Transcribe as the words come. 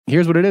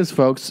here's what it is,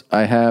 folks.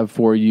 I have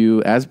for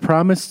you, as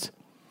promised,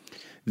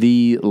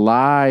 the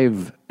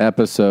live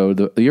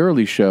episode, the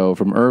early show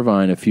from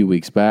Irvine a few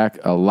weeks back.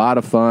 A lot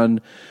of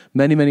fun.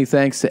 Many, many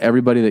thanks to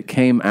everybody that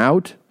came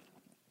out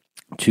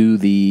to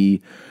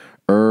the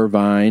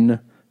Irvine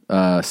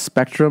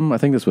Spectrum. I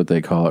think that's what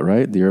they call it,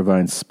 right? The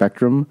Irvine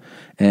Spectrum.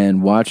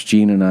 And watch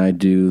Gene and I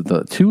do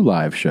the 2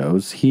 live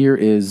shows. Here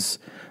is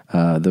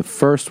the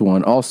first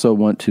one. Also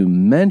want to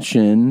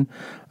mention,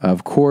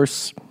 of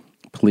course,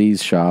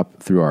 please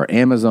shop through our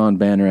Amazon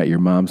banner at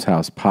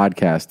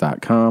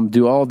yourmomshousepodcast.com.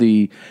 Do all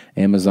the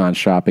Amazon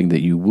shopping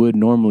that you would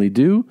normally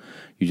do.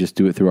 You just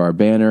do it through our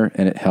banner,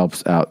 and it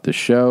helps out the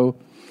show.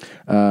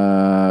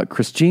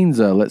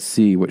 Christina, let's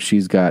see what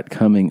she's got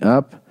coming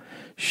up.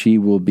 She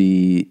will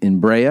be in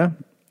Brea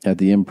at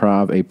the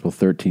Improv April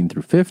 13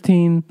 through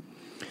 15.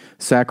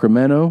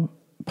 Sacramento,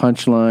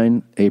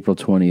 Punchline, April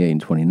 28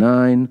 and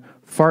 29.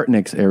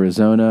 Fartniks,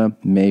 Arizona,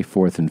 May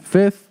 4th and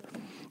 5th.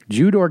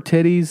 Jude Ork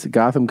Titties,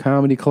 Gotham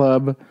Comedy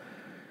Club,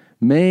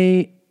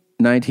 May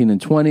 19 and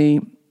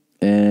 20.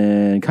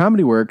 And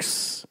Comedy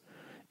Works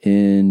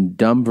in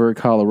Denver,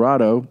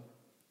 Colorado,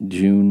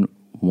 June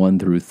 1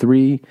 through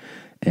 3.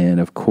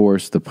 And, of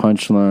course, The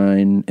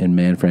Punchline in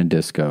Manfred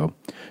Disco,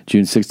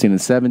 June 16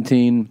 and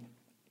 17.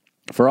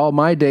 For all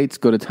my dates,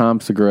 go to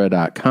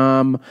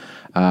tomsegura.com.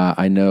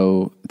 I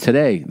know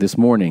today, this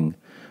morning,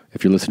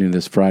 if you're listening to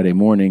this Friday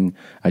morning,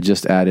 I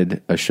just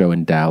added a show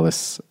in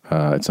Dallas.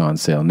 It's on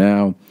sale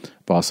now.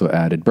 I've also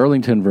added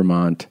Burlington,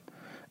 Vermont.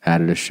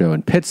 Added a show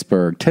in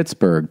Pittsburgh,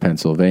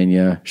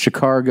 Pennsylvania,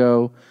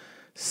 Chicago,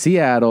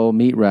 Seattle,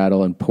 Meat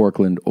Rattle, and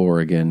Portland,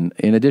 Oregon.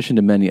 In addition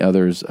to many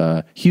others,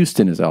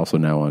 Houston is also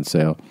now on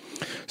sale.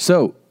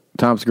 So,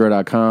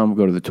 tomsegura.com,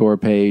 go to the tour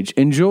page.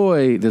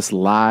 Enjoy this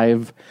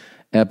live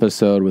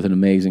episode with an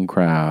amazing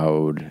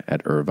crowd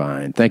at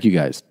Irvine. Thank you,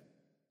 guys.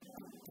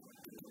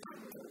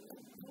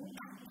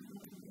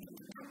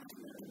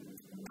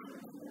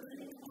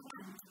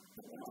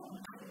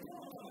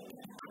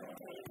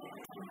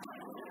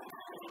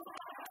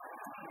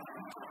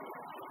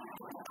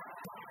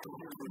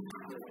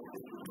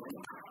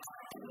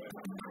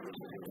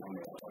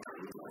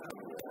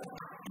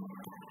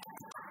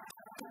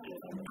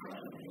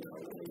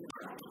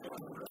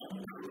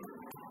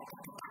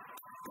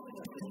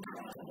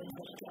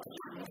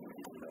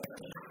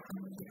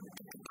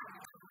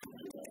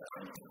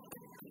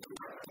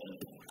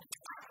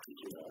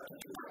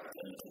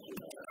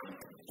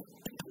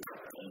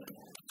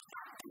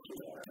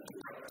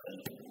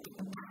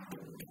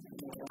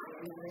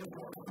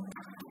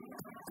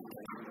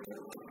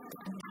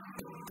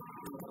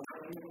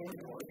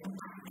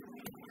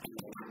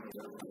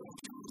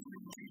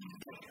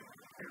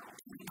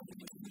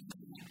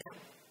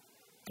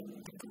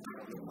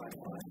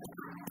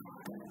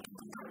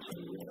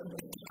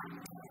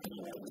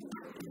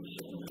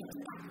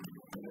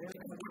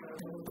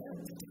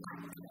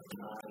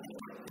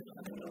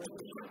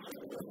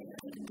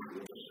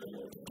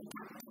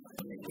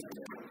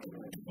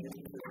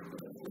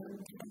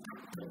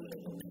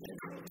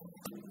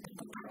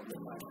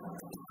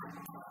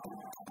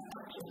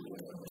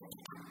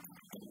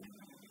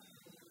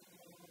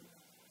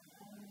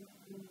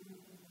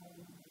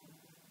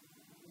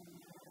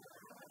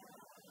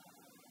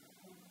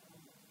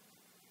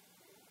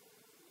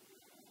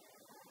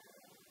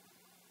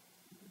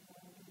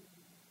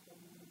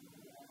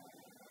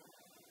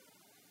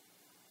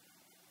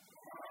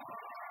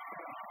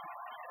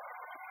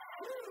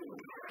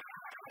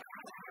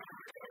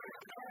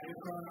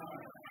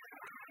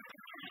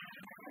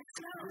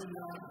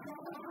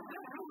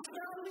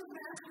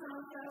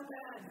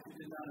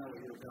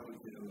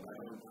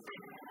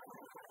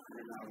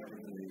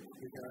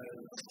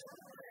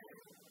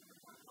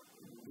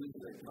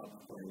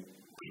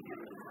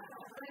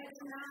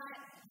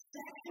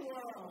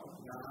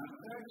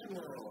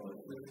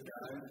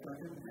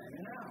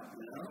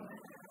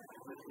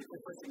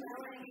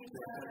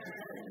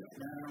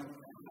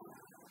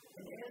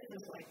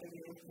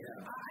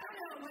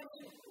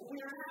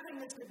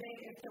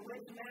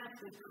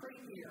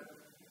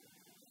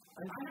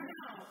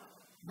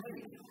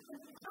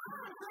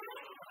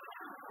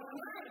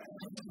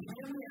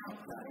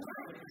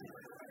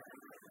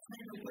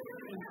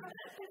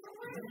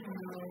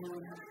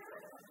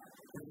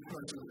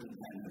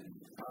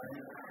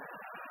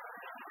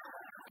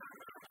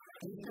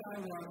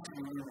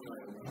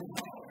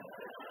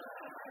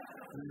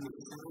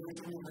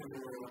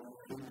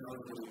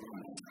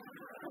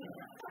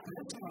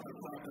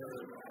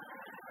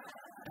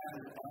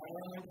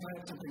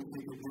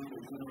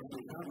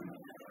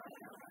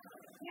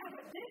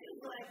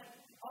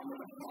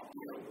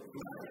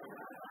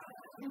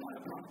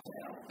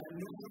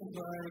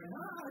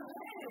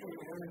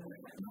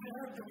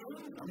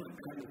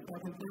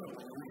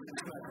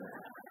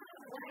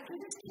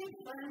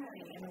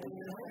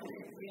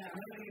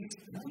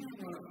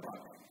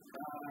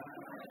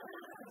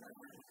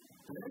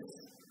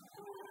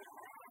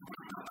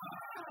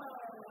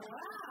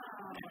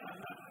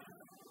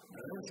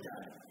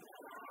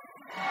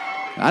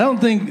 I don't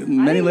think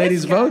many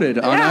ladies voted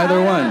on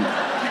either one.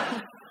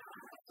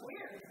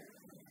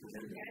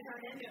 guys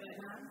aren't into it,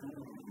 huh?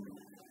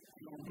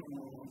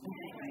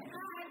 Anyway,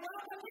 hi,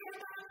 welcome to your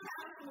mom's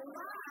house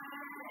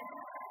live.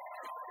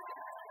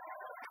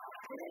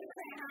 Please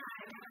say hi.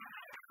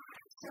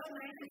 So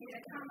nice of you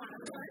to come on a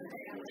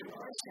Sunday on the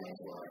worship.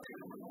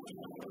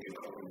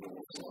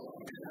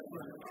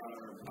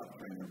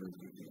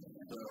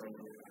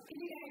 Can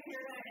you guys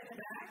hear that in the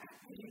back?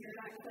 Did you hear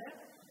that clip?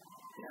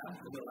 Yeah,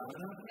 is it loud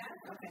enough?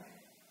 Yes? Okay.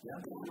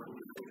 Yeah.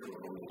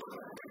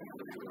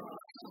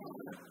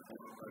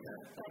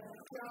 But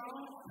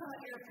don't put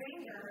your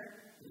finger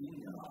in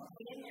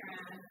your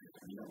ass.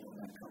 You don't want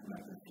that come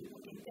back with you.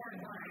 You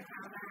don't want to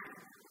come back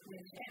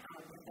with your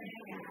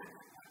finger.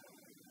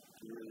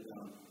 You really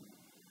don't.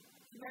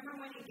 Remember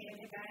when you gave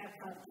the guy a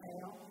pub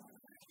tail?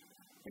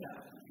 Yeah.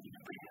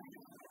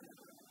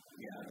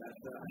 Yeah,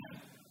 that's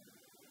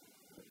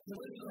so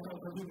this is a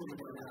whole people who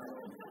are now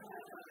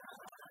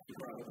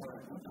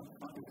what the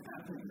fuck is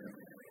happening there?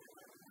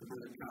 To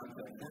the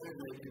concept, what is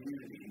a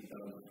community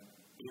of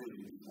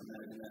dudes?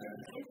 Imagine that.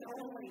 It's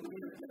only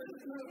dudes.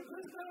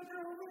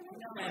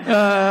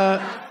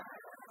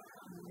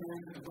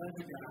 There's a bunch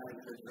of guys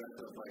that dress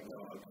up like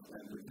dogs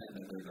and pretend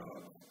that they're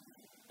dogs.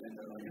 And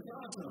they're like, it's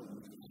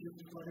awesome. It's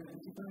just like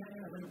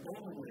a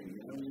bowling league.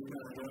 You know, you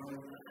gotta go.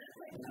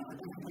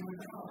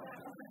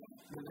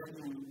 But then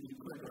you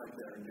click right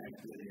there,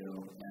 next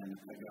video, and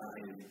a guy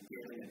is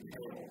getting a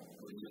tail,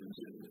 which is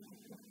just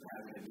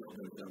having a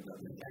dildo jumped up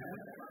his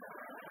ass.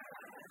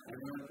 And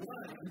you're like,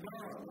 what? It's a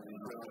dog. And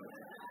so,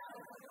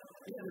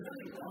 yeah, there's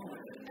nothing wrong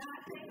with it.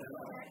 Nothing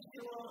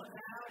sexual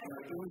about it.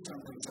 Like, doing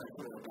something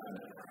sexual about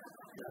it.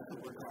 That's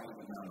what we're calling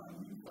it now.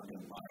 You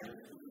fucking liar.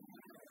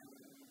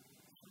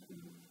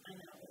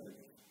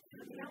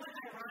 You know what?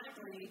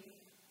 Ironically,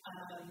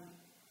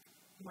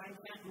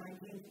 my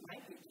jeans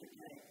might be too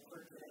tight for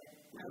today.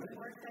 I would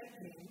wear tight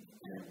jeans,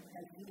 and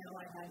as you know,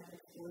 I had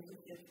exclusive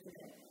gifts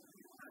today.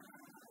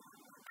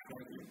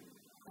 Thank you.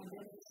 And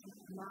it's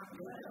not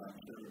good. I'm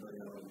sure everybody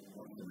else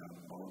wants to know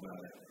all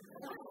about it.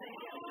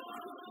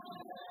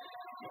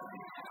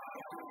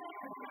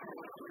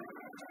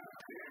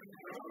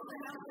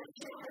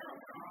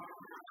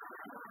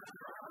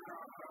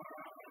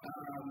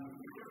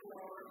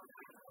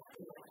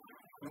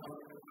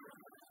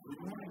 The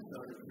morning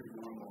started pretty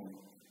normal.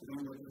 We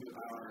went to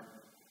our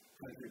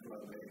country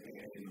club,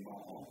 a.k.a.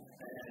 mall,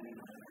 and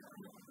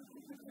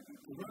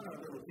we brought our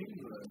little team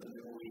with us, and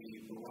then we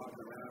walked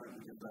around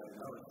and decided,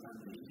 oh, it's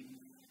time to eat.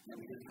 And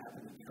we just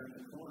happened to turn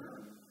the corner,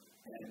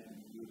 and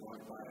we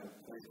walked by a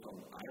place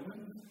called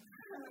Irvine,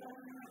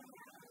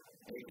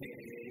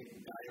 a.k.a.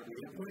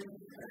 diarrhea place.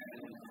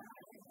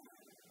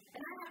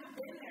 And I haven't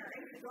been there. I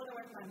used to go there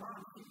with my mom.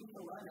 She used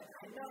to love it.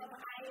 I love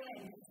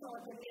Irvine. So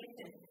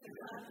delicious. I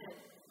love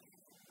it.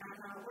 And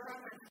we're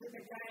on our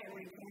stupid diet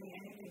where you can't eat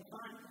anything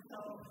fun.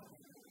 So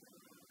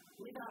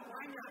we thought,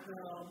 why not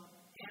go?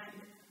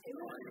 And it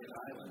was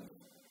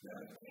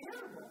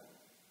terrible.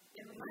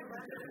 And my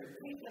burger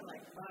tasted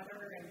like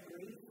butter and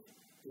grease.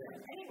 Yeah.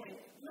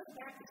 Anyway, look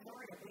back to the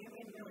story. We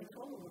haven't really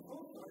told them the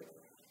full story.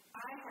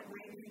 I had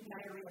raging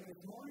diarrhea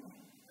this morning.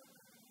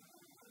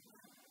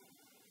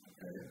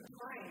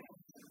 Right.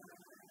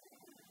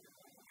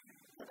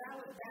 So that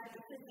was a bad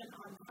decision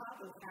on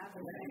top of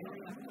having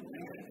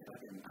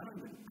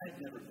I've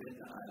never been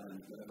to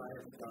Ireland, but if I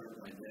had started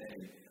my day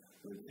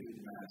with food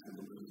mass and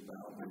a loose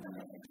valve,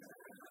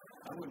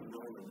 I wouldn't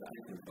roll the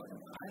dice with fucking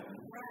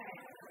Ireland. Right.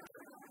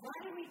 Why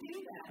do we do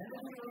that? I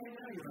don't really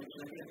know. You're like,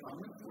 should I get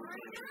hummus? I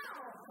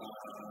know.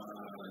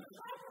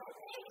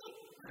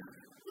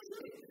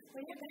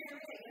 When you're there,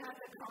 you have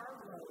the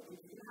carb load.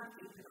 You have to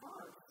eat the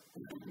carbs.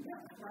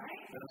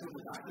 Right? That's what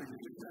the doctor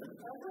used to say.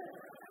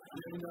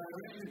 And we're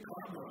going to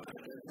carb load.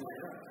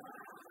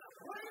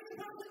 What are you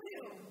supposed to do?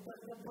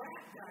 The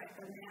brat diet,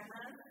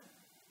 bananas,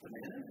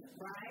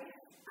 rice,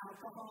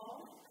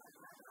 alcohol,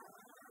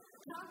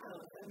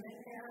 tacos, and then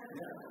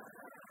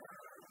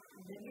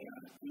you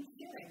keep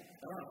doing.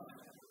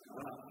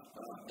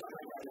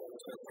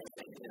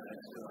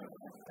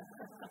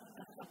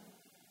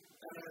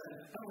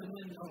 And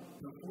then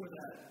before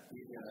that,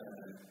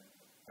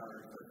 our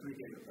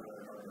 3-day,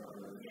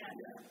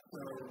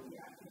 so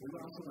we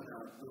also went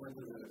out, we went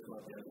to the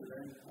club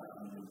yesterday.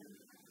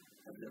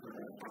 Have you ever had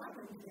a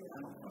I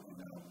don't fucking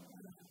know.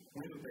 We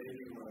have a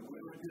baby, we're like,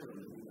 what do we do?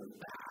 And he goes,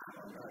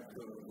 oh God, so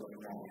it was going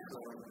wrong.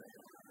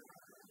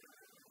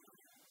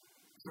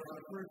 So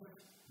our first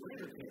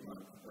waiter came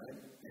up,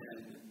 right?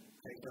 And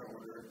takes our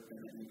order, and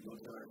then he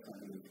looks at our son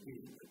and goes,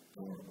 he's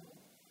adorable.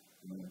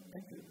 And I'm like,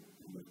 thank you.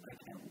 He goes, I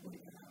can't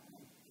wait to have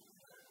him.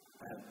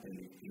 I have a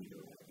fever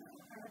right now.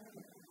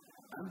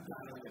 I'm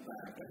dialing it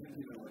back. I think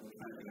you know what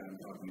kind of guy I'm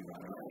talking about,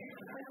 right?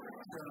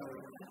 So,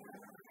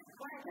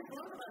 why is it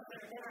both of us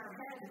are in our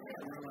heads?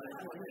 And we're like,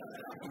 well, yeah,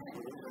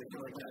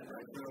 like that,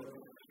 right?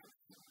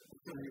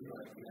 So he's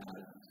like, yeah.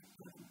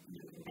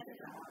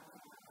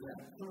 Yeah,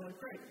 so we're like,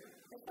 great.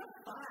 It's so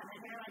fun,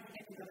 and you're like, you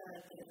get to go to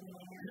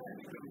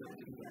Disneyland.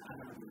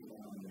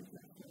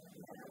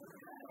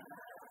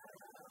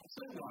 So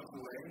he walks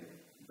away,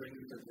 brings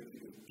his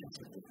certificate, gets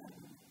it.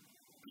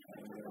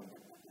 And we're like,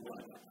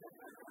 what?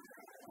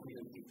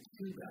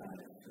 too bad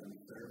from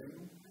serving.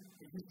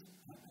 It just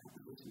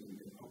listening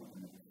to all of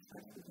them.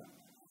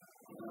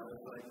 And I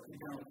was like, you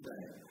don't say,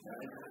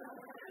 right?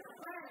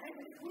 And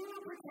we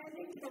were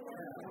pretending to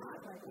learn God.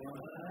 Like,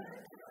 what?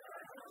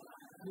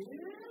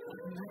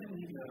 And then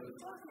he goes,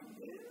 I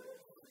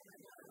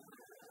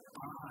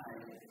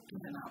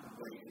cannot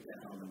wait to get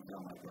home and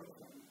tell my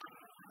girlfriend.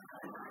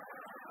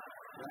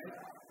 Right?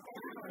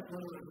 That's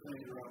one of those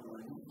things where I'm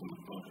like,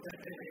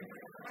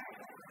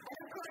 and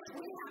of course,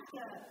 we have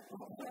to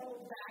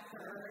hold back the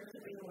urge to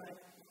be like,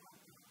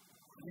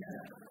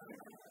 yeah,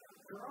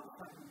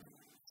 girlfriend.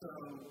 so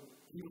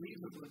he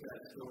leaves us with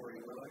that story.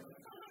 We're like,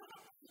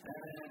 and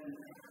then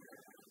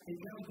he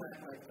comes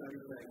back like 30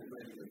 seconds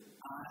later. He goes,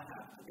 I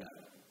have to go.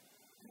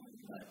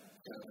 But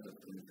Joseph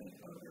didn't think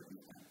over it.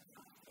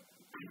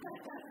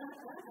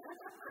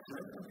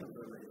 Joseph was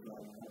really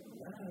like,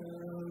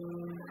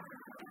 hello.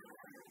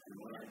 And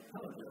we're like,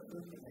 hello,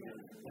 Joseph. And he goes,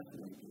 that's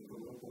me, the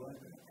little boy.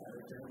 How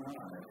is your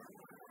life?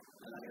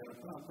 And I go,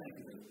 oh, thank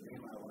you. Me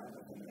and my wife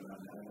are thinking about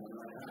that. And I'm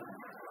like,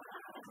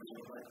 and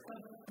we're like, what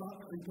the fuck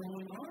is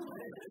going on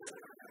there?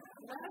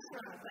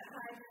 Restaurant that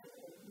has,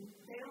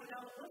 they don't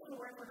know, what's the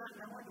word for not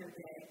knowing your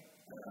day?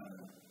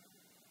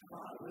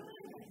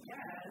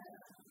 Yes.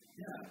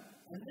 Yeah.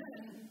 And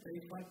then they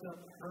fucked up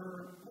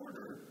her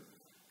order,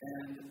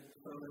 and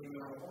so they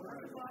go, all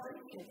right, we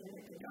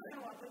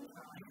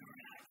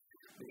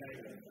gotta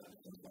go.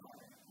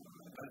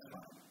 That's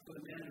fine. So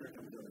the manager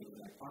comes over and he's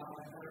like, oh,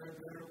 I heard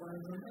there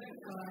was a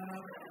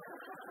mix-up.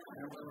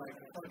 And we're like,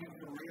 fucking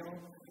for real?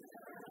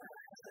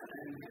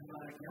 And he's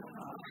like,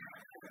 yeah.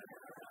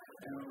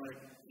 And I'm like,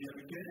 do you have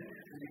a kid?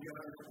 And he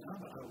goes, no,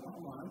 but I want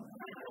one.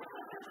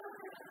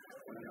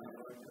 And I'm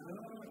like, no.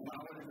 And I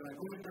was like,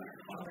 who is that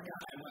other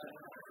guy? But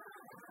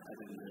I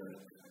didn't do it.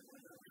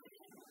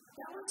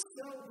 That was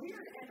so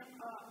weird. And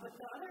but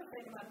the other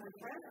thing about this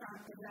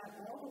restaurant is that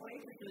all the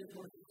waitresses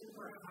were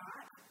super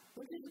hot,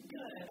 which is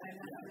good, I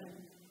imagine,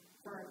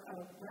 for a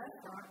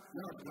restaurant.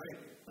 No, it's great.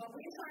 But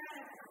we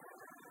started,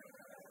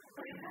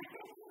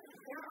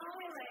 they're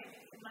only like,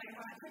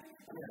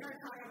 we started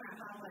talking about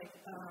how, like,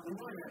 we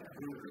want to get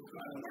food.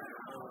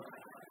 No,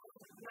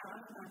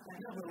 that's not that.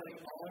 No, but like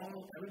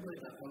everybody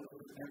that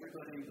hosts,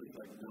 everybody was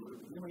like,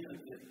 really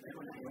like,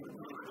 everybody was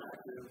really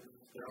attractive.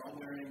 They're all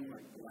wearing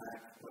like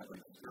black,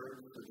 like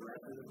skirts, or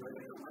dresses, right?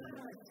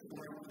 Like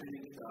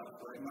slim-fitting stuff.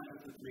 Like,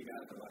 minus the three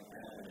guys are like,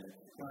 hey.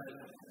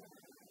 But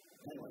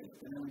anyway,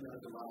 and then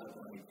there's a lot of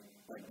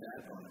like dad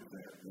boners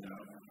there, you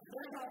know?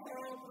 There's a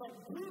whole like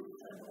group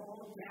of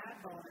old dad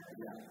boners.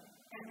 Yeah.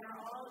 And they're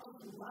all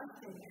just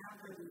lusting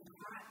after these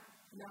hot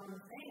young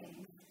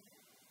things.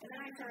 And then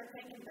I started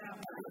thinking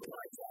about,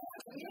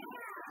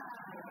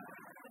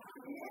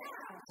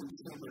 yeah. Some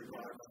silver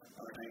bars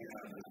are hanging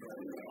out in this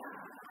room.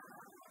 Yeah.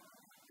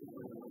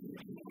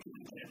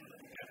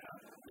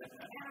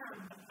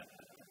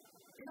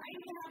 And I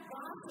used to have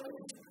bosses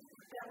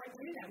that would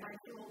do that. My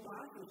two old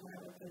bosses, when I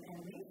was in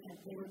animation,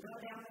 they would go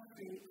down the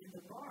street to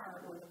the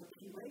bar where the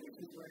two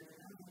waitresses were.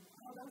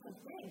 Oh, that's a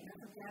thing.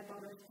 That's what dad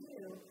boners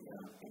do.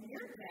 And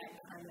your dad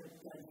kind of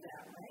does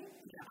that, right?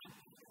 Yeah.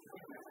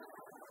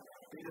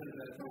 He does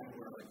that thing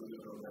where like we go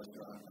to a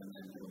restaurant and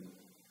then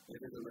if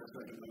it's a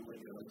restaurant you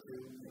normally go to,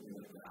 and you're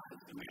like,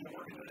 it's the man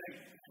working today.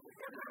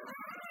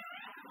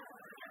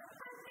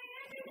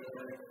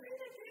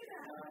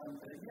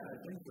 Yeah, I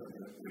think so. We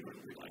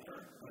like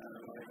her.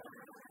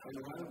 And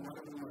one of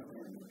them went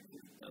in,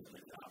 does the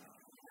job.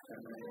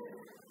 And then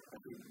I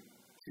think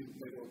two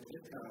big old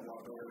kids kind of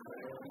walk over and say,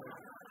 oh,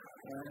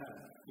 yeah,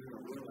 doing a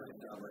real nice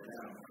job right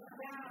now.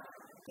 Yeah.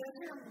 Does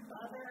your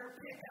mother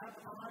pick up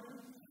on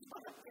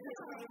the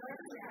flavor?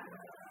 Yeah.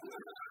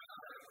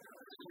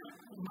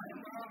 My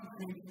mom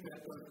thinks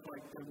that was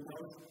like the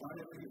most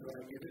funny thing.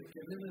 Like, if it's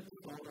given its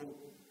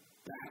total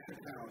back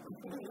account.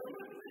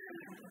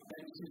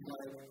 And she's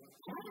like,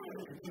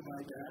 oh, it's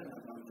my dad. And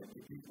I'm like, if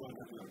he's one of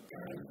those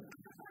guys.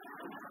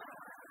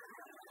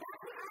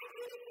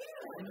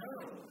 I know.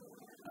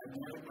 I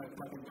know my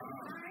fucking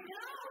mom. I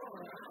know.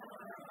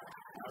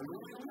 I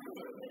really know.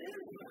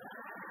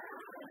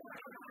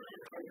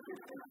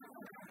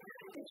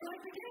 It's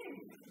like the game.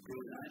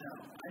 Dude, I know.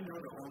 I know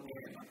the whole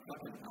game. I'm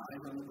fucking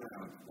eyes on the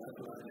ground. That's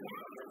what I do.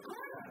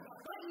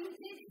 But you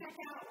did check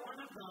out one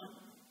of them.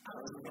 I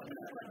was looking at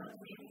them. And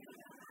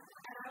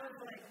I was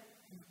like,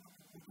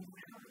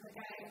 the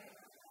guy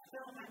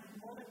still had his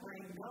motor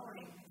brain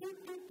going.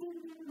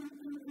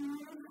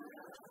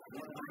 100%.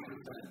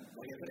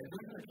 Like, if I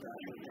look at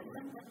traffic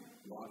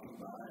walking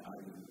by, I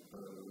would,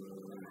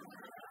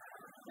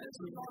 and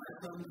so I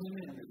come to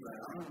me and it's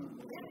like, I don't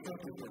know what the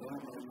fuck is going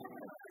on.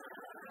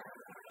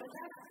 But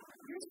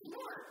you're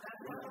smart.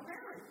 That's what I'm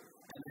married.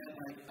 And then,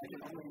 like, I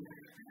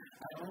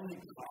only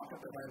talk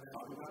about a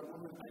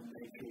woman, I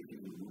make sure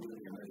she's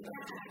really amazing.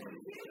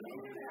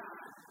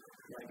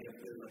 Like, if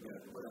there's like a,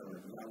 whatever, I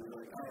was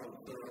like, oh,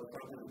 so I was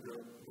talking to the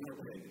girl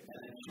pig, and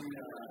then she,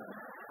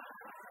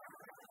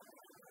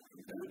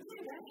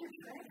 That's your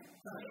trick.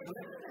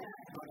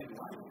 fucking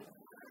life.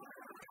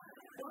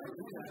 I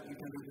do that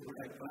because it's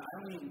like, but I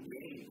don't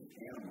engage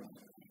animals.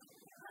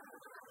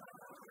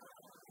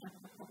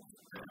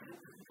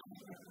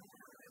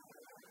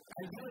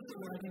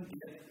 so I can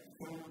get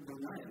home the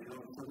night, you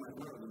know, from my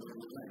brother in the middle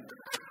of the night.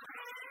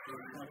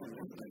 There's fucking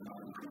this thing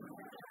on.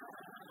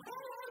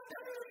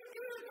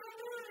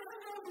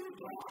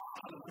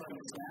 I'm trying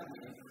to stab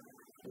me.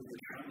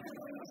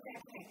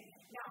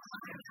 No,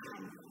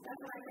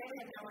 that's what I say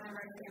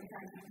whenever I see him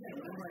trying to say.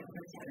 Whenever I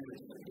say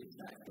this, it's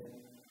exactly.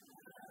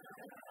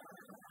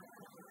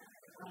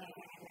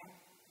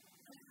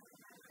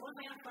 What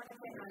am I fucking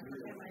saying?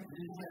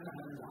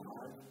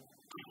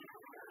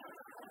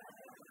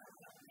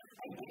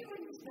 I hate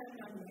when you spend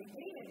on me. I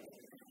hate it.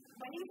 If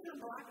I use the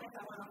block, if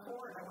I want to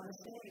hoard, I want to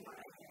save.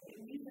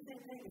 Use the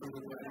same thing.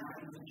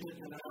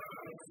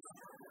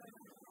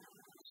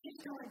 She's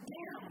going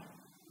down.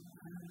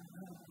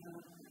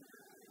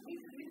 We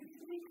couldn't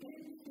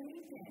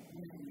save it.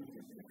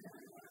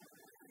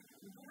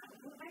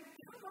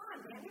 Come on,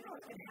 man. You know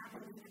what's going to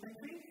happen in this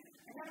country.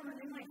 I got to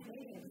renew my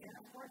Canadian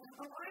passport.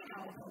 Oh, I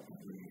know.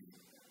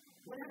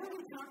 Whenever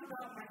we talk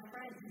about my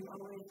friends, you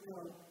always go,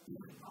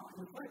 oh,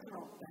 my friends are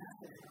all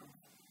bastards.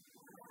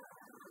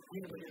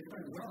 Yeah, but your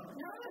friend's wrong.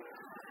 No.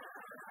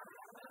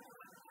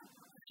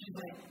 She's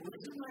like,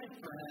 listen, my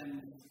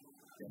friend,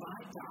 if I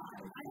die,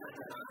 I'm going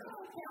to die.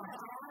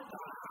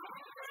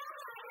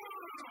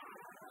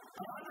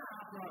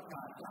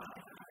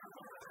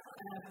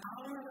 And if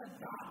I'm going to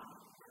die,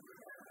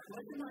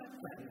 listen, my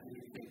friend,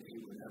 you think you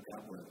would hook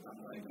up with? I'm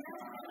like, I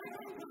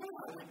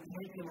would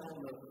take him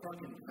on the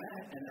fucking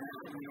fat and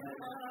actually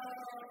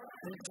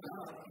fix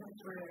up.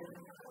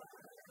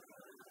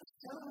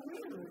 So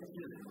weird.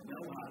 No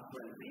hot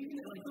friends. Even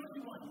like, don't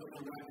you want to look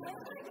around?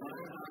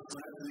 Hot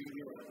friends, and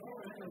you go, oh,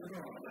 that's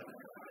wrong.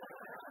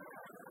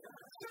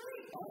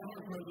 All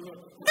hot friends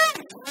look.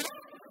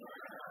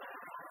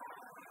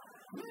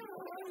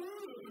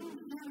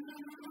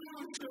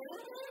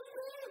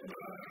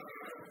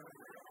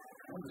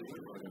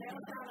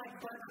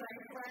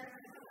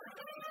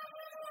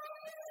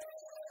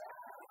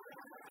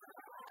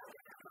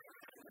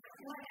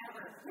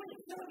 Whatever. Wait,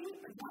 so you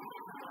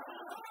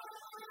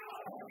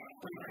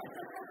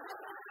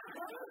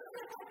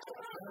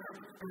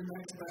The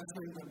next best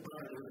thing to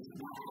brothers.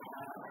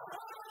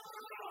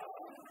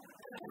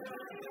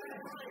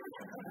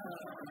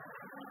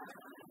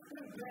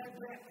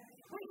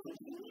 Wait, so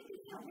can you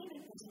tell me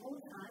that this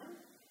whole time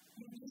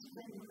you've just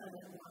been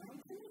lying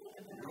to me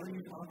about What are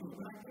you talking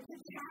about? it's a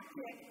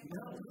tactic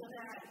so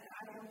that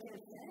I don't get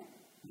upset?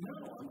 No,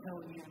 I'm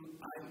telling you,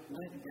 I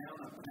went down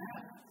a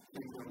path so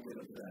you don't get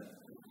upset.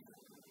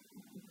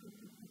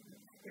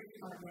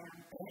 You're man.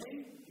 Hey,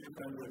 your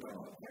friends are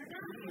wrong. You're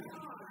not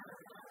wrong.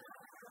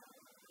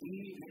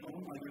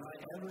 If I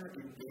ever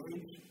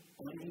engage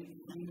any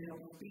female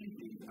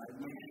species, I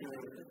make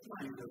sure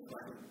she's a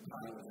fucking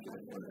child of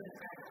good for it.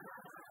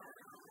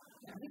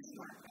 Yeah, he's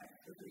smart.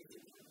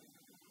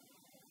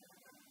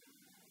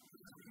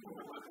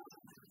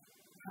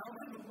 How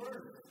does it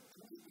work?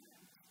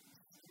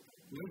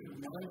 This is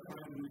my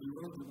friend who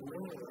knows the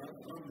world.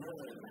 I'm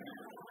good.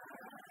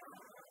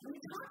 We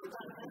talked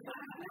about this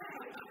last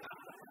night.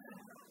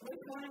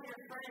 Which one of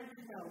your friends,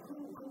 who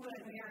would I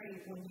marry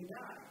when you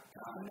die?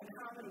 In the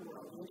comedy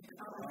world, which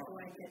comedy do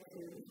I get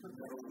to? That's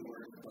the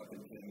worst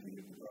fucking thing you can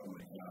do. Oh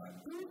my God.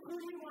 Who do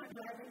you want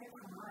driving your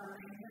car?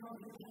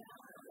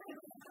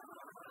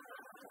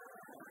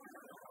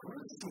 What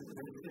a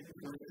sadistic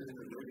person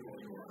individual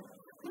you are.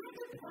 What's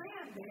the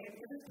plan, babe?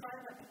 This is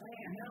part of the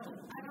plan. No.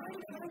 I've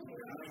already told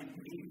you. I am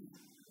peace.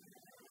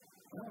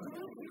 Who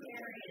would you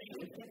marry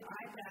if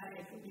I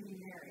died? Who would you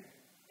marry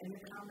in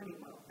the comedy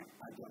world?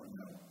 I don't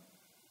know.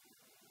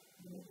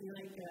 Would you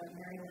like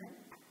Mary Lynn?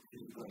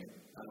 She's great.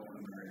 I don't want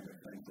to marry her.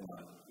 Thanks a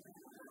lot.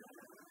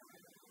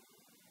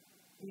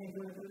 You going to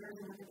go to Hooters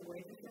and look at the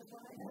waitresses? 100%.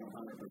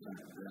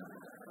 Yeah.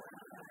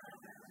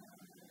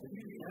 If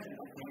you said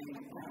I can't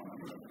even call,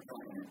 I'm going to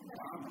fucking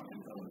bomb on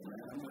those,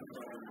 man. I'm going to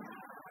try to.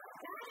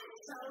 That is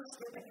so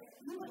stupid.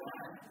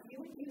 You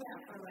would do that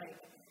for like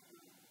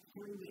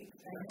 3 weeks.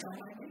 That's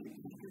all I need.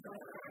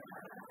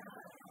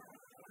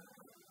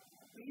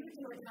 You would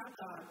do a hot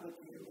dog with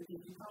you, which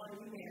is you call it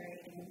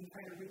remarried, and then you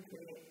try to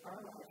recreate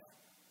our life.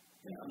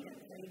 Yeah.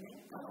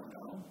 I don't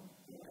know.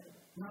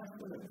 Not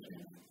good.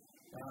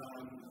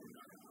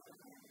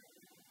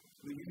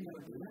 Would you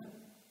never do that?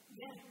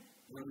 Yeah.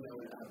 Maybe I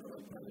would have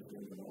like kind of do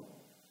it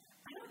all.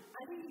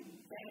 I think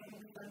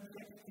begging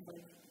subjects to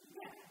like,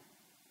 yeah.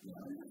 You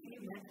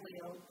mentally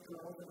ill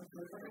girls that would do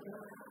it.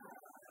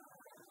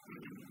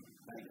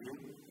 Thank you.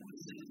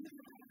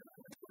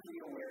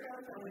 You're weird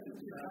out there with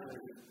each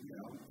other.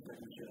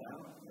 Checking shit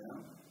out, Yeah.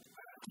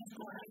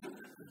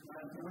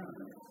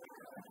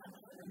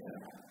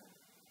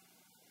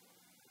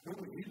 What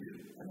would you do?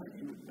 I thought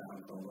you would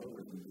bounce all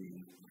over the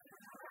beach.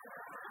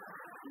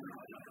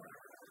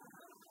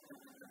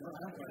 Well,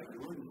 that's right, you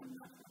wouldn't.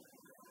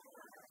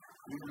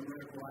 You would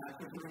wear black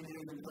or something,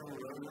 you would throw a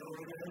road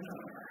over there, no.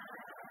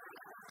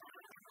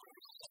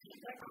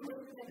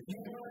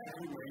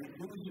 Anyway,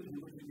 who would you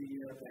be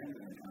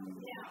abandoning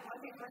comedy? Yeah,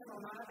 okay, first of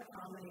all, not the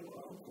comedy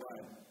world. Why?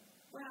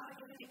 Well,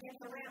 it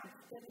gets around.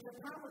 The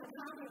problem with the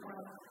comedy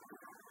world,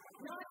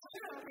 no, it's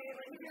okay,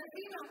 like if you're a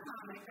female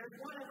comic, there's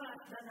one of us,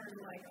 then there's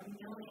like a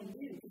million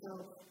dudes.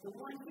 So the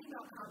one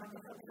female comic is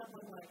hooked up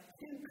with like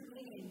two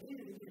comedian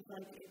dudes. It's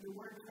like if the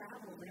word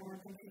travels, they want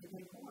to think she's a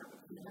big whore, but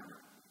she's not.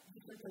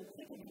 She's just a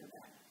chicken to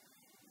that.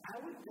 I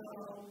would go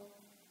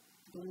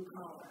blue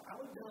collar. I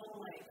would go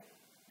like,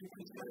 you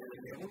consider the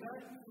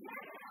neighborhood?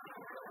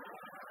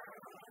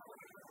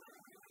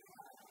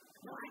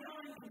 No, I know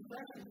in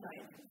concession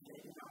sites,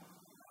 you know.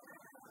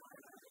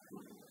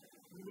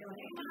 You know,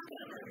 hey,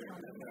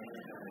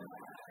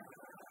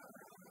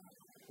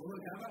 well,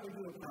 look, how about we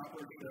do a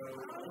proper show?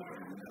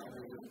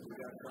 We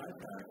got five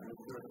packs.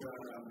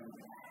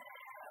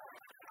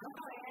 oh,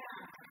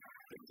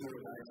 yeah. It's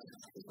really nice.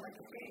 It's like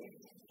a cake.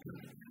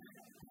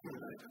 It's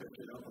really nice to pick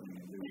it up on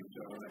the new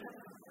show.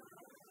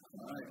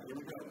 All right, here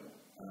we go.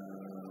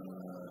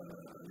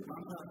 Your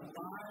Mom's House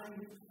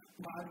Live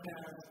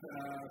podcast,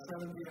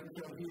 7 p.m.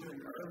 show here in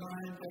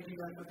Irvine. Thank you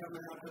guys for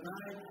coming out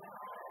tonight.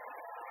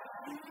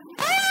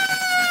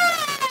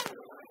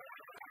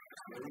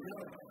 There we go.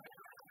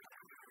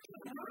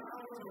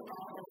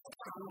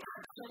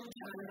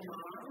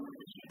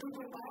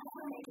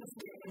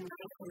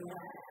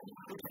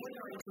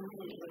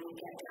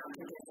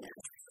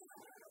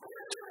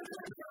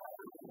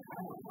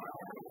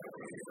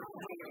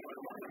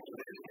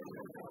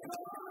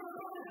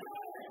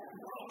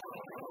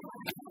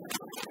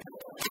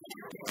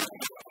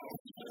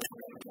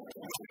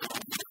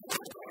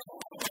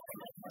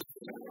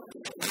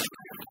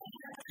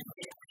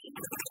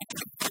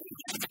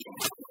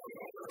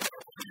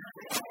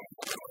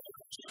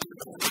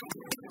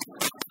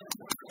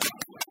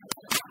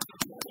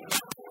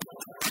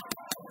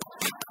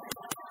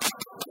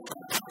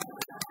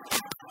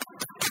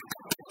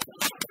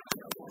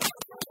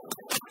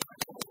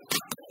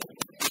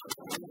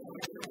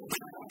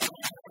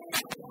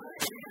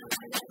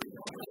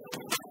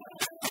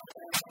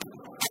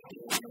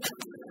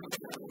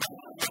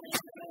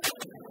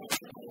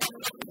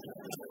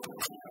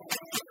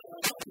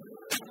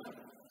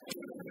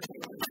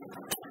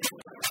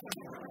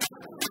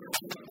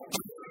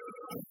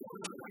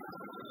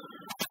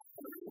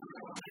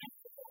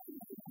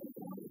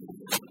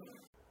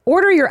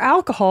 Order your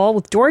alcohol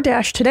with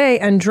DoorDash today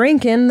and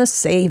drink in the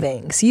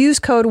savings. Use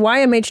code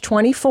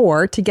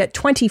YMH24 to get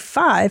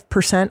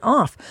 25%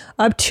 off,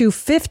 up to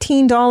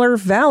 $15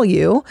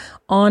 value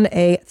on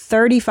a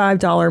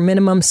 $35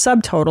 minimum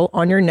subtotal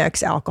on your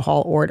next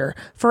alcohol order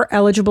for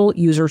eligible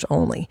users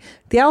only.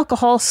 The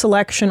alcohol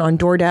selection on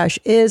DoorDash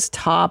is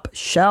top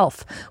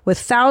shelf. With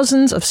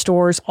thousands of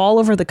stores all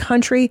over the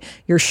country,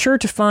 you're sure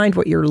to find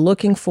what you're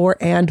looking for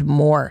and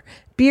more.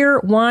 Beer,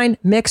 wine,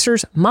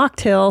 mixers,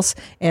 mocktails,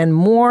 and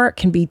more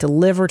can be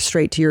delivered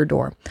straight to your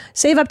door.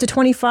 Save up to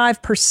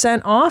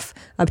 25% off,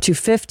 up to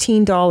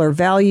 $15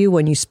 value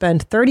when you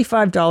spend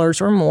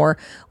 $35 or more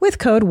with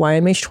code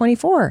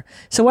YMH24.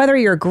 So whether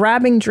you're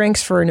grabbing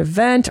drinks for an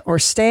event or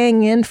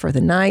staying in for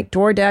the night,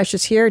 DoorDash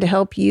is here to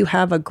help you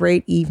have a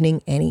great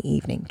evening any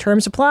evening.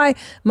 Terms apply.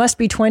 Must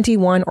be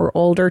 21 or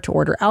older to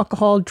order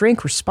alcohol.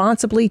 Drink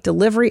responsibly.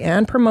 Delivery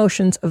and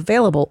promotions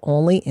available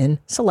only in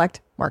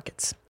select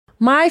markets.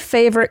 My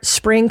favorite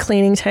spring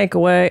cleaning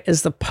takeaway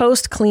is the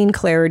post-clean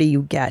clarity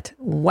you get.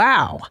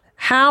 Wow.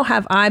 How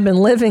have I been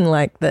living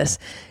like this?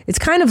 It's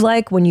kind of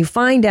like when you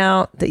find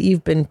out that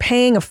you've been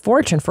paying a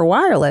fortune for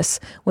wireless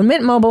when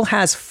Mint Mobile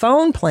has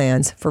phone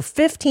plans for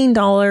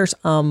 $15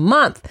 a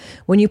month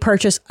when you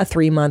purchase a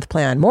 3-month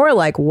plan. More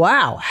like,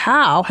 wow,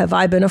 how have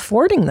I been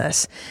affording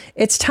this?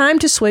 It's time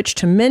to switch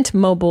to Mint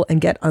Mobile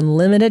and get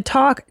unlimited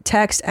talk,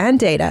 text, and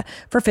data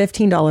for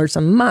 $15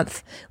 a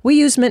month. We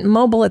use Mint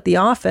Mobile at the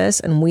office,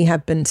 and we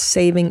have been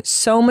saving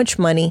so much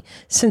money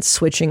since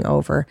switching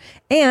over.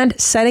 And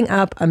setting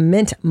up a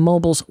Mint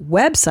Mobile's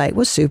website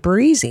was super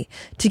easy.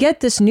 To get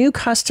this new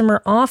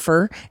customer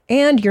offer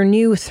and your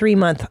new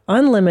 3-month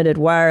unlimited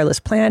wireless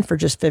plan for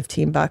just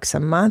 $15 a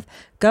month,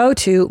 go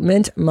to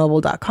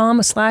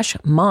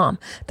mintmobile.com/mom.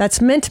 That's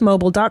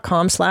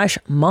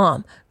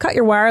mintmobile.com/mom. Cut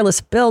your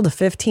wireless bill to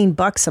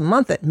 $15 a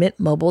month at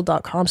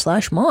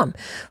mintmobile.com/mom.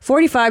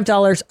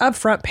 $45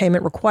 upfront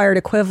payment required,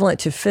 equivalent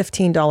to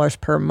 $15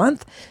 per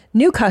month.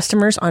 New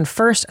customers on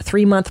first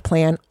 3-month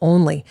plan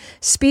only.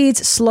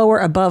 Speeds slower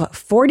above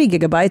 40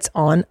 gigabytes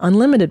on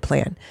unlimited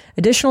plan.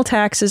 Additional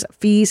taxes,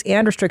 fees,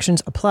 and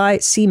restrictions apply.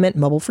 See Mint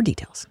Mobile for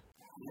details.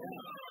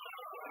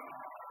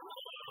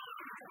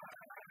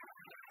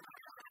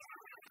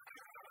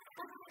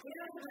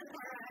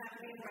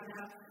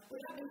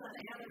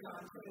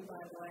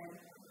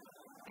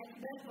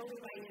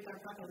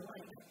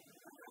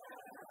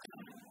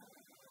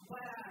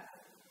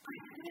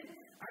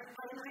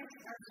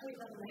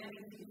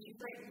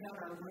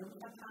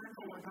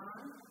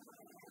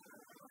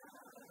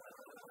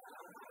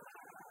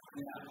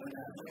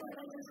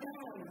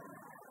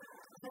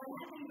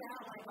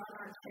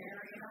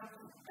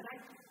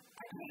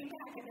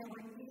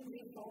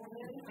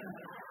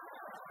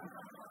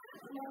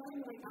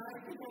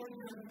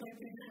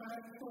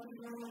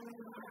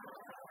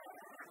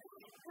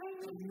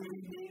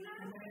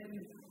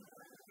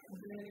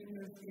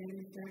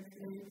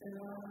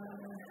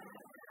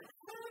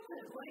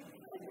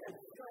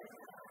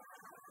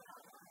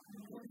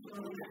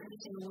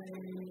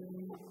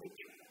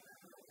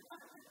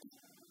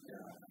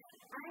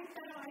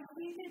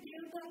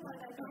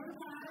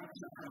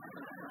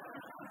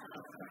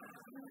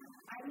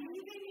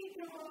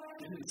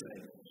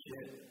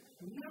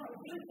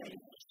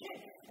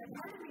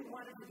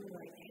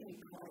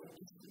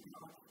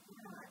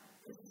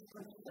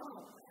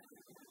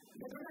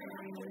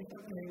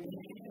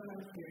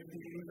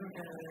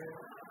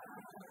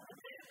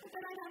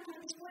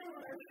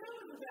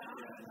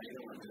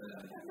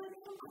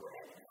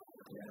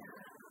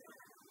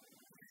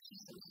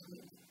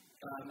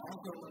 I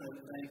also want to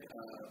thank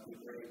the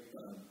great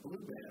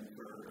Blue Band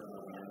for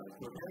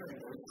preparing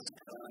us,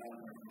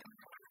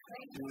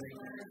 doing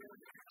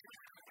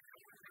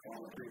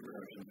all the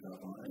pre-production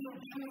stuff on it.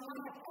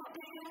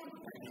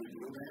 Thank you,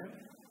 Blue Band.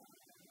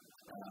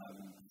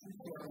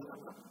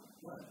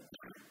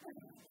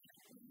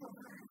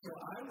 So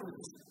I was.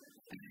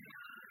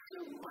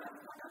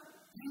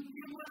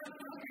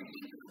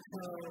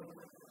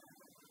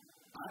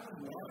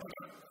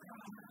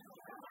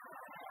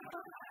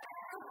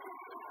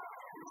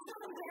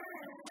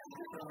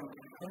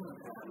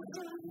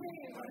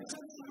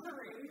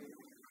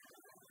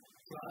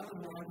 So I was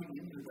walking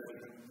into the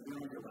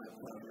room of my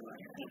club,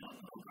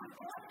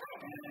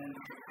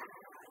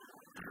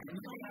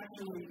 and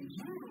actually,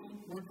 you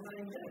were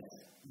playing this.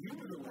 You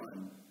were the one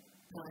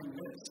playing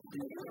this.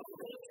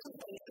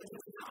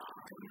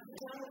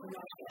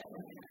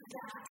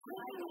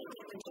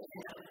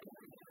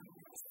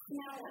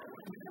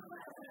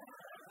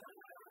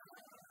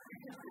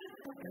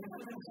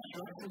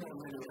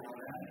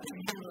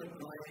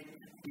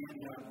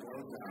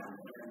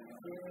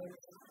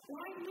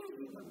 Well, I knew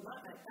you would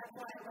love it. That's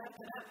why I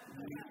wrapped it up.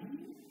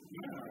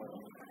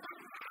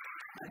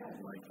 I don't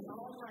like it.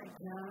 Oh my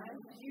gosh,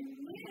 you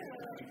knew.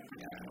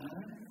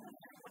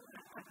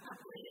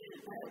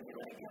 I was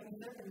like, I'm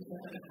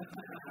circumcised.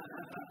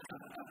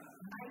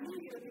 I knew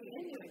you would be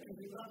into it because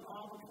you love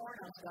all the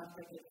porno stuff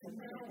that gets in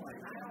there.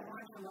 I don't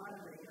watch a lot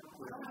of it.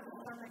 I don't have the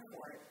stomach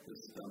for it. The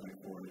stomach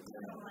for it. I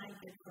don't like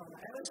it so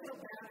much. I always feel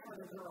bad for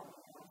the girl.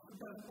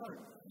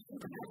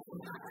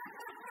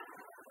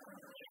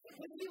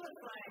 But she was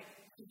like,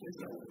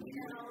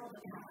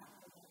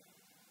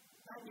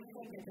 I just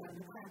think it's on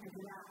the back of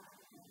the out.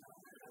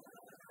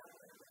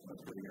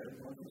 That's pretty good.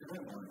 What's the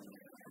good one?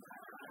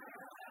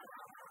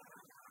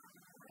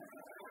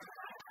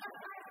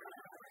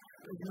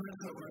 It's not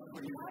so much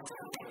for you.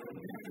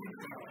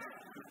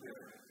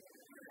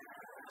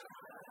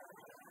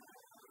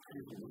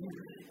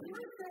 You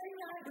were saying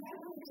that I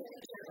was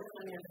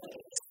on your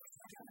face.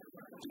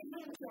 You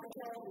didn't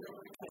tell me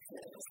what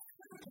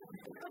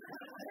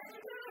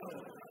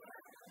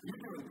You're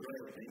doing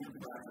great, and you're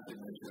practicing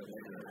this shit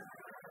later.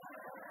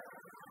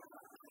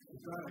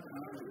 It's not a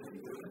comedy.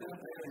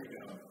 There you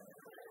go.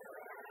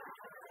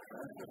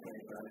 That's the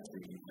face I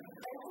see.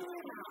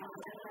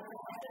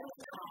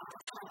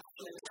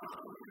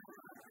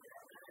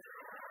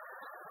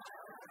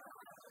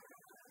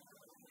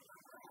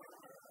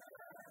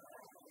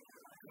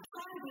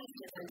 These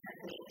different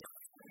techniques.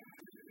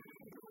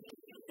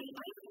 The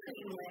ice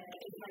cream lick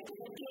is like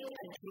licking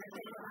a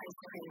dripping ice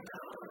cream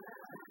cone.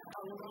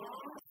 A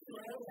long,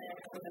 slow lick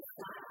with a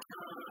flat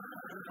tongue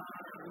from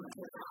bottom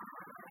to top.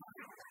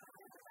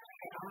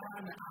 The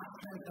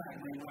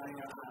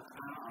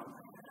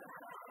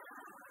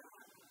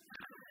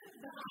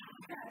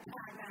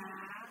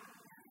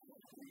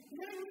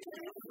you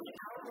can see the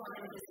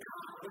outline of the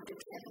top with the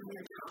tip of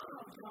your tongue.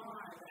 Oh,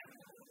 God.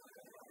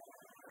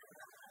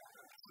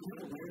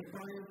 The weird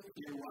part is,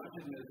 you're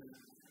watching this,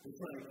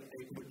 it's like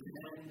a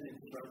pretend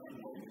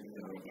instructional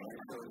video, right?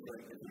 So it's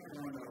like it's a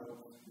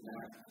porno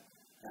that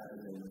has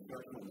an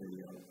instructional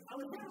video. Oh,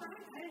 is that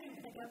right? I didn't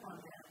even pick up on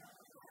that.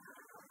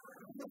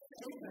 I'm so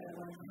stupid.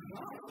 I'm like,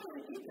 wow, I'm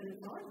really keeping it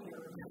on here.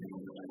 I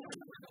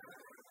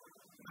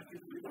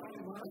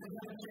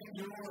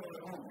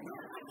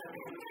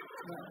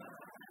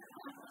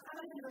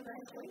like you a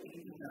nice lady.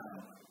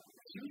 No.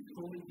 She's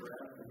fully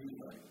dressed and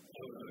he's like,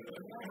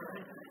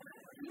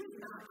 He's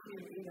not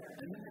cute either.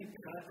 And then they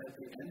cut, at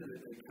the end of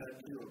it, they cut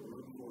to a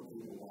room full of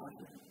people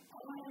watching. Oh,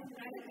 I didn't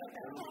know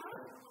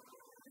that.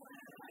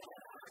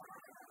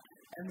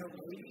 And the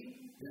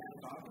lady that's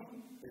talking,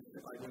 it's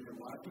like when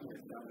you're watching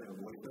it, it's not like a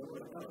voiceover.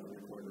 I thought it was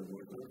recorded a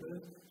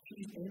voiceover.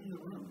 She's in the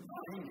room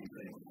saying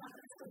anything.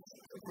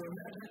 So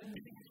imagine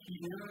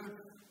you're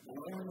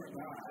blowing a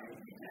guy,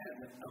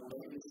 and a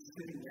lady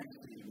sitting next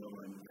to you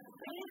going,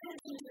 pay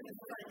attention to the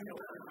front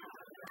door.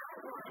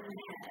 Outline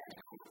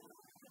head.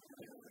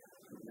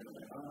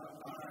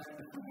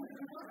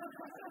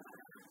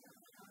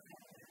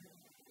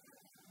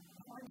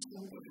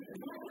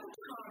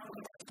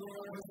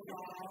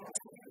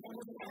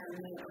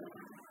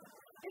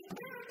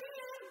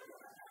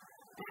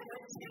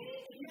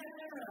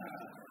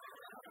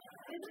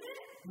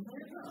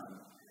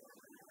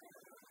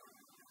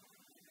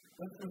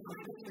 That's the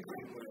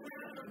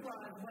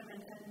women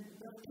and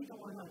those people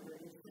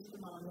 100. It's just a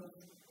mom.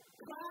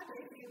 Glad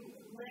if you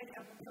lick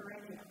a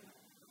perennial.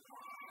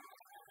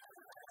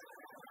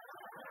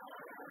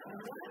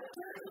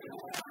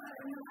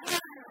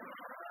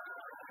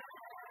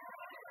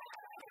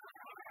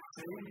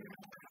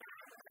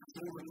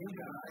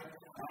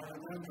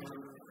 remember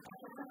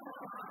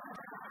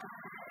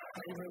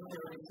April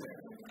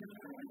 36th.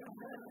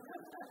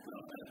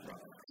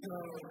 So,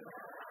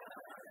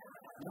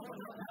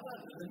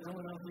 no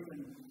one else even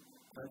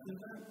touches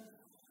that?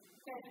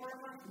 That's where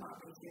my mom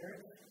is here.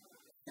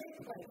 Same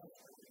place.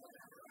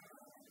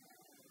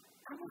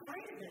 I'm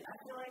afraid of it. I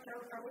feel like,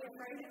 are we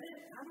afraid of it?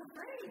 I'm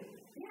afraid.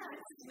 Yeah,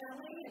 it's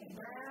smelly and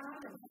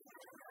brown.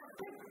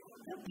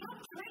 The pump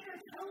trainer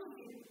told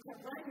you to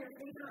run your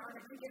finger on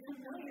it to get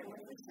familiar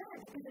with the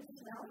scent because it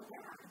smells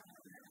bad.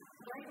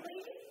 Right,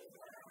 lady?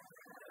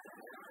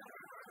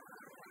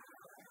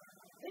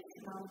 It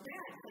smells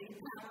bad, so you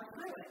power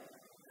through it.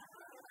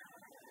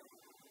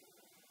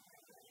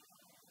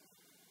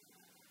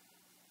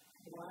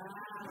 Wow.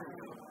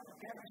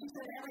 She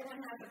said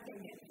everyone has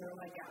opinions, so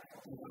like,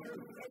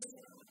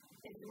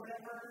 it's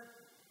whatever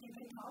you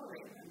can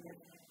tolerate.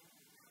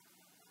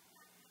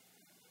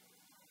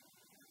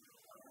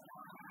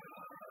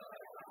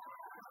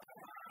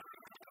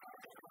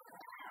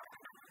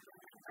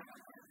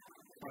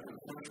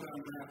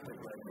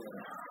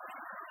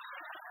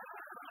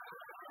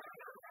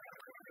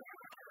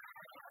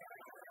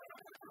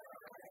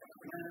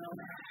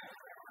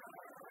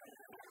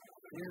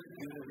 Here's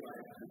good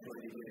advice before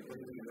you get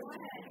it. Go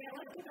ahead. Yeah,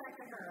 let's get back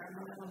to her.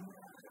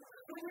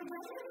 When you're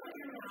ready to put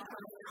your mouth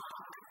on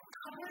top,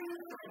 cover your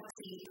front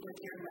teeth with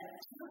your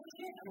lips. You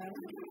can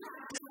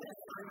practice this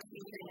on 2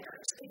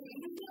 fingers. If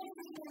you feel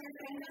teeth on your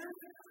fingers,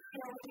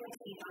 you'll feel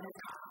teeth on the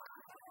top.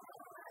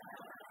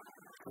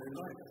 Very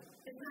nice.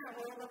 Isn't that a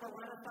rule of the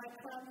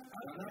 105 Club?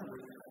 I don't know.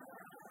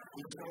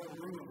 You saw a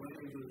room of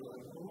ladies who were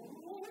like,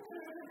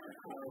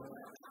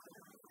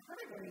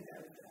 Everybody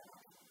does that.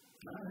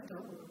 I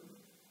don't know.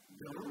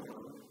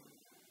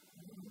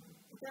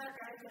 There are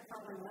guys that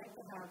probably like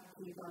to have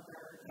teeth on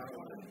their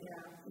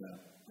Yeah. Yeah.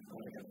 I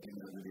think I've seen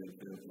that video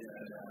too.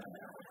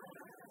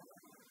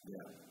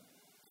 Yeah.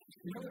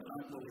 You know what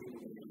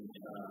unbelievable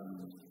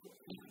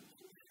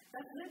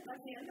That's it?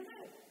 That's the end of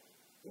it?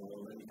 well,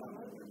 let me talk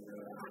about it.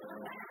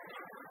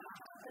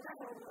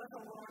 That's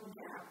a long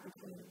gap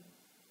between,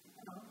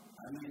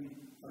 I mean,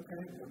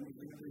 okay, let me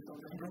do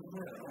something real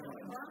quick. Hold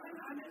on. Well,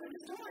 I'm in the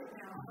story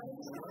now.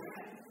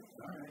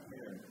 All right,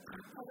 here.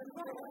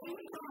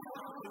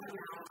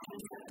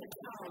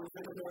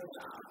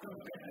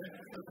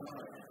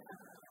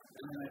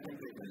 And then I think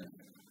they finished.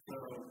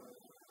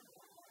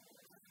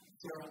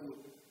 So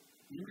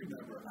you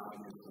remember,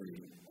 obviously,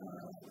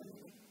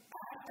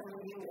 After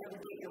you ever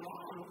get your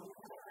mom.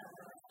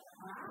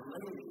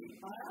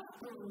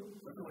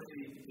 the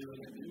lady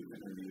doing a news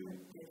interview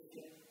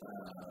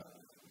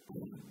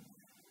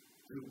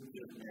who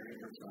just married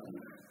her son.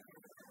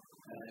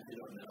 And you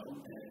don't know,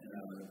 and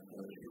so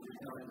she was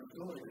telling the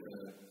story to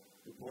the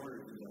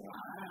reporters, and I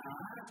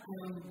asked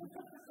him,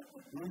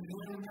 who's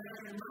going to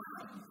marry your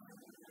mom?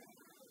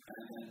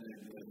 And then it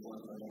was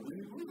like, what do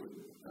you do?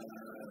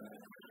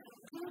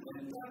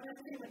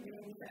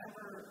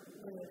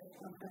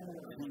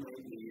 He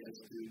made the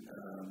astute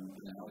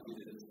analogy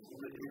that it's just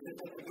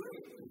like the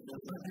Greek. It's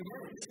just like the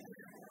Greek.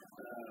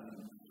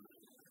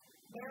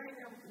 Marrying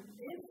your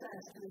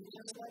incest is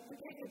just like the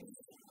gays.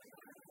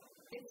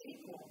 It's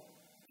equal.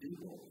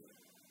 People.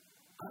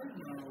 I don't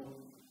know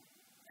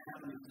how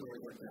many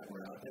stories like that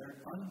were out there.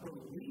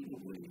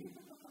 Unbelievably,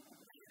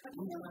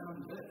 we found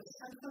this.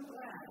 I'm so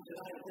glad.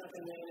 Tonight's young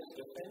man is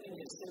defending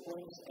his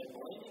siblings and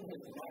blaming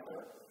his mother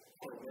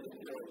for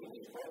manipulating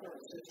his brother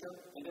and sister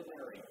into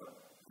marrying her.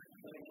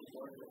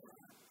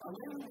 I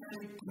really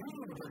think none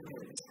of the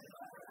kids.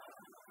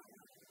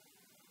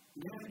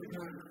 Yeah,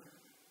 because,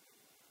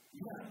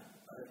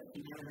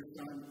 she had her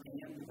son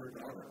and her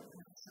daughter.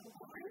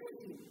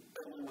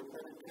 And we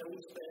reported Kelly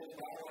Spain's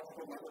bylaws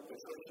from Mother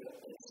Patricia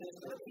and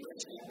sister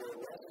Tracy were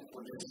arrested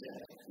for this sin.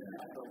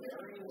 After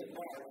marrying in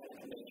March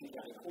in Macon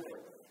County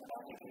Court,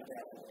 back in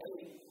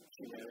 2008,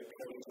 she married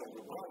Kelly's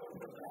older brother,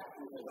 but that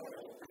was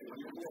another 2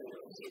 years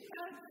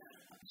later.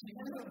 She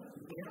ended up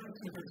marrying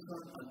to her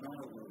son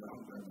another woman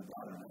than the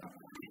daughter now.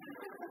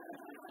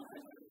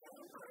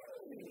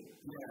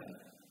 Yeah.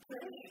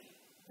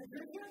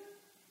 Patricia?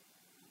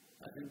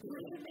 I think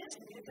You missed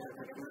me. Is that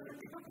what it was?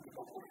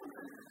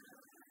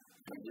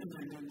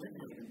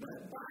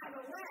 By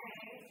the way,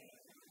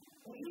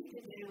 we used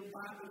to do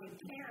Bobby and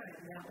Karen.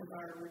 That was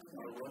our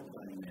role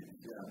playing.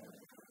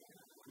 Yeah.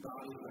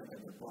 Bobby like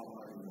at the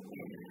bar and the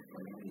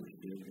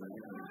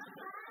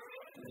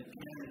and then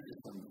Karen did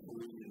some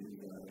food and he's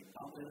like,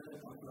 I'll do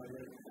it, I'll try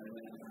it.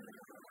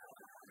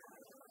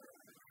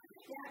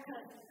 Yeah,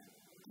 because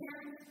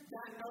Karen's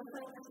got no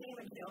self-esteem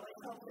and she always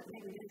hopes that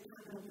maybe this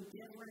time will be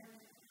different.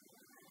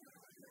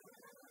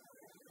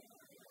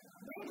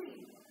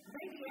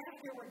 Maybe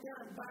after we're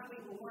done, Bobby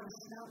will want to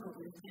snuggle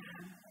this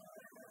time.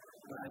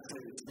 But I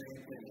say the same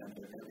thing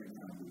after every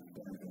time we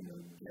spend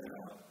and get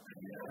out.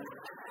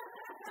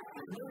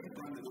 It's really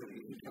fun to do.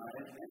 You can try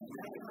it. It's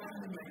really fun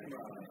to make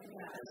love.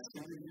 As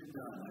soon as you're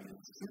done,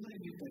 as soon as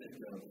you finish,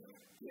 go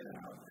get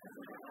out.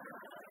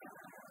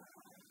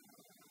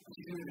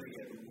 She's either going to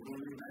get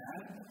really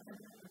mad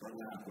or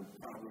laugh with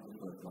probably the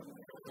first one.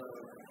 So,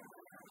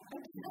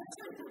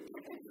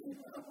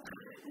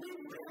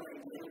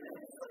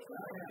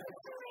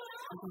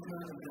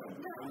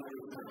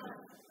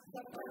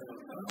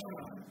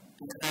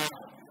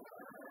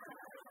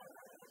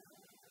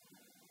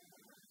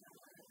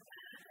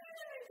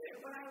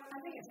 I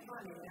think it's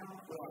funny, you know.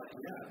 Well,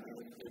 yeah,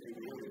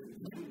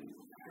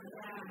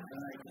 and I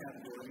kept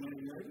doing it,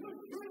 and you're like,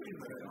 what's really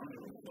good? I don't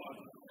know what.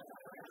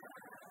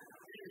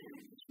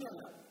 Shut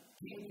up.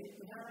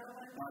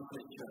 I'll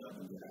say shut up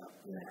and get out.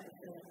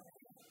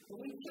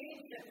 We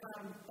changed it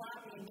from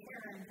Bobby and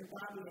Karen to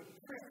Bobby and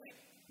Trish.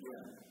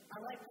 Yeah. I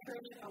like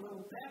Trish a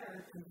little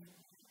better because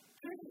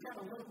Trish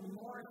got a little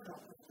more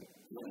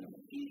self-esteem.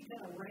 She's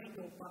got a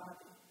wrangle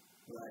Bobby.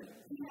 Right.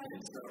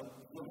 And so,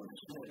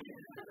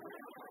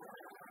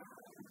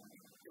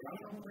 I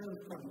don't really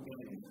fucking get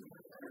it.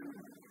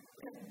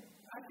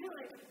 I feel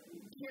like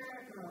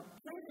Karen,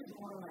 Trish is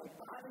more like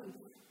Bobby.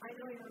 I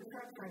know you're a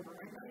truck driver.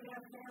 I know you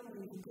have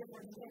families in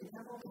different states.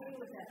 I'm okay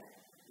with that.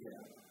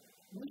 Yeah.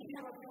 We can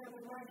have a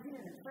family right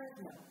here in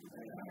Fresno.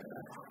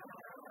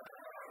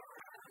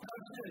 Oh,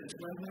 shit, is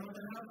Fresno in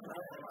the house?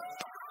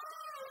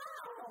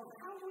 Oh,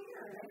 how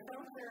weird. I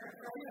felt there.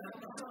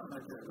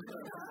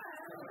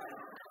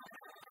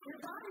 Your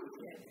body's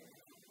good.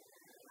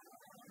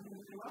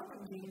 You're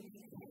welcome, Dean.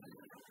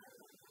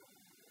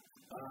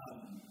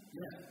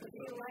 Yeah. Do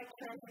you like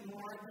Trish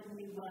more than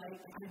you like? I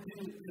do,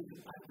 because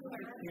I feel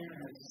like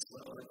Karen has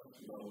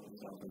low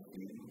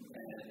self-esteem,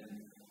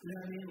 and you know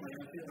what I mean? Like, I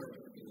feel like,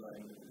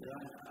 I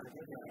think I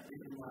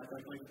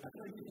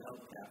feel like she's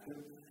held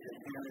captive,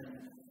 and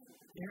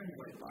Karen's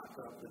like locked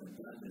up in a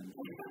dungeon.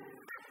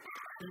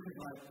 She's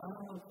like,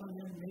 oh,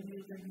 maybe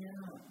you take me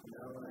out, you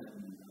know,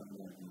 and I'm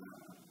like, nah.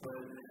 But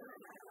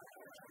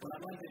I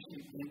like that she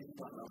thinks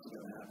something else is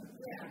going to happen.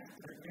 Yeah.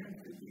 Karen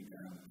could be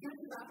down. This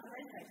is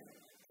optimistic.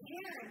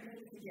 Karen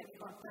needs to get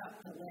fucked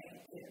up to lay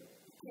it, too.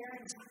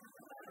 Karen's...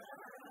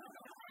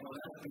 Well,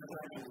 that's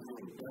actually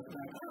rude. That's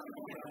not...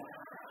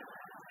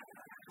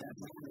 That's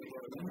not the way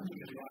when you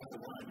get lost of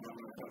wine, I'm going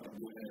to fucking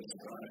do this,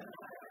 right?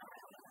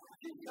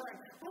 She's like,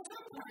 well,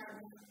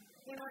 sometimes,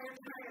 you know, you're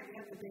tired, you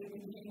have the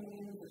baby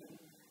jeans, and,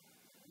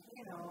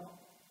 you know,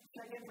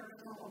 should I get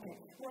personal? Okay,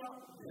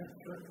 well, Yeah,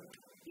 sure.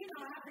 You know,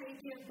 after you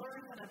give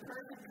birth and a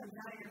person comes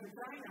out of your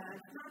vagina,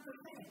 it's not the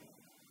same.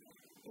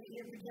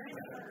 Your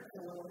vagina hurts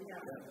a little, yeah.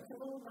 It's a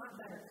little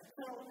not better.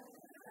 So,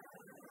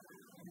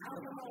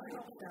 alcohol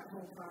helps that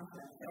whole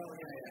process. Oh,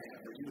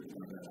 yeah. But you would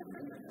know that.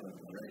 Right?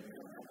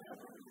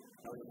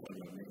 I was talking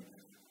about me.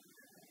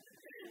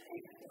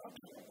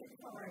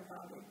 It's all right,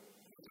 Bobby.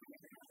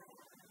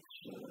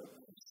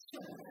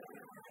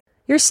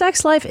 Your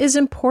sex life is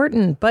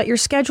important, but your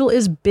schedule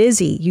is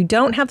busy. You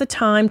don't have the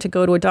time to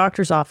go to a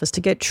doctor's office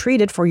to get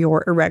treated for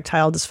your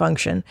erectile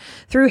dysfunction.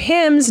 Through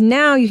HIMS,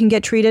 now you can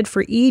get treated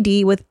for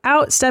ED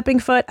without stepping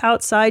foot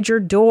outside your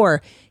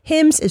door.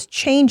 HIMS is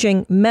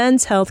changing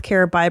men's health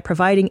care by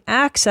providing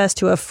access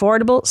to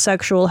affordable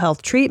sexual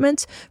health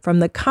treatments from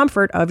the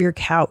comfort of your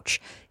couch.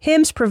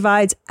 HIMS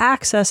provides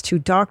access to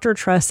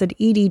doctor-trusted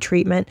ED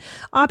treatment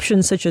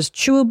options such as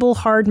chewable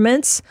hard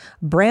mints,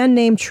 brand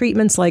name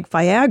treatments like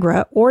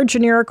Viagra, or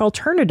generic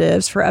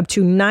alternatives for up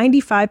to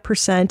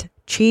 95%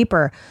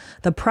 cheaper.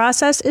 The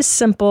process is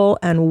simple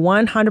and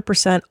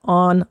 100%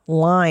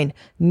 online.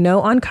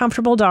 No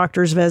uncomfortable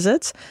doctor's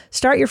visits.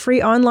 Start your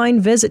free online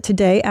visit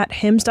today at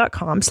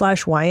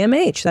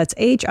hims.com/YMH. That's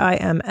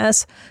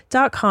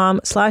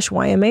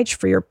HIMS.com/YMH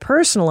for your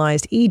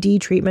personalized ED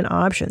treatment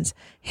options.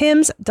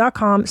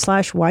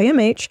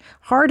 hims.com/YMH.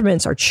 Hard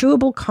mints are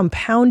chewable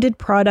compounded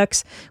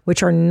products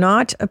which are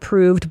not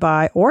approved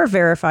by or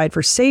verified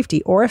for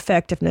safety or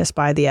effectiveness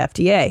by the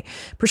FDA.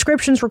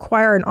 Prescriptions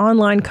require an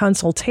online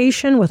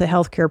consultation with a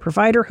healthcare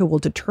provider who will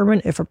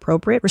determine if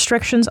appropriate.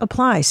 Restrictions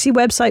apply. See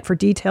website for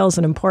details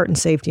and important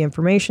safety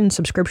information.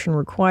 Subscription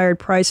required.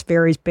 Price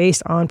varies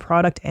based on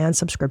product and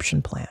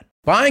subscription plan.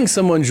 Buying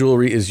someone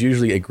jewelry is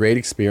usually a great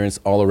experience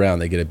all around.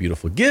 They get a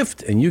beautiful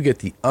gift, and you get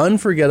the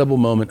unforgettable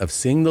moment of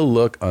seeing the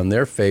look on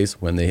their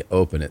face when they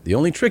open it. The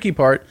only tricky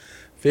part,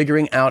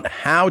 figuring out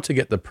how to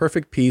get the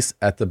perfect piece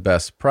at the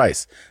best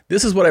price.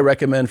 This is what I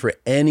recommend for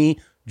any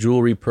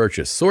jewelry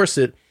purchase. Source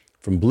it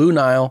from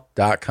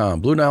BlueNile.com.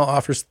 Blue Nile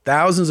offers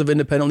thousands of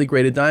independently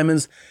graded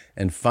diamonds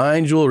and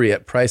fine jewelry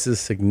at prices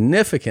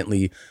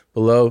significantly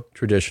below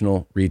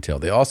traditional retail.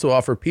 They also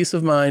offer peace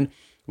of mind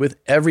with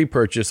every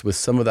purchase with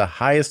some of the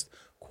highest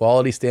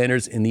quality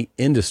standards in the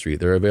industry.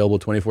 They're available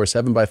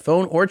 24/7 by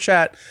phone or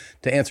chat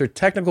to answer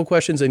technical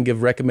questions and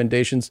give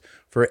recommendations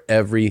for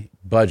every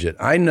budget.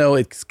 I know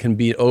it can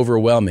be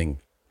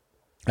overwhelming.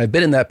 I've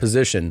been in that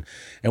position,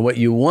 and what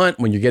you want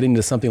when you're getting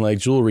into something like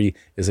jewelry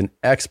is an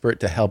expert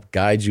to help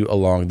guide you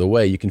along the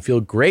way. You can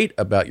feel great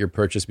about your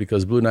purchase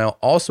because Blue Nile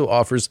also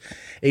offers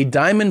a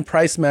diamond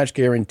price match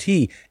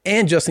guarantee.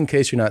 And just in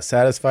case you're not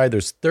satisfied,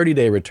 there's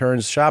 30-day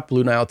returns. Shop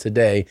Blue Nile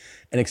today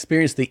and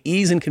experience the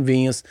ease and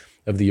convenience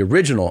of the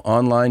original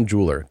online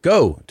jeweler.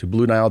 Go to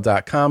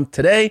BlueNile.com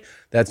today.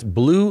 That's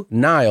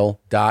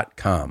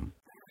BlueNile.com.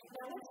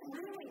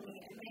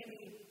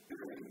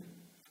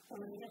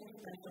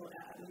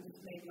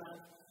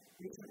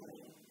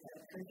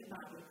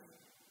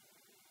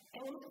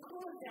 And what's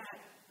cool is that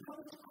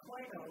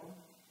post-coital,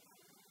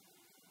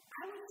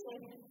 I would say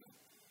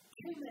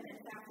 2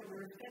 minutes after we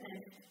were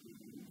finished,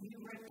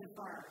 you ripped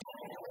apart.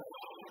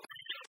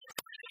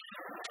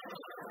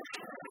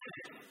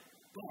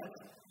 But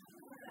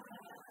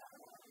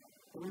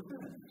we're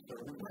finished, so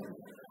we're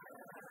finished.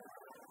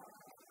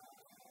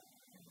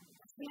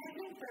 See, I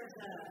think there's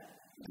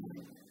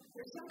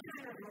some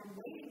kind of a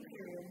waiting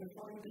period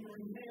before you can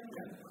resume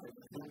it.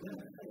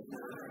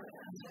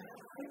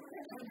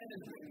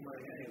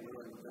 Like, hey, we're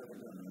like, never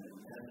done it.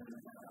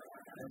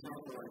 And it's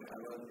also like, I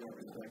love your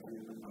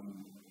perspective on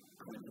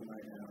Clinton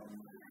right now.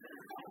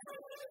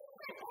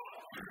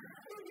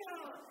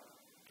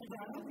 Because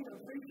I hope you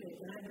appreciate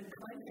that I've been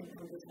cleansing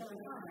for this whole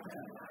time.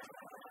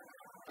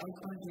 I was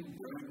cleansing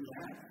for you to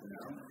act, you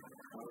know?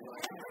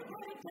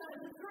 Everybody does.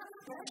 It's not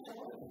special.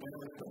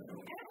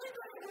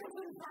 Everybody goes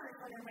in part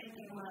when they're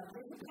making love.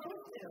 They're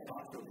supposed to.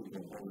 Also,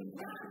 people always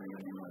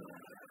making love.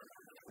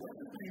 What's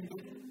his name,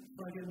 dude?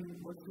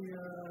 What's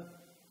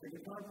the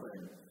guitar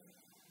player?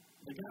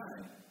 The guy.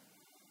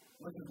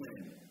 What's his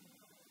name?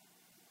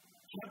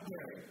 Chuck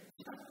Berry.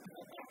 Chuck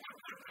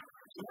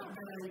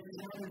Berry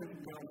sounded in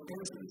those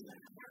cases.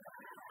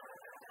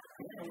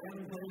 Yeah, we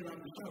haven't played it on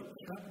the show.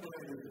 Chuck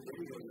Berry is a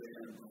video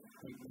game.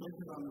 He puts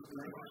it on the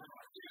screen.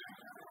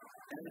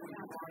 And then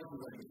he bars is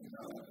like,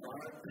 no, that's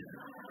hard.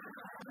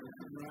 This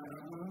is right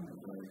on.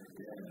 It's like,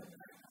 yeah.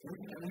 And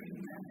he's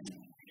nasty.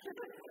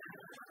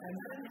 And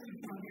then he's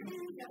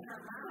fucking get her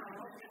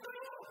out.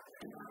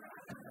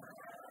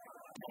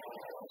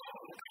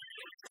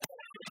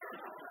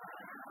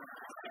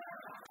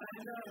 I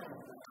know.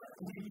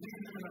 He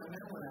didn't even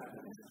know what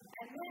happened.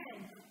 And then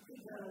he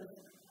goes,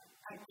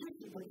 I kiss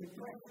you with your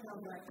breath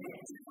smells like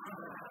this.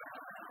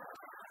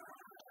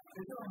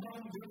 It's a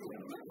home video.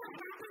 Look how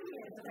happy he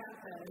is about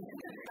this.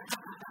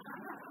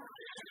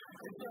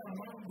 It's a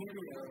home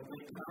video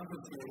that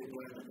compensated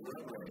with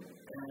rubber.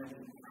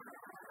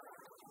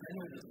 And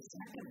then there's a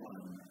second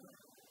one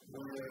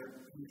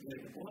where he's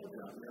like, what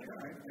up? I'm like, all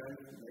right, guys,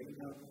 maybe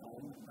not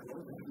home. I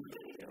love this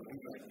video.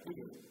 He's like,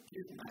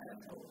 here's my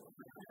asshole.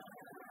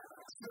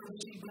 So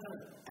she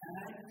does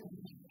as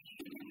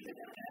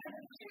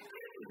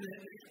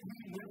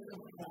he ripped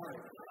apart.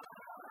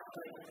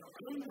 Like,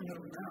 cleaning her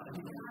mouth.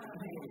 He's not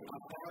saying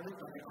apart it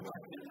like a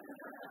question.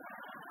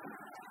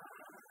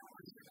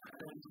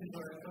 And she's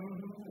like,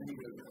 and he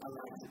goes, I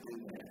like to do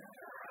that.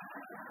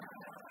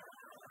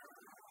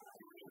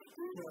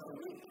 So,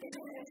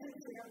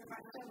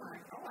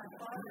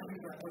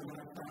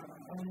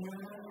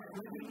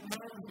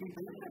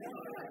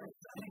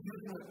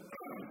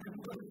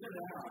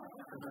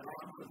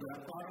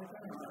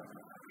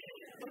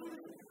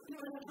 He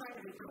was trying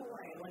to be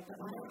coy, like,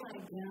 oh my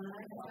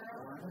God,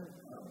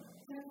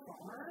 that's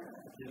hard.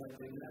 Did I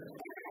do that?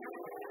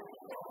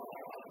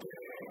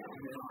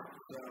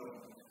 So,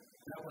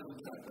 that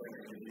wasn't that bad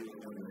for you.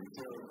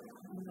 So,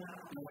 no, I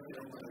was like,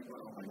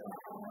 oh my God.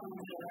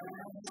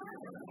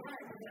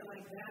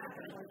 Like that.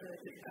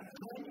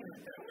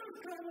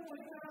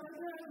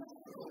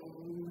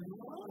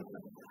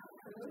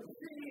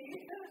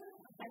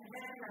 And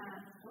then,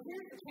 well,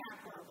 here's the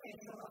chapter. Okay,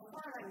 so a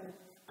part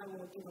I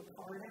will give a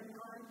pardon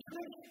on.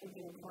 Trish will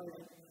give a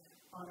pardon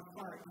on a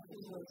part. This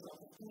is what's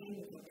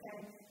self-esteem, okay?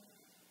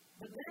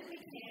 But then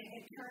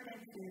it turned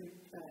into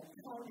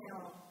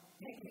toenail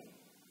picking.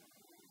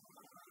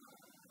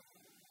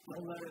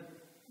 Don't let it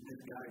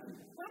misguide you.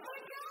 Oh my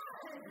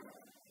God!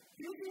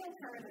 You feel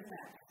turn the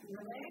back.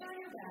 You're laying on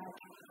your back,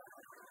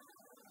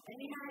 and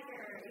you have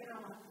your,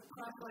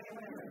 cross-leg or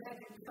whatever, and then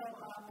you go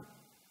up.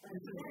 And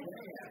then,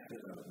 way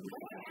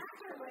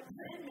after, like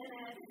 10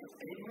 minutes,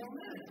 8 more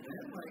minutes,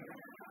 man. Like,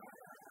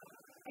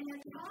 and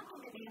you're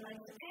talking to me like,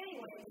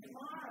 anyway,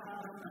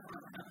 tomorrow,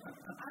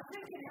 I'm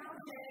thinking out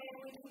today,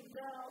 we can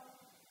go.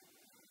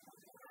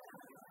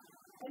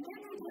 And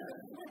then we just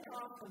flick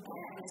off the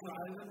bed. That's why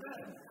I was in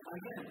bed.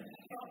 Again,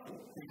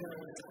 shuffle.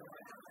 Because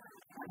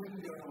I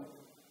didn't go,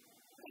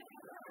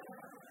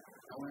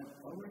 I went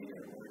over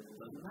here, where it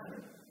doesn't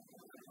matter.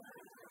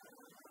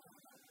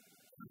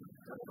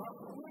 That's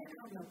awful. We're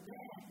on the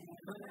bed.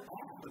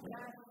 Off the bed.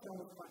 That's so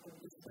fucking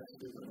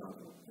disgusting. That's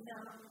awful. No.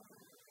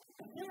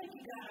 I feel like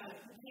you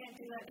can't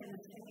do that in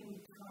the same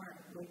time.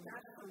 Like,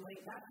 that's the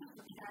way, that's just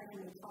the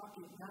casual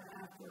talking, not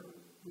after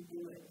we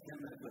do it.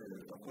 10 minutes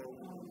later, the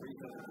whole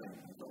reset again.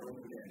 It's all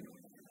over again.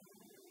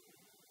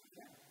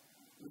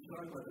 Let's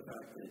talk about the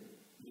fact that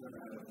you don't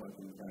have a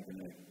fucking back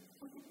and neck.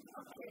 Have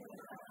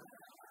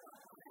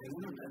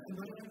you ever met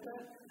somebody like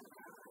that?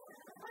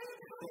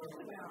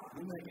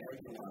 We make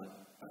eggs a lot.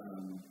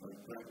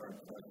 Like our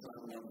son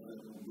loves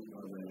this and we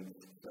love eggs.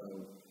 So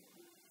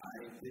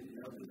I didn't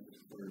know this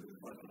for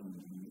fucking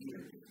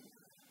years.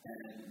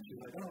 And she's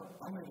like, oh,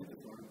 I'll make it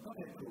this morning.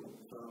 Okay, cool.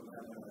 So I'm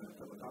having a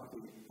cup of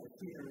coffee. I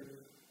see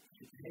her.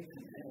 She takes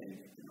an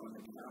egg and on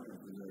the counter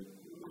she's like,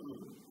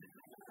 ooh.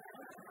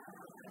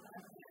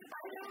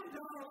 I don't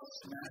know.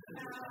 Smashes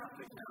it off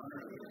the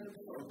counter and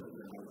both of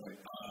them. I was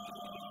like,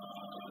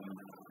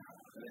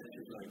 and then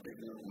she's like, big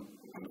little,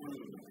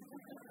 ooh.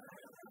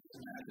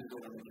 Smashes it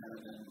on the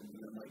counter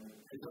and I'm like,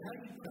 it's okay.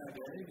 thank you, Pat,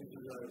 this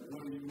is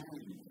what do you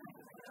mean?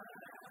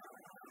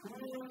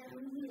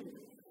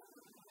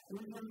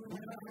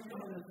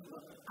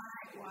 I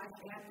watch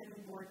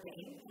Anthony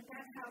Bourdain, and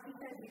that's how he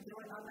says he's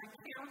doing on the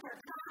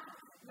countertop,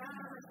 not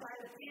on the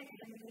side of the kitchen,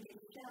 and he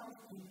gets shelves,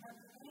 and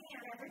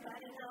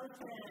everybody knows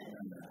that,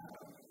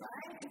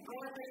 right? You go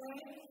every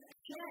way,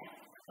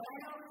 check. But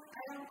I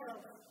don't go,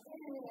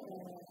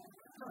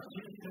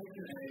 You take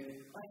your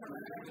egg, like a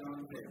rabbit on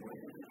the table,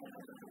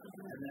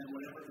 and then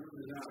whatever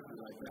comes out, you're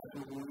like, that's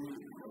what we're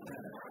eating.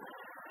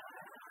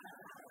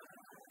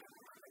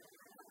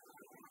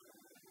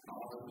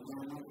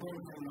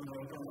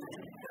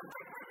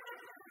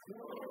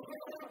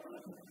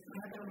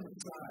 Back on the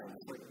side,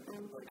 like,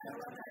 I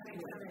love that they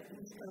come at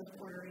East Coast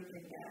Puerto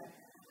Rican guy.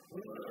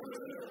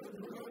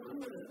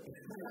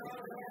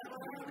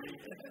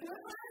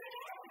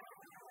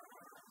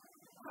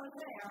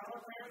 Jose, our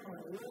old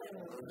landlord.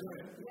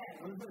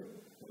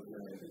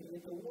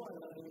 With the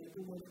water,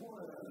 too much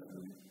water.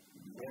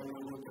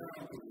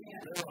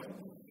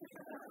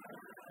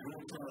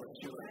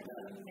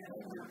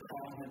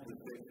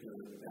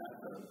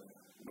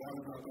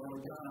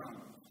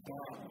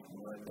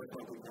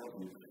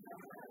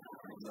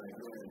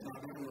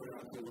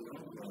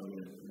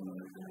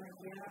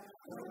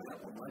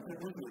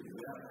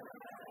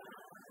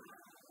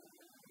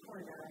 Poor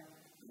guy.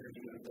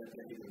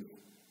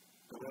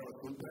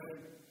 Food bag?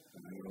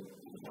 And I go,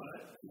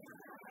 what?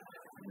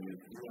 And you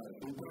got a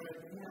food bag?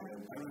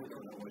 I really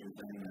don't know what you're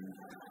saying. And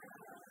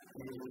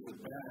he goes, with the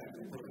bag,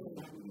 they put a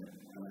food in it.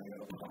 And I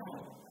go,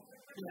 oh,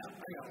 yeah,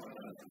 I got one of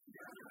those.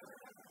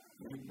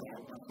 And he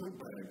bought my food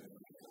bag.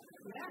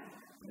 Yeah,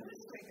 that's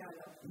a great guy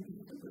though.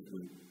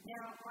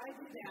 Now, I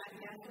do that,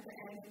 and I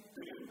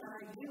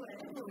do it.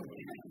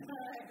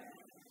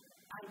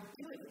 I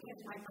do it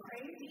because my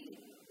crazy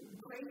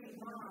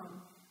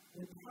mom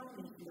would tell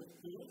me to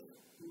eat.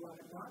 You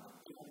are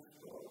not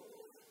careful.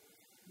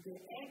 The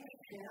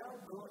eggshell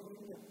goes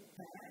in the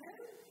pan,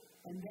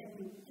 and then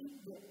you eat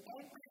the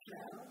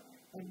eggshell,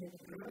 and it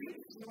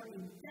breaks your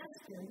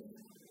intestines,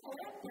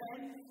 and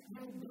then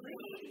you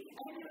breathe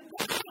and you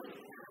die.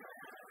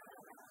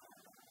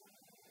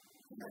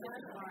 So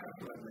that's why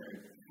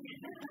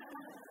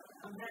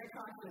I'm very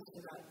cautious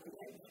about the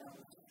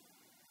eggshells.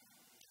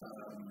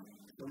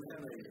 So we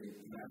have a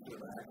master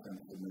of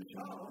accents in the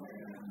show,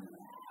 and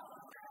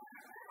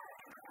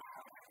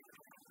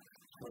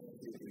let's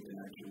see if we can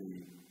actually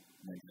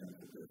make sense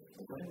of this.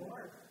 Okay?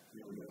 Sure.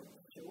 Here we go.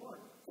 Sure.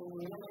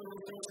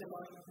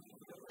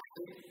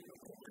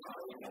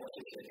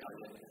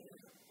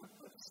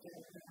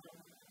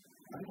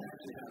 I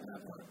actually have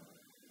that part.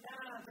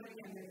 Do it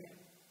again.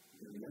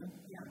 Do it again?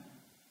 Yeah.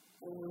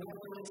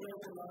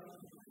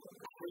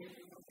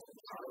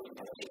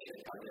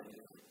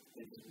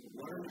 It's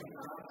learn the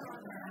mouth on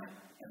that,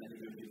 and then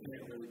you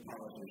can't really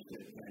polish your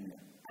shit, can you?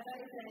 I thought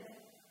you said,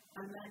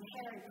 I'm not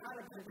Harry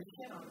Potter for the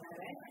shit on that,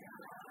 eh?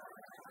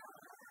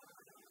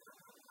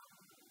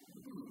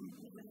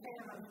 He's a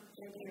fan of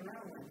J.K.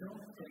 Rowling. I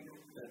don't think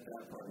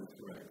that part is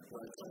correct,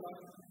 but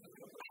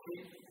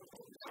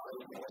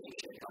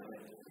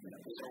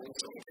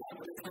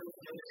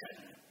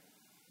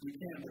you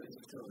can, but it's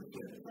still a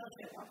shit.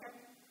 Okay.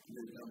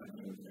 There's no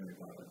mention of Harry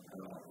Potter at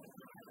all.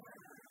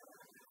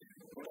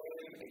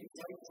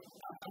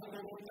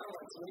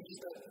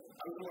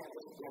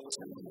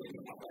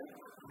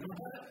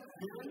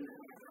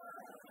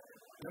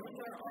 Those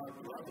are our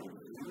brothers.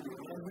 You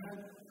realize that?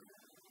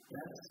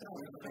 That's how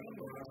it's going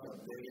to have a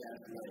big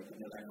ass leg. And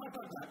they're like,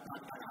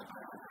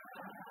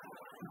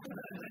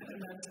 and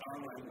that's our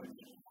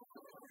language.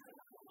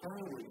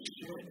 Holy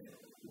shit.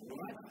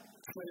 What?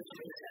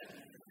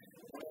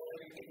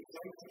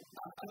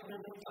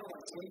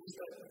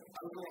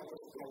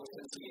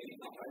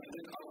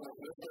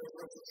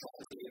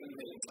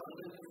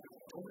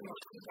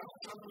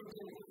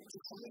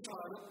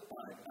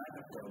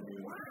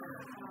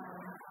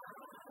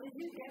 Did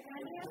you get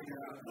that yet?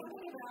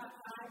 Something about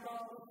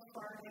eyeballs,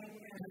 farting,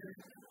 and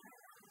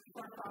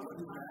What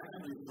you're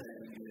actually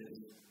saying is,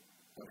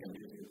 okay,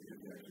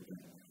 here's the actual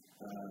thing.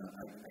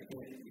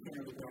 You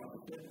can't really tell the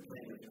fit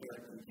thing is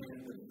correct. You can,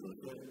 but it's still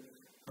good.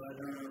 But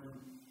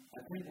I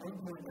think one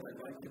point that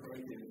I'd like to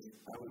make is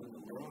I was in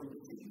the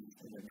rolling seat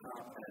in the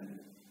top end,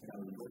 and I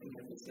was looking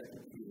at the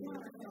second view.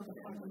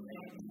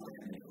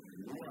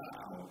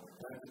 Wow,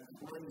 that's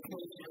one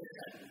case.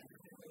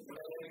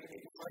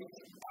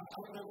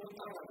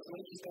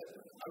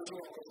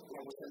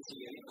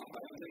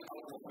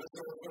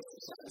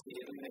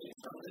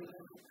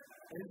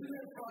 Isn't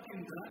it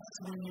fucking nuts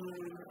when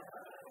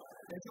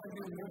it's like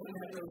you're looking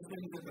at those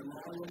things at the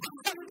mall and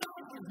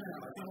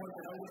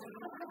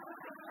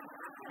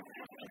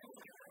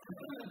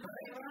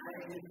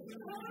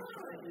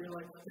you're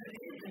like,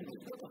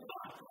 what the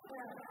fuck?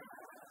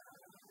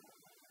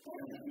 Well,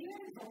 if you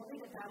had told me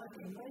that was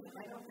English,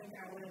 I don't think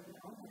I would have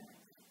known that.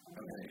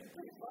 Okay.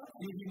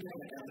 You can get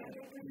it.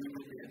 You can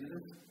get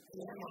it.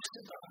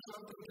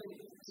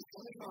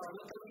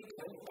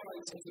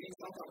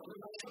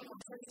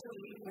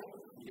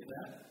 You get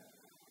that?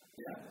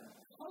 Yeah.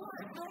 Hold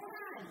on.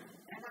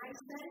 And I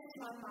said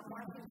I'm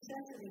watching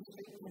Sesame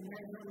Street and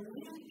there's a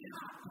really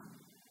cop.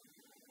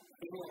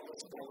 You know what was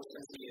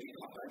Sesame Street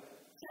cop, right?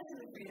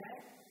 Sesame Street,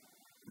 right?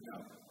 No.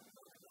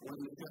 What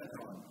is that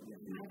on? I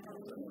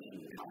don't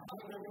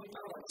know what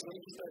that was. So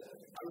he said,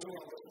 I don't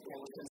know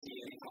what was Sesame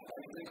Street cop.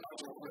 I think I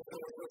was like,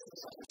 what's the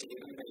Sesame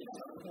Street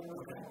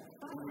Okay.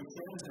 When we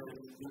said that,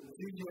 the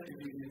studio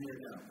interview here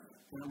now,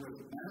 there was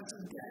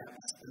massive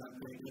gaps, and I'm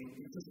thinking,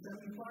 it's a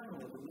semi-final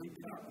of the League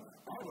Cup.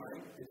 All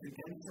right, it's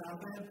against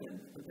Southampton,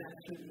 but that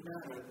shouldn't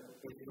matter.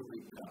 It's the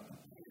League Cup.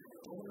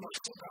 Oh my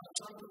God,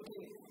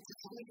 something.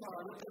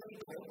 Semi-final, look at me,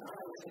 cold. I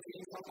was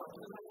thinking, I'm like,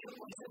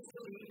 what's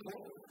the League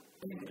Cup?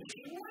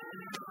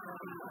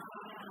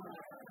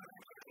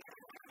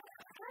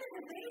 That is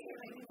amazing.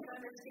 Like, you can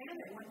understand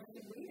it once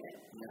you read it.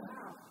 Yeah.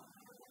 Wow.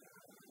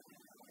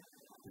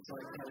 It's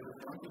like I was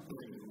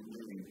contemplating the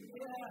movie.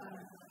 Yeah.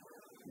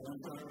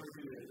 Once I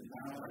read it,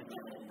 now I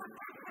know.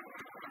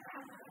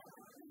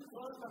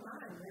 Blows my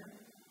mind, man.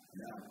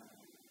 Yeah.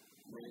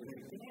 What do you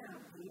think? Yeah.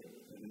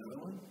 Another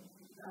one?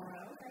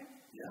 Okay.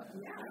 Yeah.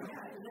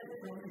 Yeah. Is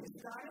it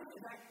Scottish?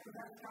 Is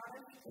that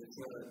Scottish? It's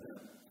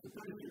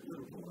pretty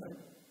beautiful, right?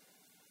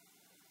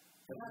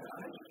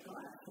 Scottish,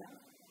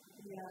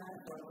 yeah.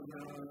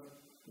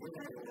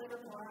 That's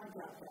beautiful. I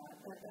got that.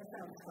 That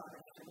sounds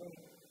Scottish to me.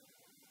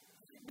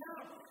 No.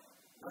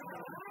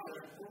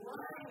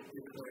 Right.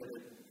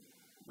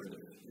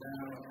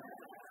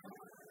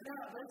 No,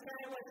 this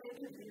guy was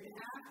interviewed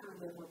after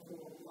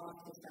Liverpool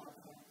lost to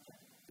Southampton.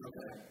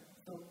 Okay.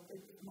 So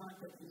it's not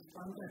that he's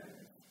from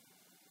there.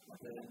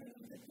 Okay.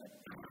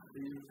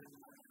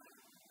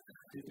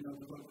 Speaking of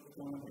what's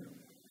going on here.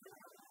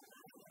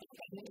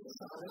 I think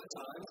it's a lot of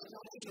times, it's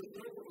not just a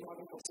little bit more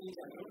difficult to see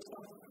that good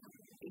stuff.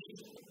 It's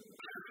just,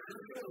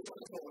 it's really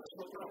difficult to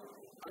look up.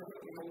 I think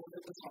we know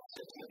that the top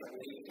 6 is that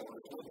league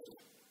going to win.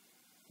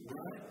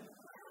 Right.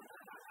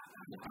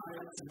 I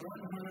 100%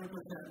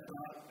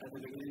 thought at the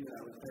beginning that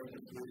I was playing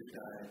the Swedish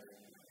guy.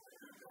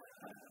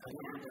 I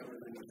wouldn't get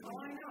everything was Oh,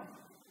 I know.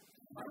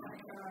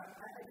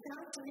 It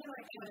sounds to me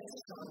like it's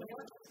a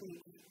North Sea.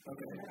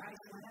 Okay.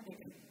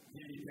 Icelandic.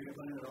 Did you pick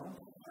up on it at all?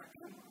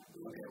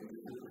 Okay.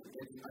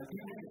 I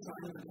think it's a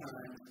sign of the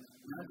times,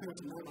 not just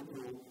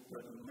Liverpool,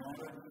 but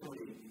modern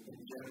footy in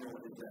general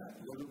is that.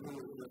 Liverpool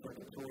is just like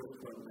a tourist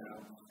club now.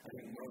 I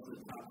think most of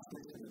the top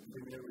 6 in the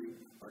Premier League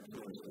are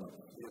tourist clubs.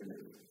 Here it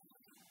is.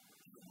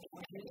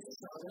 I think it's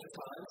a lot of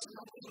times, it's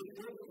not just a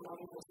little bit more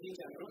difficult to see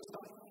that good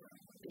stuff.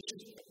 It's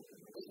just,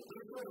 it's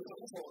really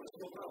difficult to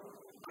look up.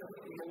 I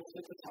think we know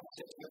that the top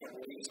 6 is that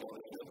league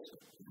going to win.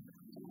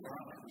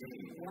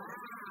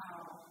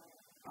 Wow.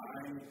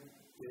 I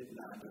did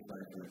not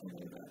decipher any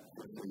of that.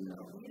 Just so you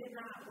know. You did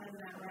not win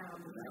that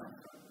round. No.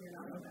 You're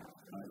not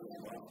I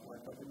just lost my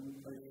fucking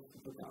place to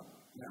put out.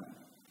 Now,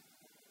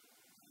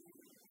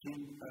 do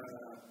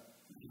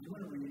you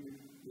want to read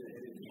the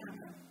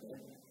edit?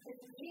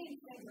 It's Gene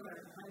Segura.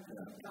 I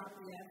just got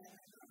the S.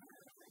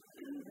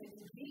 It's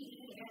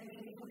G-E-N-E.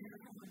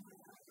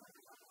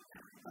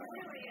 It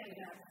really is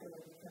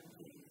absolutely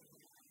something.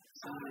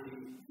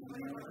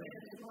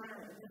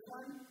 This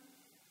one?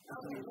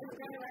 Okay, this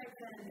guy writes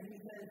in and he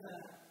says,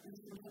 this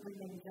is something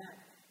named Jack.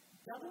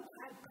 Double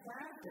Type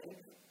Classic.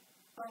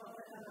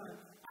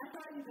 I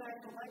thought you guys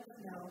would like to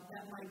know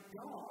that my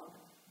dog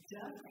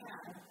just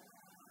had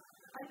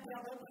a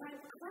Double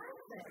Type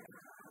Classic.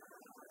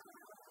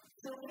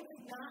 So it's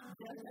not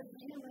just a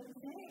human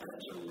thing.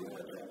 That's a real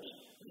catch.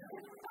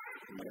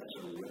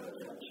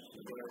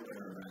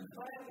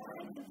 But I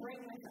wanted to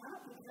bring this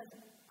up because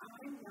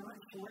I'm not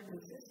sure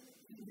this is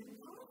even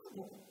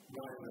possible.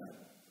 Why is that?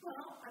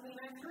 Well, I mean,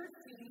 I've heard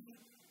these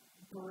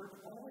birds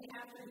only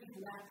after he's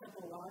lapped up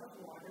a lot of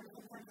water.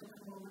 Sometimes he'll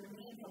come over to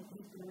me and he'll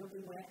be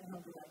really wet and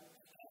he'll be like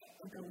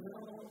a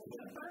little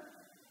flipper.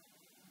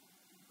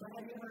 But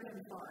have you heard him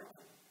fart?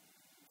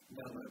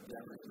 No, but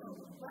never smell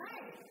them.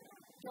 Right.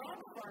 Dog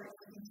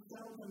farts you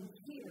seldom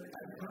hear.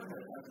 I've heard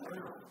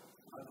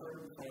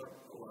him fart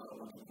a lot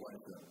once or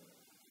twice though.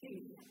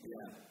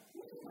 Yeah.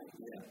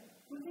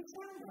 What does it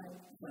sound like?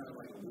 Sounded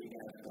like a weak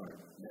ass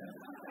fart. Yeah.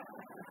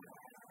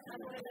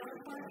 That's what a dog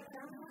fart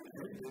sounds like?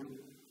 Hey,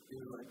 dude. He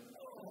was like,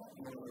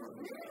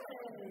 Really?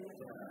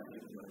 yeah, he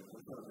was like,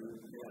 what's up, dude?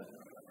 Yeah.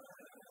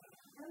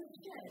 Oh,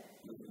 shit.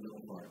 This is no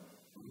fart.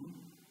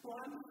 Well,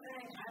 I'm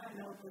saying, I don't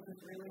know if this is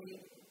really,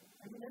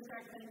 I mean, this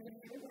guy couldn't even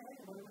do that.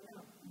 What do we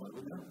know? What do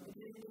we know?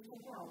 It's the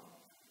world.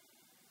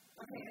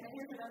 Okay, and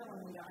here's another one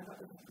we got. I thought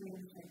this was pretty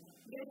interesting.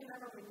 You guys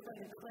remember we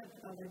played a clip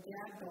of a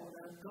dad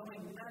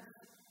going nuts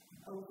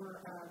over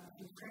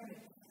his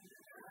training.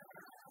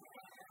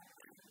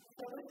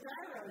 So this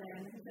guy wrote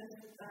in, he says,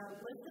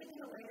 listening to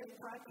the latest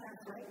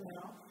podcast right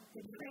now, the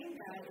train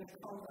guy is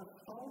called a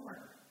foamer.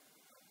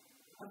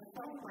 A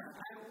foamer.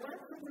 I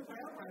work with the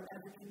railroad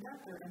as a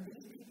conductor, and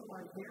these people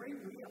are very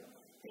real.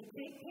 They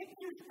take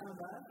pictures of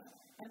us,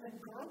 and the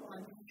girl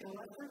ones show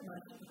us their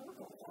lunch and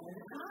purple all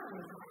the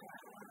time.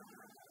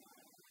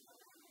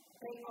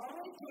 They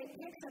always take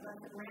pics of us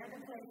at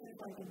random places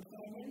like in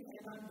canyons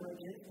and on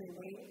bridges. They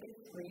wait and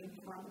scream,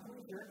 probably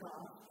jerk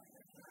off.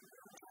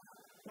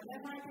 When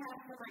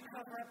Semi-passenger might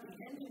cover up the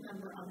engine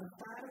number on the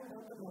side of the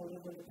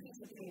locomotive with a piece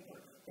of paper.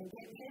 They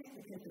get pissed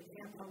because they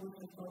can't publish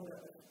the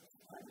photos.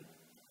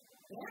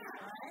 Yeah,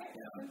 right?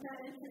 Isn't that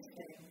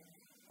interesting?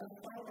 A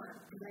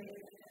farmer, okay,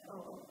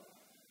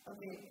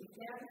 it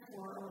stands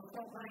for,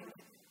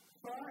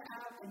 far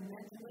out and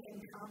mentally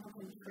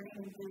incompetent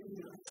trained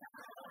enthusiast.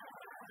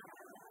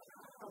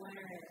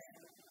 Hilarious.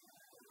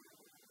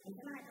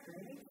 Isn't that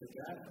great? The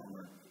dad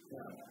farmer,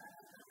 yeah.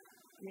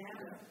 Yeah.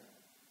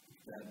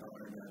 Dad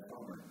farmer,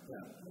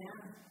 yeah.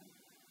 Yeah.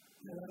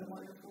 Isn't that a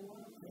wonderful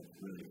one? It's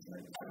really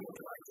exciting.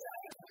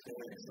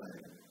 Very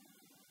exciting.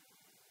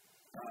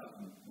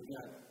 We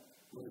got,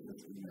 what is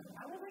this email?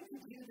 I would like to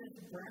do this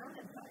brown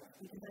advice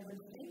because I've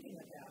been thinking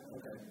about it.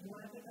 Okay. You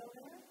want to go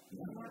there?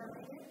 Yeah. You want to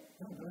read it?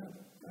 No, go ahead.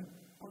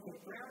 Okay,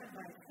 brown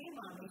advice. Hey,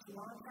 Mommy,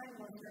 long-time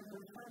listener,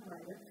 first-time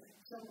writer.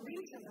 So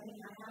recently,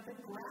 I have been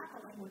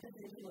grappling with a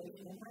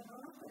situation in my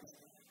office.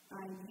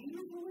 I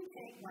usually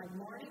take my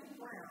morning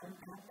brown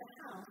at the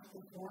house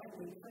before I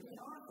leave for the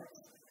office.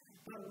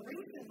 But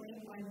recently,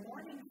 my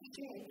morning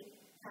shake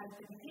has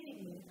been hitting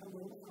me a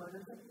little harder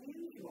than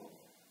usual.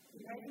 In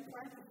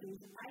parentheses,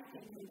 I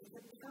think it's the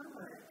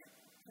turmeric.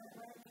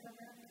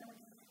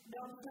 No,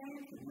 I'm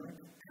saying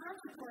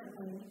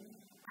consequently,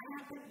 I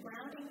have been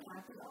browning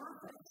at the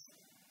office.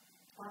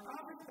 Our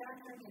office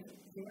bathroom is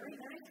very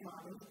nice,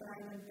 Mommy, but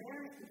I'm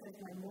embarrassed because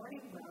my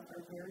morning browns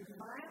are very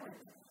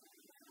violent.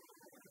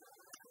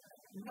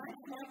 Much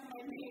like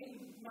my name,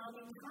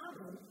 Mommy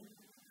Tommy.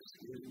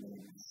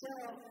 So,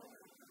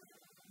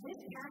 this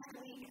past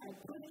week, I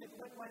pushed a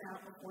quick one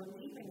out before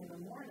leaving in the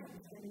morning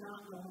and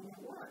not going to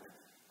work.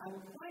 I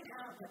will point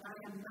out that I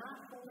am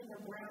not holding a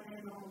brown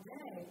in all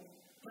day,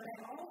 but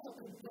I also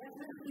can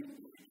definitely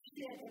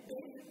shit at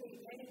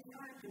basically any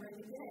time during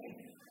the day.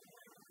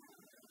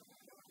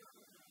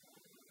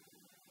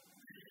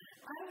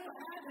 I will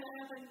add that I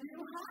have a new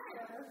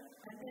hire,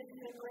 and this is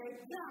a great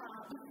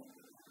job.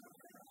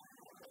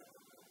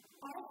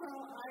 Also,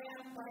 I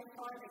am by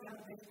far the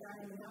youngest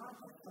guy in the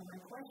office, so my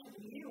question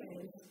to you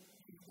is,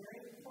 it's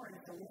very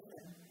important to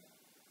listen.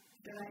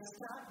 Should I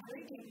stop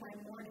drinking my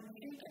morning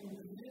shake and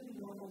resume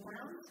normal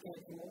brown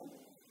schedule,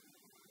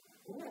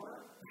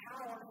 or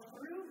power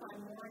through my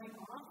morning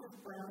office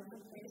browns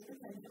and face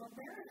potential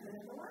embarrassment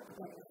in the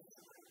workplace?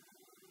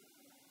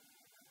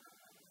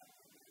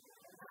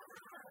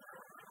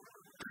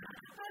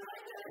 I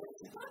like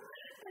this.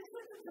 I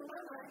put the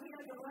dilemma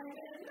here to write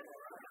in.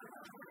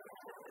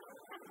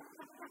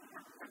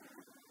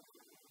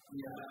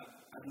 Yeah,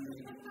 I mean,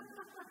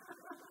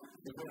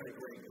 it's very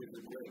great. It's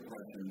a great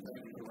question.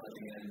 Thank you for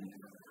writing in.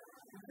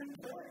 It's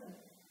important.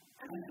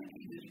 I think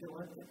you just know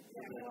what we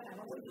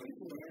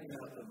find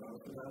out the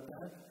most about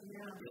that is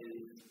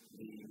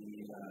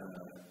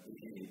the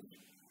age.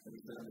 Have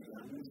you done the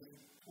youngest?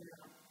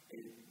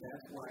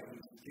 That's why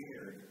he's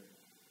scared.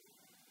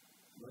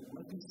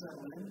 Once you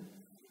settle in,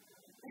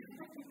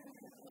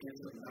 get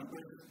some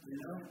numbers, you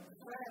know?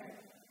 right.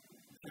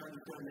 Turn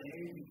to an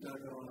age, you start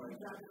going like,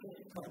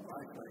 come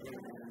right,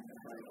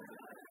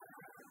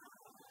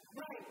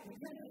 Right,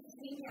 because I just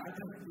feel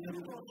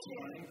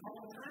funny.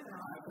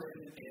 I've been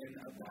in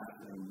a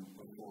bathroom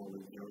before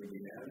with Joey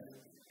Diaz,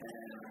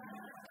 and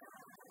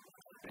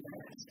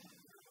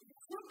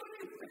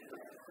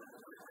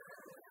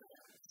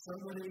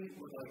somebody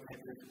was like, I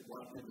just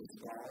walked in the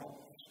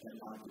stall and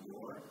locked the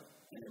door,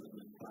 and it was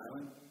just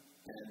silent,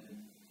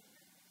 and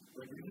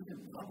like, you're just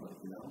in public,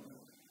 you know?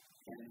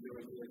 And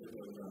Joey Diaz goes,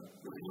 what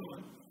are you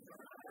doing?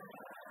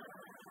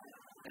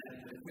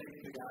 And it takes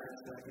the guy a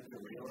second to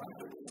realize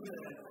what he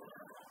said.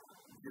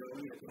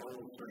 Joey, a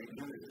total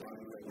stranger, is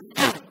probably like, what are you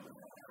doing?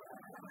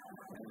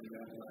 And the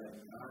guy's like,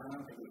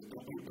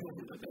 don't be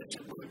pushing the bitch.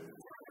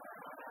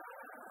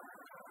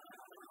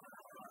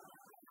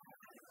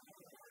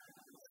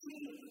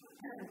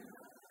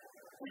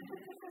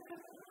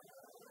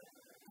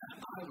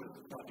 I was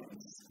fucking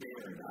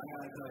scared. I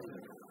gotta tell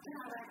you. I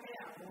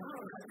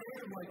was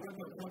scared. Like, what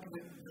the fuck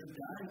is this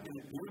guy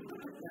gonna do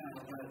right now?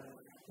 But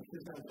it's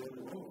just how good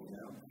the world is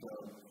now. So,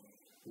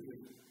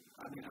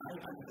 I mean,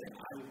 I say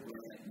I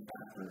ran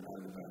faster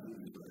out of that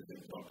movie, but I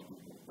didn't talk to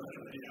people. But,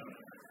 you know.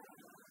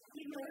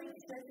 He really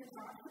said to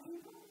talk to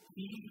people?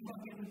 He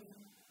fucking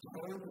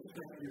told the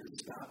stranger to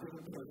stop in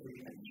the pussy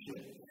and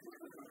shit.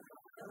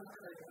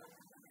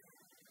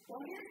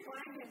 Well, here's why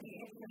I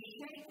mean, it's a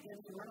shake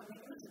that's running.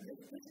 Listen,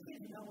 this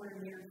kid's nowhere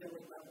near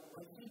Joey level.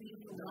 Like, he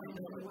needs to run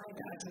the way.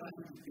 That's not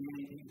his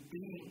being. He's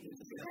being.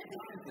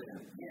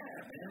 Yeah,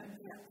 man.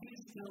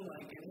 He's still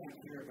like,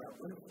 insecure about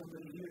what if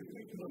somebody here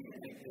is looking at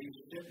they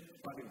shit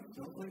fucking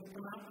snowflakes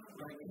come out?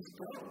 Like, he's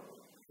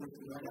still. I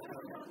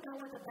don't know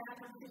what the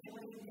bathroom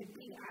situation could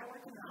be. I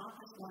worked in the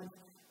office once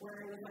where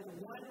it was like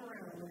one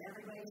room and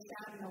everybody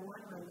sat in the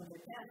one room with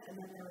a desk, and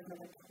then there was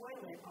like a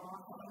toilet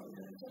off of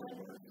the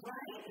toilet,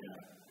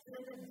 right? So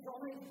there's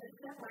only the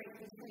separate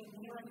between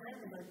you and them,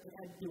 there's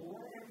a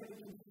door, everybody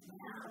can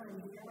smell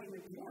and hear what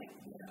you're doing.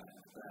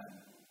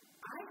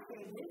 I I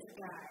say this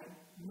guy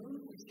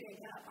moves to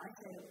shake up. I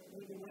say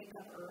maybe wake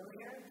up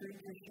earlier, drink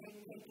your shake,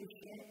 take your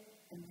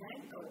shit, and then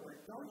go to work.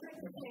 Don't drink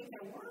the shake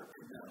at work.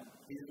 No.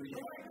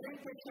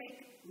 Drink the shake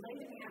late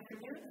in the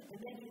afternoon, and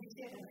then you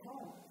sit at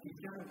home. He's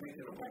got to make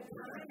it a whole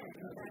time.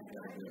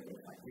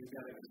 He's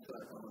got to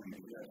start home.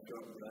 He's got to go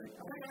right.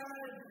 Oh my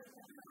God!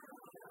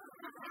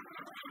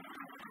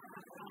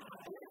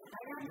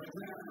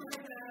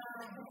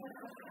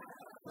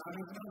 I'm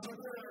going to put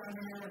it around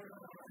here.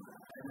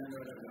 And then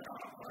they're going to go,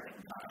 oh, fucking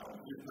Kyle,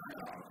 just knock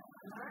off.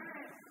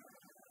 Alright.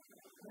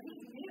 What do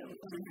you do?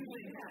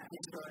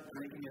 You start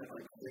drinking at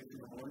like 6 in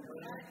the morning.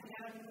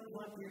 Now you move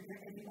up your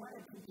drink, and you want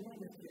to keep doing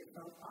this to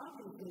yourself.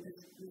 Obviously,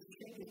 this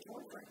shake is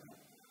short right now.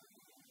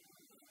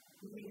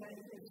 You got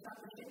to stop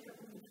the shake up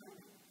when you drink.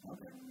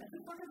 Okay. That's a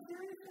fucking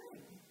serious thing.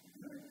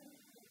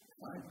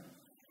 Fine.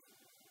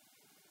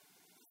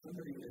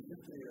 Somebody, is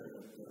this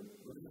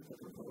the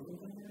proposal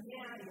thing?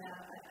 Yeah.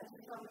 I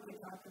just thought we could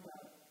talk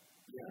about.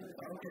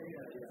 Yeah. Okay.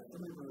 Yeah.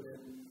 Somebody wrote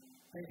in.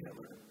 Hey,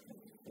 Heather.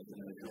 That's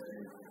another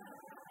way.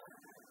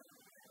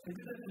 They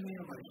did that to me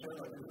on my show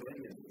in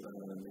Vegas the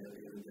other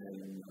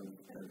day, and I was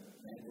at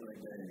Mandalay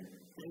Bay.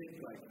 Big,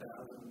 like,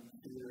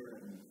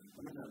 1,000-seater, and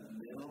I'm in the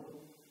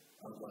middle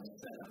of my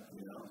setup,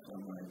 so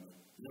I'm like,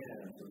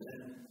 yeah. So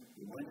then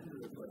we went into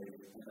the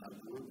place, and our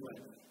group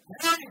went,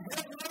 hey,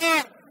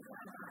 Hitler!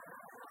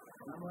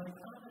 And I'm like,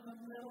 I'm in the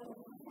middle of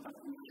a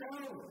fucking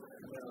show.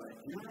 And they're like,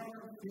 you're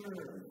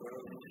here, bro.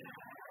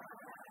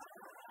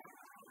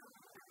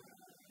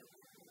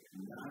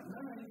 Not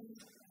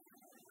nice.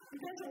 It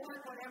doesn't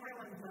work when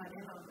everyone's not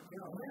in on the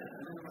show. Yeah,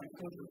 and then I'm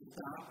supposed to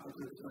stop with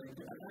this thing.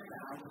 I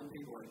got 1,000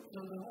 people. So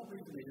the whole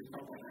reason they just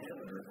called me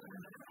Hitler.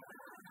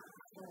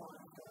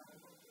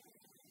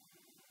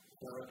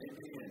 So in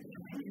the end,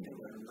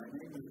 my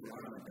name is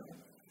Veronica.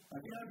 My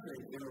fiance,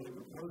 Joe,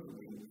 proposed to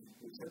me.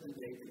 We set the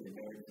date to get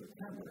married in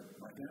September.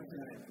 My fiance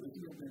and I have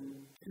recently been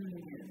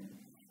tuning in,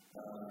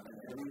 and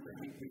every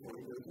week before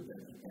we go to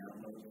bed, we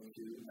download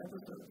 2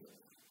 episodes.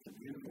 It's a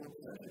beautiful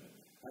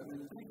session. I've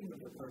been thinking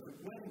of the perfect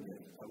wedding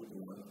gift. I would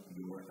love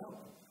your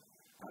help.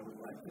 I would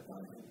like to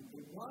buy him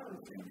a water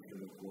transfer,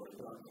 of course,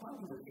 but on top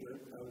of the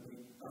trip, I would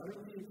be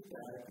utterly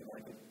ecstatic if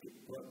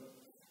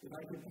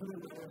I could put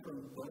it away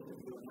from both of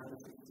you and how to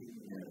succeed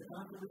together.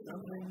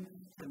 Something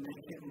to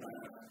make him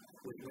laugh,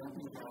 which won't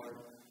be hard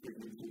for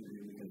you to do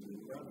because we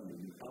love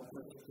you. You help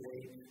us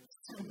stay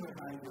super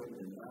hydrated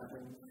and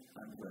laughing.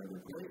 I'm forever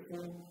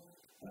grateful.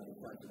 The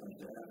fact that I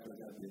said after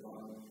that be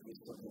long is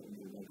something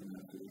we would make him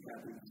absolutely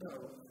happy. So,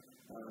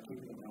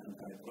 keeping in mind,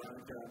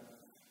 Veronica,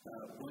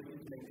 what do you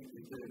think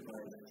is good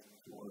advice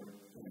for him?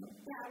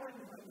 Yeah, I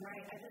wasn't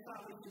right. I just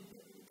thought we should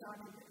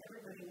talk to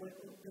everybody what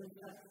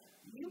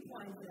you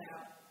pointed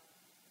out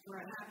for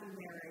a happy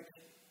marriage,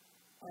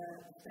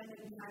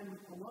 spending time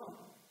alone.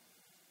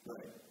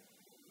 Right.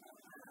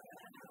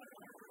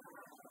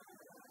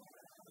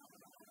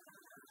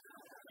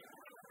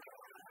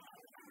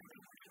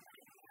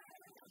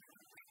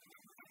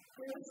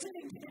 We were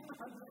sitting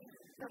down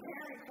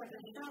preparing for the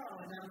show,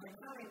 and I was like,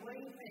 Tommy, what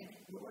do you think?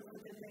 What's the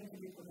good thing to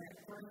do for that?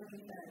 First thing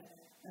he said,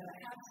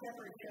 have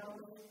separate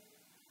shows.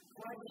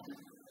 Why?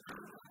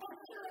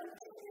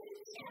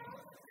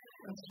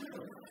 That's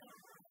true.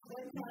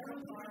 When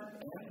times are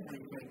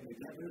everything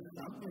together,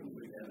 something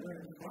together,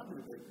 and fun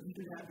with it. You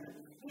should have it.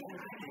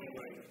 Yeah, I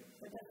agree.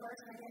 But the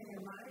first thing in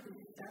your mind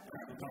is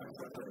separate.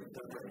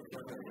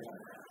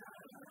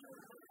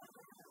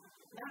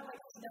 Not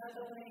like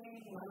snuggling,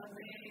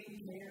 loving,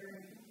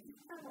 caring.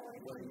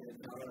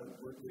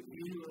 With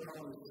you and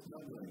all this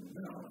snuggling.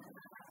 No.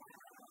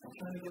 I'm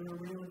trying to give her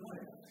real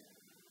advice.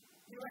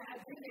 I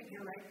do think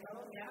you're right,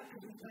 though. Yeah,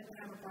 because you spend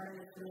time apart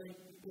is really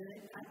good.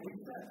 I think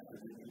so.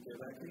 You get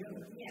back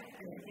together. Yeah,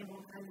 and they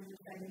won't kind of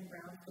just hang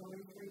around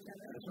stories for each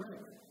other. That's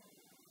right.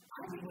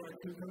 I think we're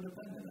too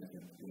codependent, I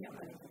think. Yeah,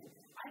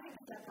 I think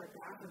separate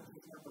bathrooms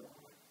is number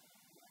one.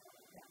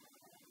 Yeah.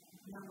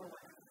 Number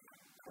one.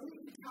 We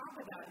should talk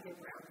about your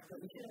grounds, but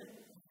we shouldn't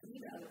see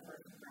the other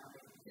person's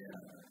grounding.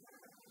 Yeah.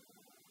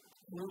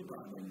 Food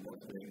bonding,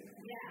 that's big.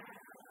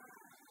 Yeah.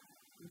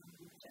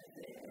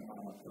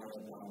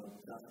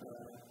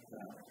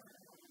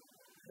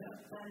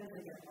 That is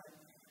a good one.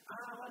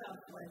 What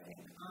else do I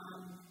think?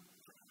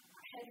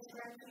 Head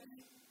scratching?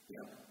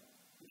 Yep.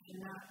 Which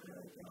you're not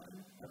really doing.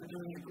 I've been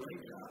doing a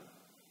great job.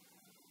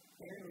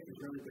 It's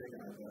really big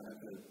on that.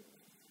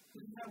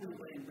 This is how we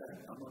lay in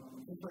bed. I'm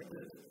just like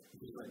this.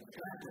 Just like,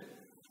 scratch it.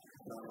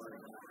 So I'm like,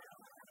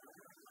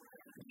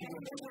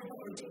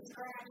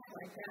 scratch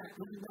like that.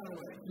 This is not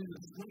like, she was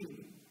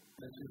asleep.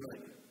 And she's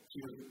like, she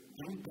was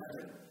doing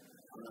better.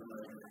 And I'm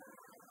like,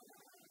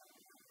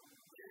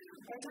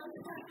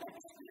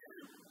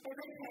 if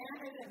the hand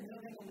isn't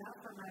moving enough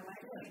for my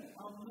leg,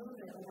 I'll move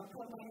it. I'll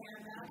put my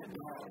hand out and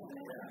move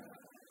it.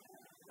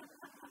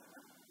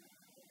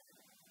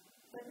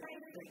 But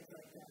nice things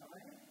like that,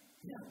 right?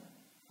 yeah.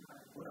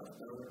 What else?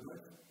 No other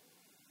advice?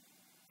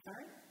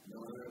 Sorry? No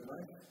other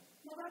advice?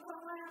 Well, that's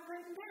all I have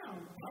written down.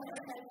 Other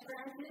head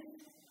scratches.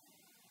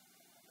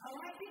 Oh,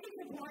 I think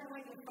it's important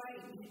when you fight,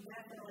 you should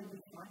definitely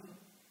be funny,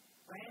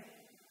 right?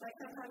 Like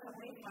sometimes on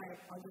weight fight,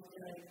 I'll just be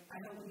like, I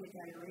don't want to get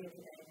diarrhea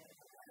today.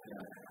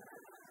 Yeah.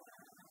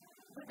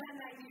 But then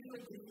that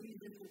usually just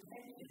uses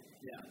attention.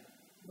 Yeah.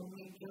 When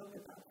we joke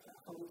about stuff,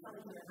 but we tell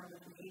each other how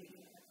much we hate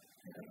it.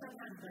 And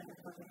sometimes that is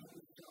fucking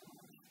so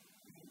much.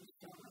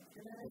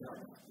 And then it's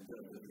like,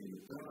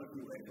 don't have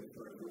to wait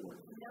for a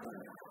reward. Yeah,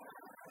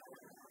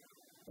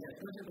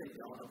 especially if they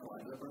don't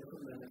apply to the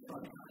person, then it's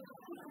fun.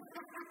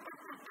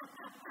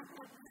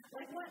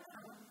 like what?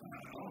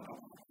 Oh,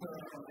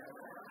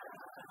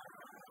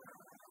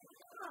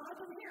 let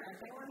them hear it.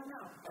 They want to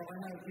know. Oh, I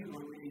have you.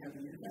 What do you have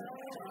to use? I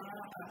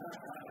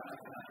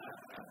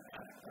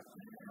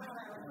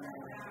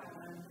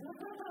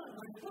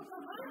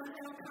was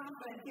so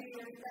confident 2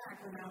 years back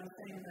when I was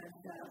saying that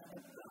stuff.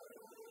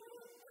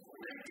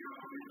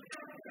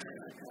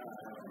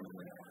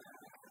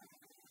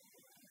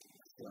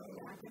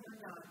 I can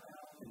not.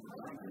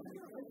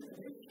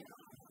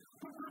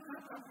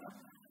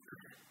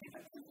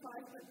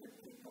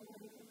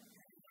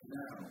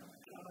 No.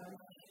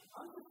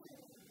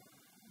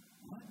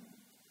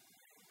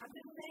 I'm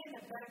just saying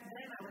that back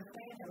then I was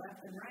saying it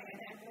left and right,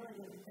 and I really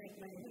didn't think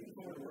many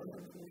people would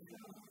listen to the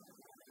show.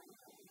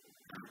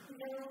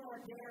 No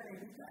one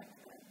daring back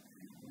then.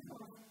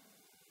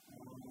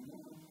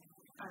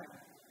 All right.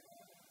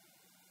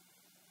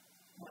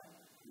 What?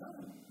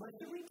 What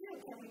should we do?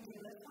 Can we do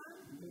this one?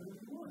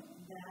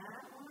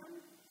 That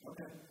one?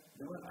 Okay.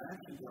 You know what? I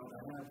actually don't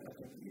have, I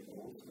think, the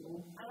old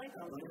school. I like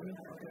old school.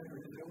 Okay,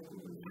 we're the old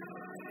school.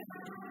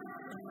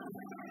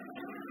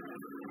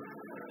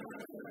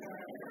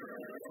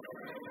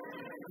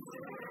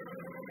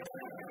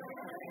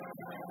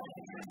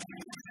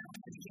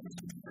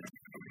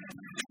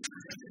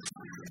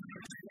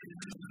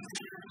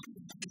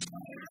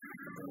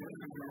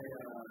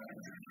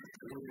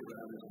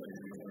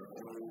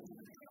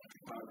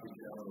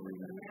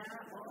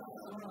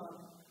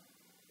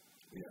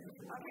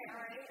 Okay,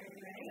 all right. Are you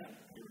ready?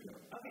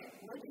 Okay,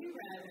 would you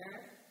rather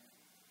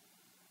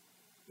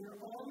your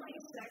only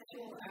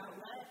sexual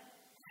outlet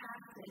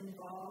has to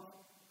involve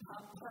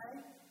pub play?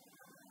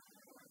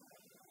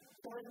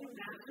 Or if you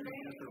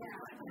masturbate? Yeah.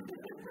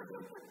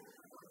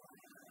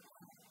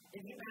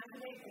 If you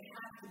masturbate, it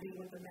has to be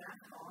with the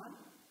mask on.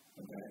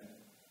 Okay.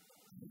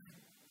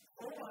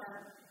 Or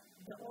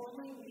the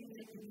only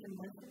music you can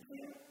listen to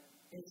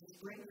is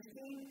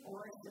Springsteen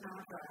or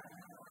Sinatra.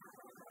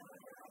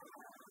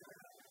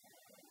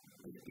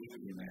 It's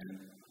easy, man.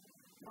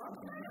 What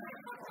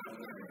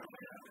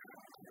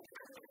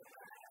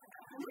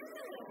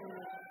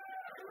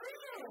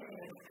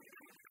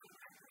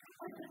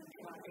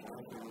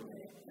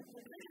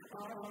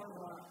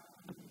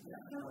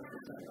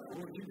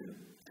would you do?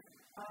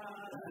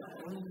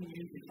 Only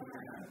music you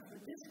have.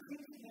 This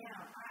creeps me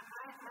out.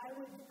 I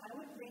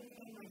would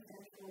maintain my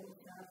sexual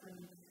stuff and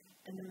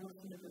then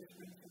listen to the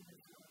Springsteen.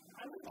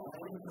 I would all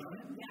the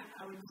time? Yeah,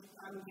 I would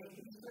get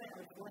used to it. I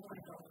would force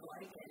myself to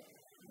like it.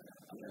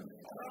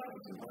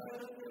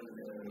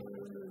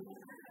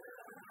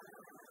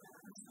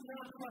 It's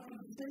not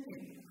fucking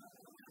singing.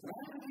 Why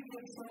would you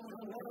get someone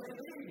to love it?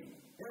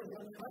 There's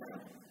no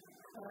time.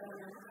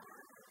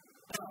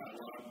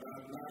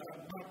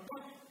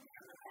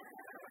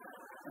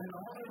 And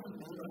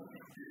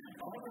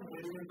all the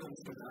videos of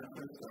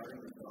Sinatra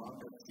starting to talk,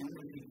 as soon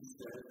as he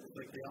says, it's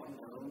like they all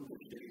know the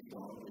shitty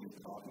song that he's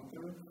talking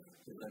to.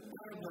 It's like,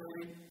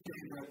 everybody,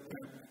 and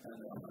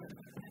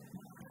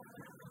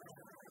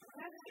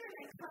that's true.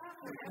 They talk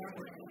for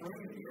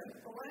crazy.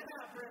 But what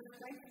about Bruce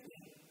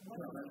Springsteen? What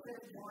was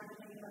this Born in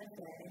the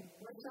USA?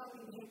 What song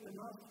do you hate the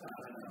most? I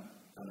don't know.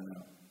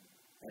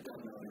 I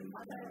don't know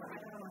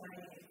what I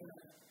hate.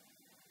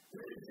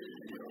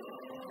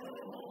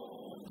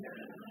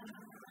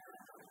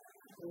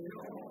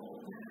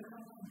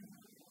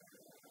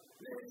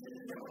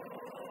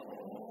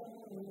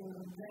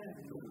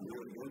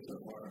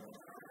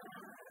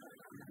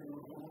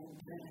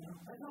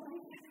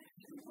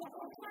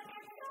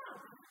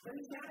 But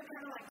he sounded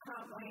kind of like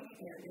Tom Waits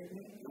here, didn't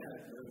he? Yeah,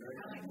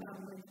 I like Tom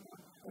Waits.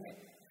 Okay.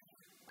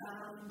 By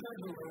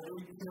the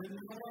way,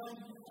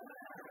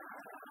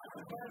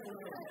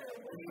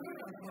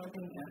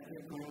 fucking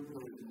ethnic group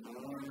was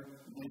more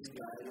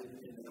misguided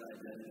in their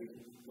identity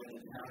than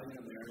Italian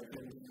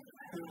Americans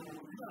who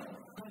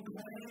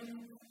complain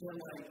that,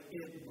 like,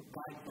 if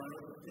by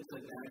birth it's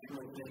a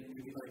natural thing to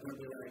be like,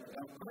 they're like,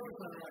 of course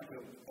I like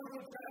it. I'm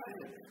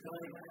Italian.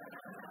 Like,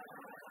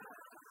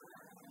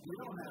 you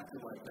don't have to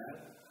like that.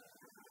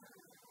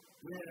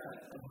 Yeah,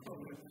 I'm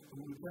Italian.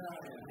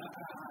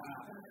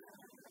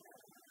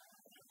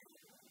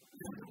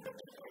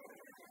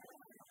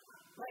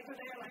 Like when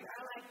they're like, I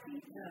like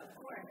pizza, of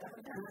course.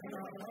 There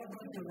are a whole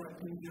bunch of like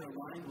things you're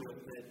aligned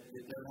with that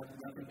have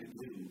nothing to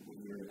do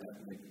with your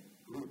ethnic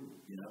group,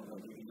 you know,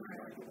 like you can just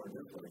like it or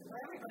this way.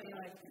 Well, everybody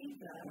likes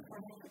pizza.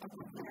 Or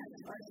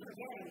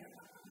spaghetti.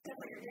 Except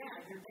for your dad.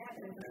 Your dad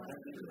doesn't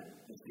like pizza.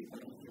 It's the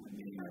only human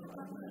being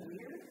I've met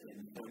in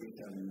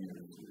 47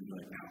 years who's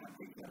like, I don't like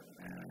pizza.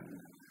 And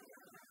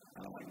I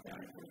don't like that.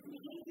 He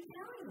hates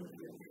Italian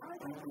food.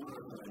 Only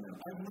person I know.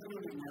 I've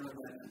literally never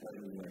met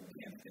anybody who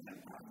can't stand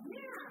pop.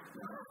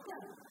 Yeah,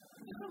 awesome.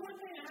 So one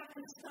thing I have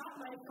to stop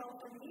myself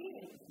from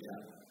eating.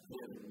 Yeah,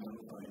 there's no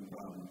fucking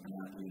problem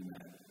not doing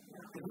that.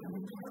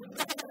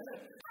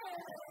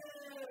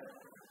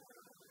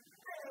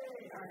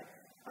 Alright.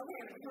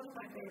 Okay, here's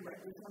my favorite.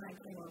 This one I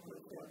came up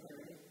with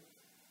 4:30.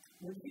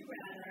 Would you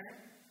rather,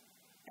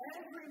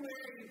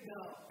 everywhere you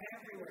go,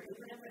 everywhere,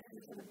 even if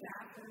it's to the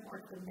bathroom or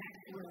to the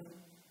next room,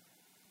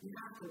 you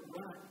have to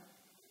run.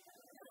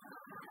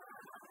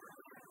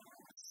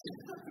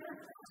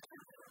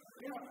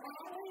 You're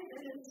always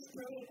in a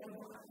state of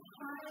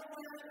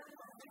silence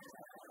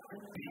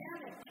and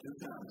panic. This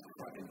sounds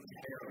fucking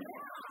terrible.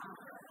 Yeah.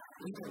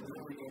 These are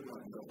really good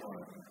ones so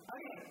far.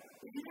 Okay,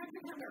 if you have to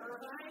come to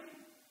Irvine,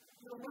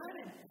 you're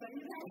running. So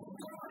you have to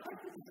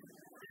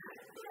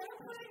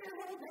plan your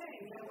whole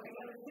day. You know, you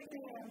go to 6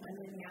 a.m. and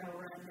then you gotta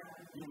run.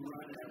 You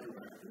run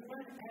everywhere. You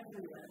run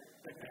everywhere.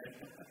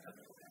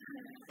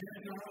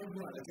 It's always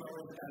what? It's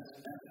always as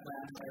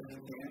fast as you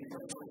can for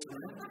a first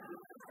run.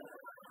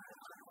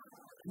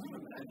 Can you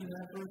imagine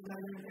that for a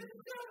second? It's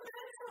so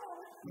mental.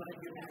 Like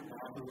you're getting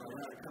off the road,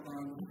 right? Come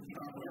on,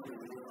 stop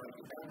everywhere. You're like,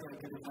 everybody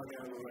get the fuck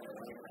out of the way.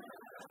 Like,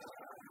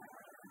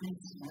 you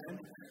swim,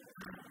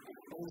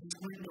 and you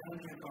swim down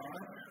your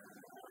car,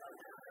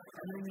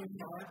 and then you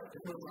park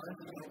for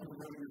lunch, and open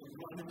the door, you're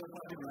going to the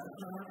fucking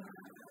restaurant.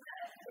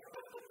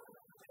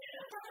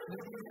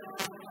 Maybe you know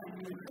how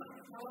you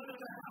go to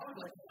the house,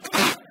 like,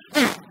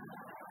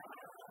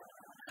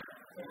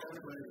 and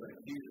everybody's like,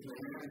 Jesus, my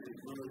hands is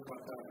really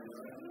fucked up, you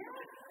know?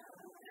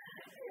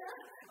 Yeah,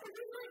 it's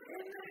just like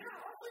in the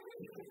house. It's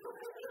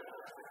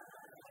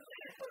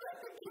like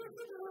the kids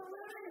in the room.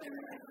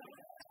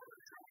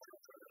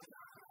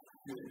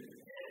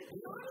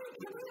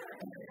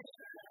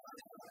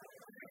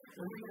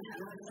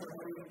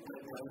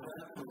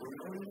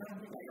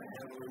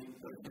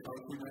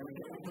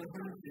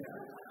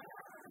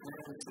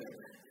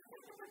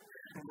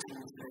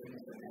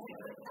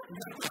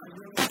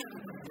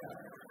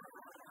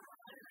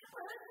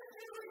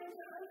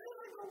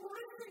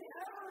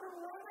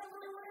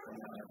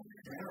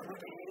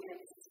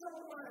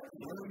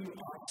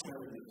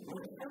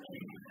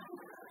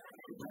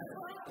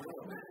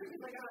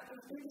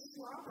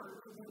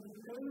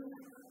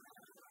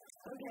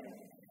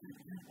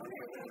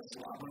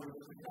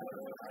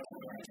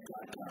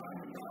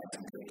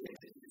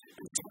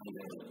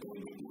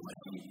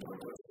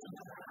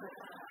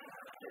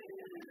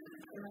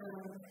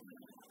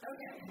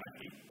 Okay,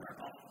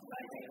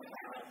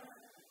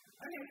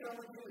 so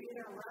you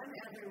either run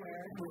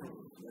everywhere, or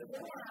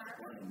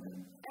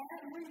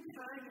every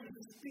time you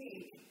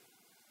speak,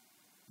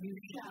 you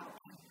shout.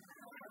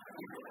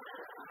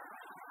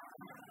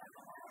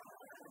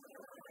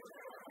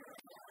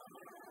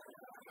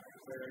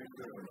 Very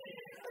good.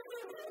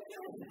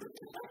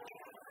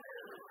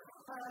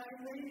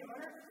 New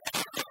York.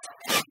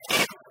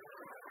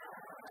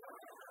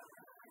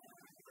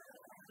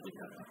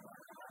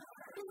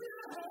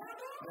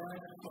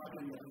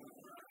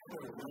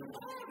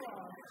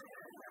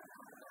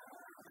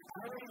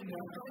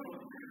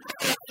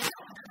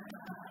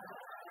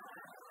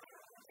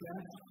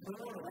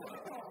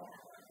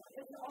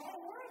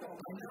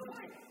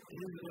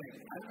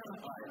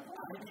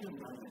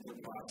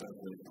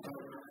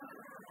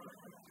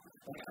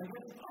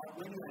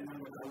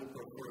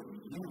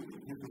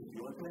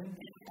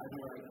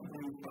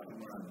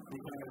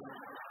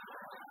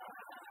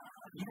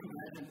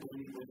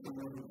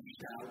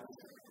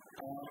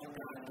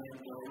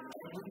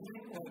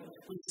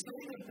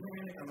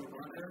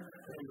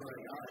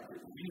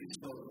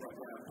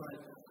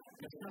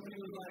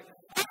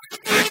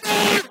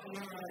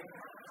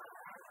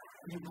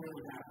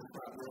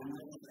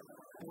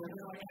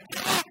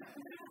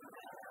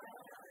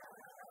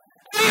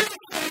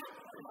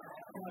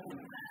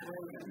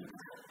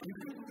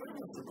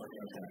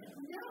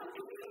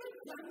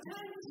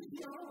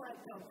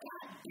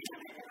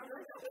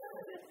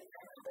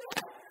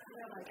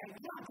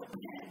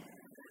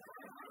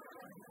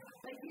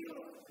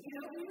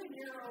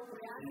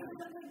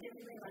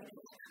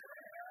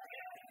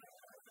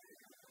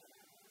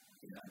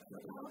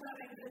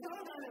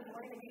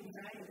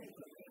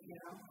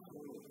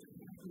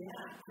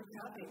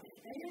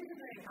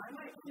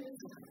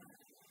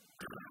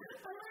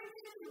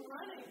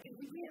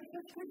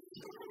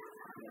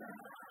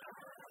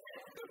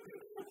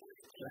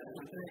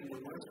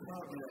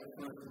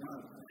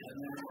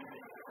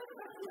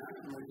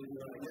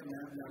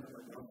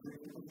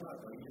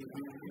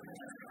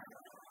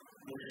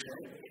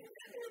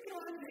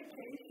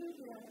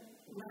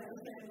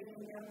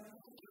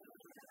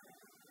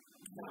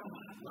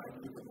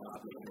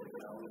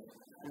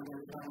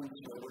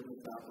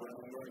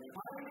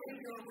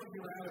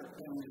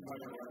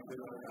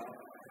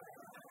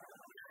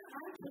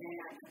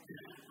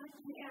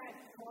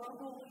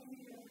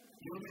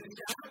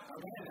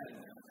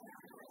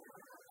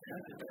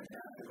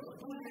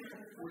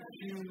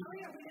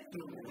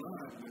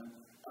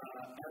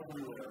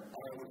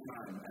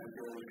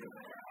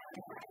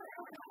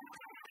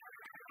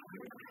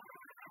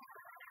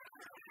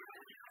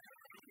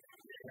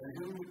 And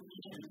who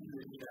shoots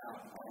this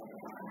out all the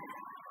time?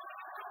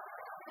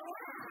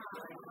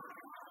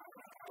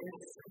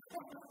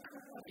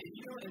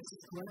 It's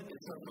split.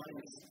 It's so funny.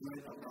 It's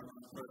split among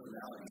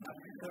personalities.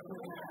 That's what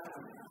we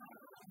have.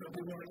 But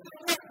we want to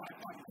say,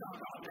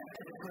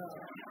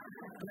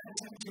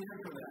 let's cheer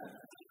for that.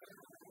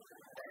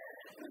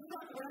 It's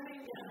not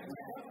running guys.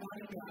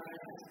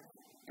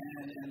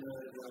 And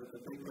the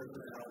big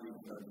personality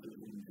starts to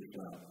do the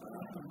job.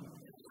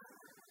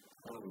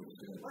 Oh,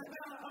 shit.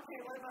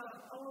 What about,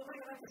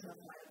 that's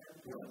enough like that.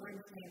 Bring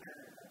Tanner.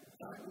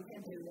 We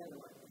can't do the other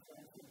one.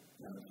 That's it.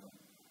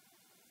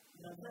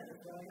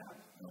 That's all I got.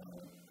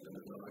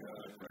 That's all I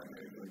got.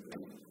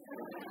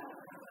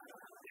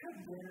 How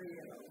dare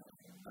you?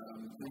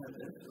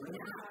 This, right?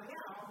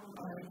 Yeah,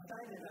 I'm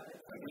excited about it.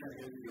 I can't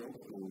get the old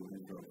school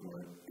intro for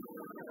it.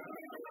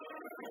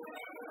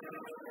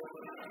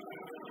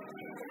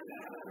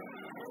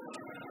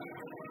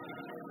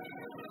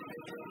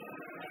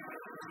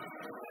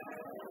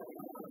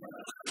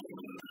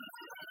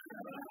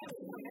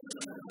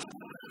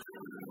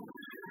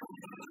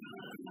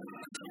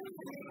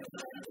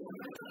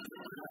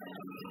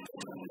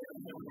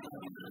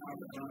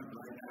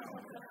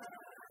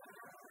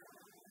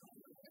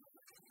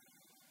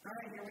 All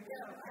right, here we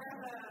go. I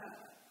have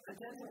a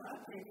dental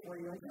update for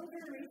you. Until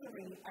very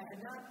recently, I had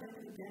not been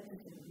to the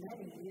dentist in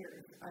many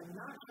years. I'm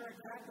not sure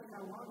exactly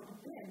how long it's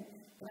been,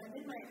 but I'm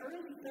in my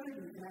early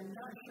 30s, and I'm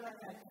not sure I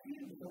had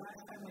tubes the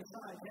last time I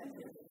saw a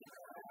dentist.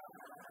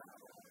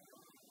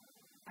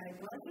 I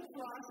brush and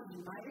floss, and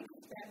you might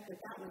expect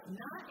that was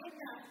not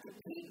enough to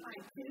keep my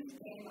tooth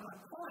game on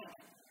point.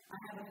 I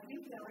have a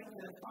few fillings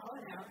that have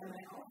fallen out, and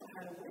I also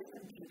had a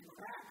wisdom tooth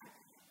crack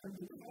from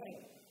decay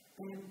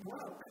and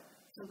broke.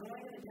 So going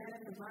to the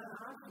dentist was not an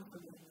option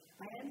for me.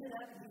 I ended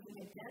up using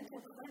a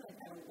dental clinic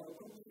at a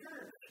local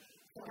church.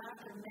 So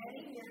after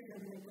many years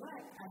of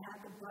neglect, I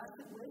had the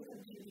busted wisdom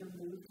tooth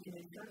removed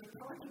in a church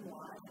parking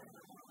lot.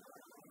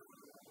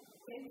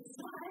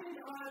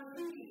 Inside on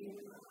me,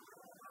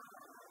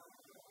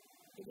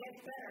 it gets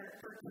better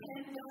for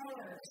 $10.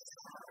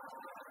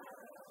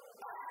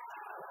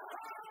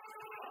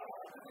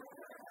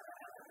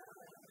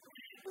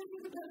 This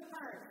is the best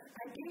part.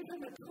 I gave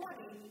him a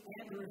 20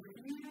 and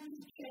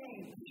refused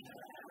change.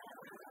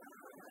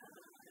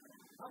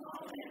 I'm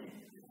all in.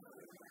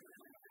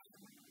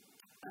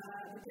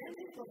 The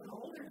dentist was an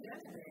older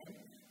gentleman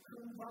who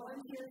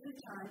volunteered his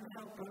time to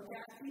help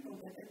broke-ass people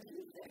get their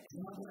teeth fixed.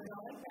 I was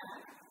going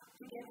back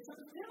to get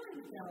some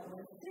fillings dealt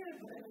with too,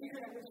 but I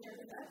figured I would share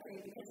this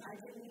update because I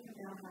didn't even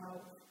know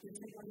how this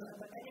thing was going.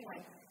 But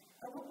anyway,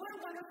 what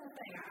a wonderful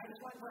thing. I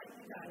just want to let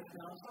you guys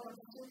know. So I'm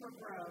super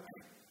broke.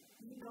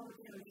 You go to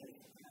churches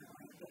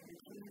get your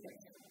teeth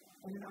fixed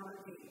and an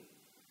RV.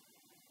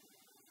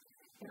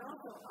 And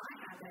also, I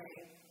have a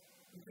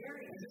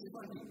very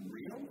interesting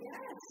real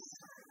yes.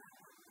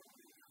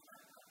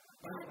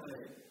 By the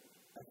way,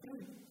 I feel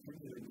like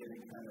things are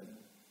getting kind of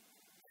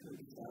too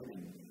exciting.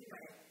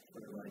 For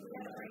like, you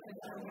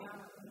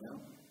know?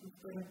 It's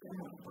like so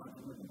much fun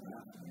to look at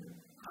that.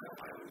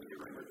 I was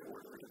hearing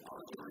reports of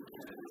depository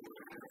candidates.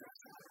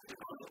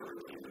 Depository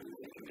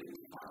candidates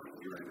filing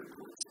year-end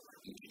reports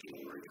each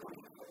January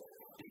 20th.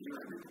 The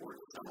year-end report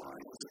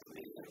summarizes the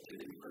base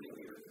activity for the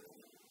year.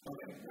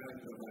 Okay,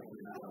 let's go back to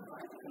that.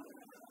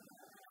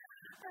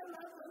 I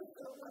love those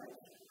so much.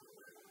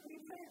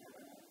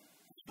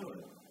 Sure.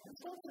 I'm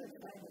so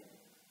excited.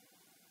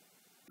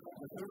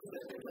 The first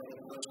step is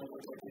intellectual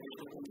protection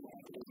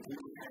is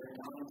due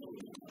technology.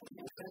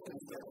 The second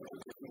step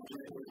is to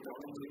consider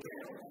going to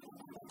care.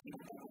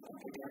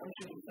 The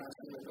guarantee is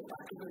faster at the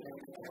back of the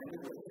neck and the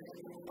wrist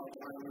while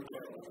trying to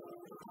go.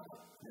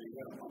 There you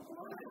go.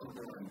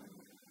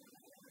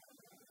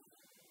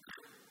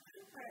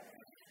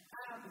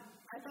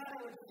 I thought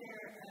I would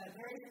share a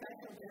very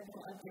special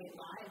dental update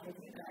live with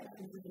you guys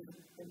since this is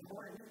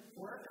important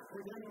work.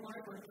 We're doing a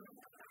lot of work.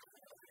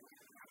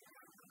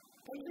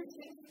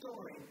 Interesting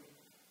story.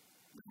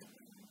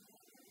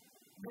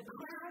 The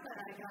crowd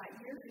that I got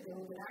years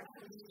ago that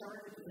actually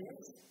started this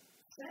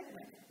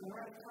segment,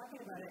 where I was talking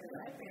about it at the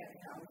Red Band's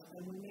house,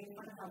 and we made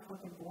fun of how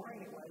fucking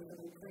boring it was,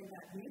 and we played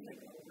that music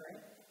over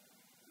it.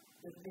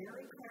 The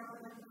very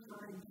crowd I'm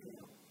referring to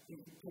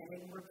is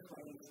getting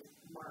replaced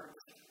March.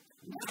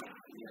 Yes!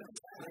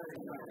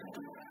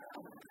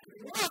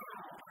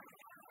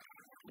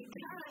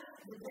 Because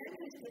the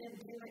dentist didn't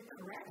do it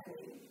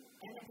correctly,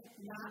 and it's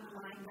not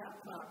lined up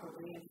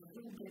properly, and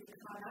food gets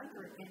caught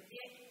under it, and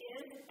it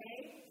is a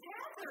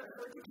hazard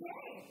for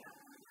decay.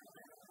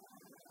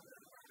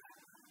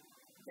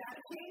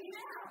 Gotta change it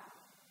out.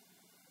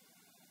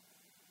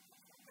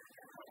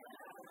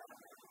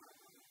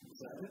 Is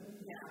that it?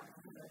 Yeah.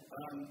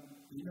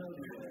 You know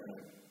the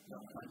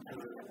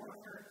hunter.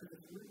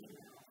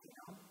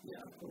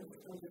 Yeah,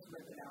 we'll just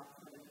rip it out.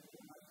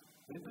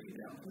 Anybody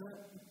down for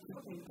that?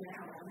 Looking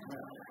down.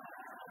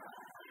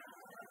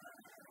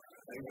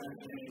 Are you guys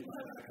going to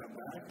come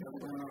back? What's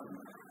going on?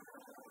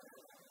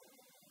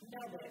 No,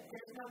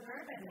 there's no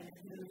nerve ending.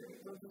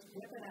 We'll just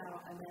whip it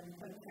out and then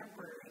put a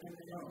temporary in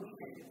the no. I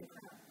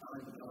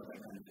don't even know what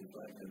that kind of feels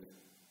like.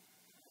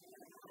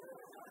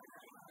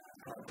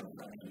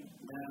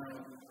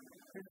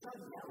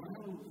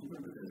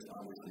 remember this,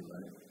 obviously,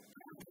 right?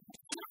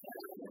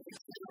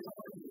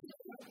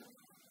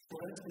 So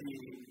that's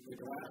the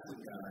glasses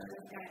guy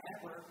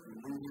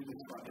losing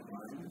his fucking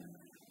mind.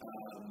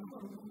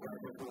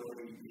 Right before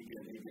he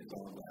gets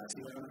all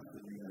glassy on us,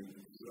 and he's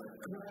like,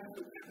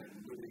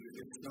 he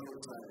gets so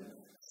excited.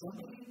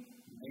 Somebody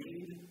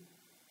made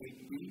a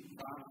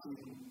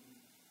beatboxing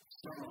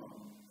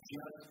song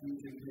just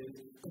using his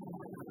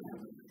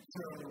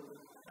so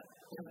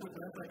that's the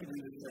best I can do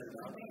to set it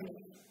up.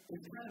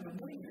 It's kind of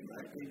amazing,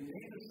 right? They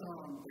made a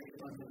song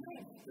based on the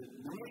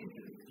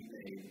noises he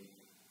made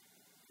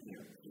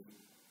here.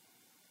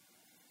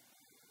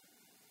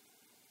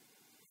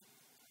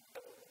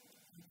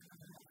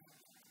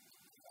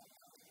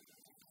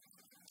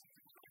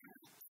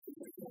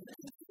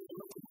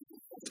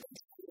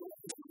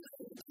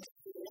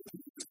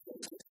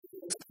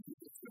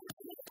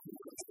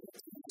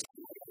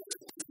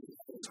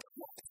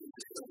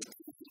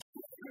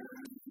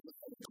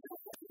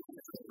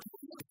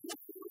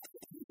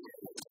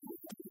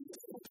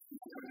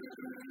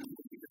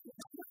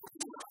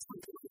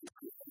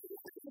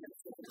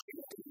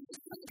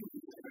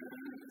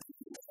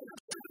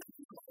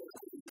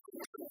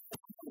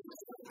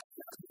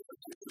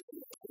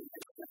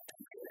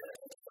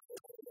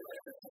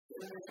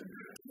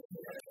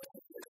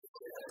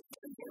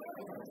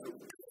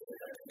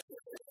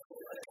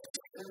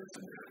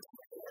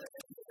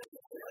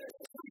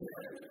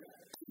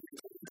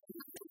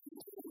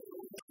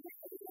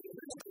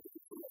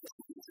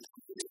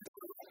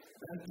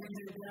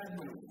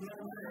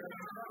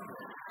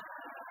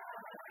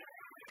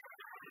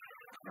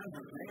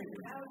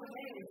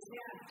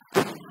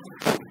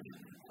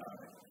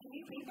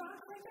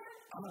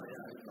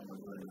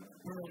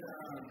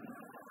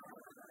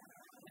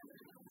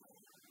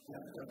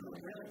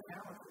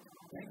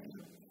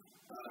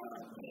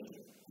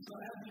 So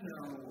as you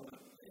know,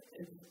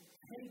 it's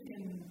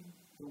taken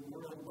the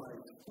world by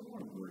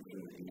storm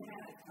virtually.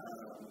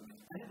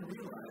 I didn't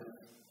realize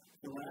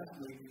the last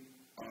week,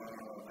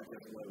 I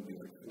guess it would be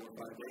like 4 or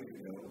 5 days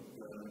ago,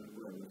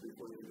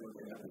 before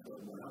the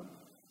episode went up,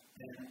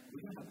 and we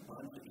got a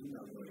bunch of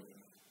emails like,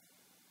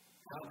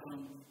 how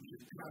come you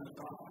just cut us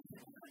off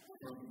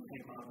from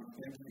Hey Mom and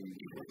Pazsitzky?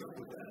 What's up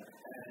with that?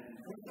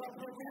 And what's up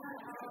with that?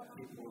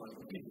 People are like,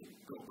 okay,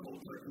 go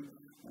cold turkey.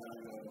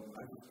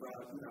 I just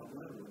thought,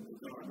 whatever, it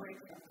was on.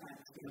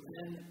 But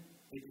then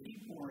they keep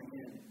pouring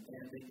in,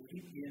 and they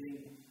keep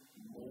getting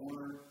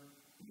more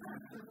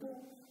masterful.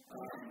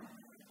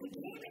 The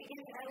gaming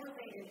gets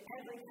elevated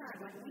every time.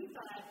 Like, we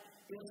thought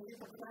it was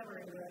super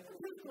clever, and we were like,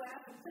 we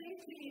clap and say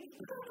cheese.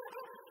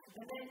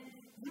 And then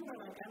you were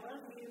like, I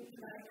love you,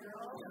 my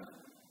girl.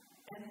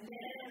 Yeah. And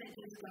then it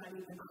just got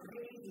even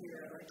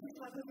crazier. Like, you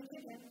love the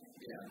chicken.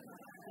 Yeah.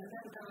 And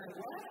then they're like,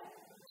 what?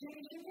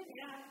 Chicken?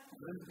 Yeah.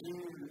 This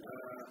dude,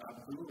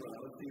 Abdullah,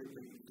 let's see if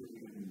we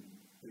can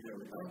figure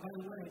it out. Oh, by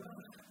the way,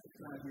 it's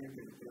not here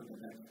to film the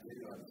next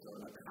video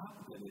episode. I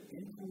copied it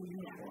in full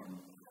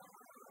uniform.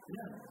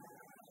 Yeah.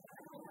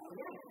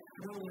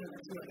 No,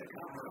 it's like a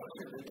cover up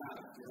at the top.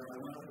 I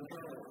love the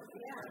show.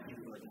 Yeah. He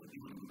was like, it's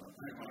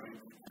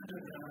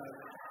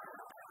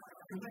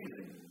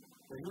amazing.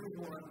 So here's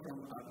one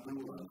from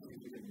Abdullah. See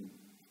if you can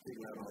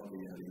figure out all the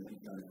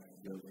inside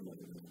jokes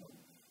about this one.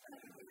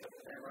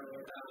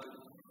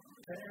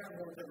 Can I have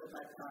one of the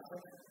back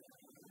topic?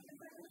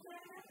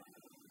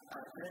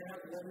 Can I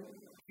have one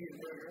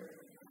cheeseburger?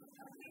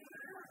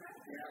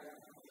 Yeah.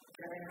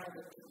 Can I have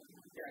it?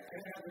 Yeah, can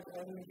I have it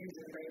only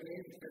using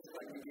mayonnaise, just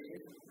like you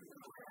did?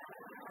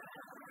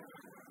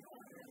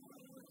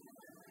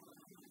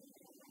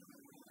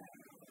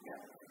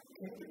 Yeah.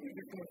 Can you give me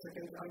just 1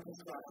 second? I'm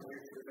just watching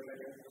here to the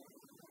video.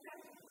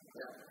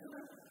 Yeah.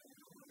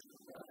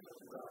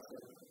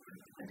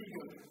 I think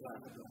it was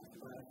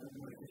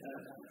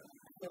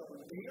so,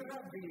 do you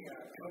have the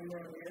come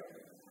run here?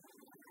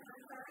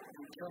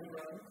 The come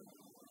run.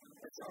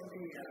 It's on the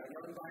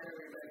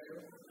non-binary menu.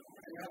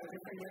 Do you have a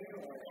different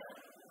menu or what?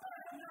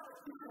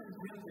 You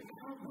have the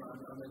come run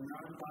on the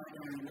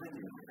non-binary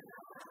menu.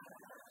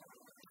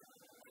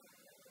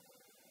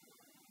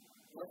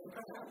 What's the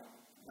come run?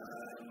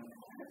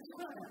 It's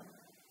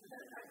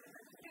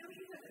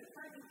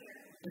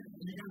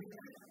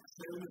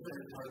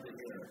hard to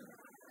hear.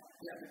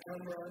 Yeah, the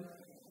come run.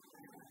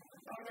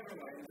 Oh, never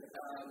mind.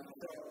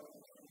 So,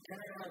 can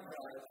I have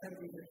 10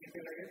 pieces of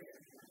chicken nuggets?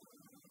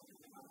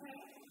 Okay.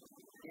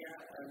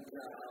 Yeah, and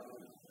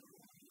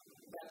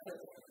that's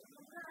it.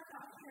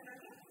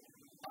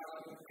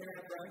 Can I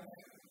have rice?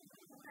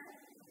 Okay.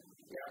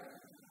 Yeah.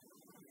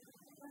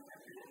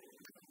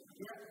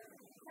 Yeah.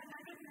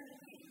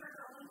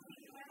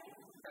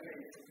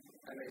 Amazing.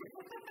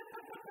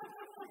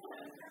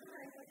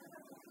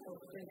 Oh,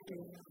 thank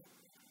you.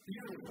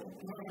 Beautiful.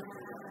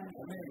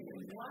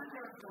 Amazing.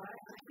 Wonderful.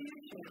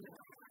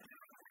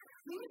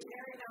 He was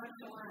very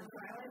nonchalant, so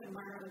I like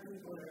admire the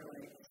people that are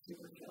like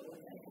super chill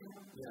with it.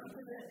 Yeah.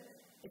 Because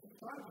it's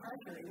a lot of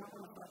pressure. You don't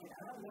want to fuck it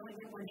out. You only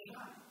get one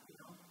shot,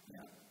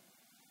 Yeah.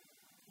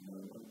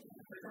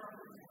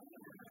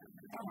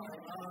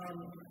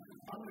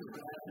 I'm just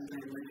glad to be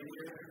with you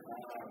here.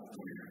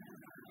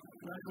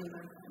 Not really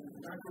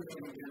going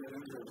to get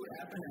into it. We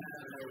happen to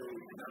have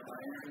a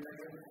binary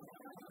there.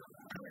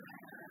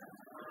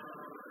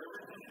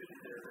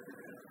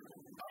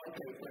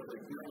 Okay,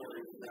 perfect. No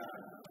worries.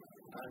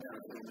 I've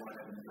never seen one.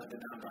 I've been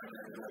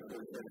non-binary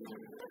for 30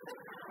 years.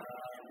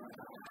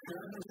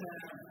 Currently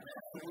have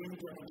 3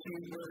 double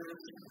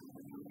cheeseburgers,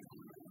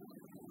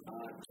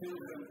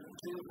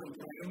 2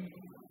 complain.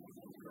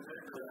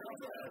 I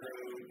also have a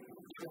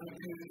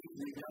 22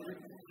 McNugget.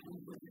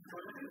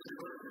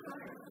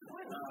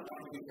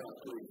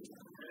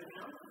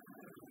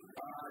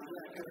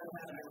 Yeah, because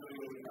I have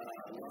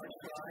a large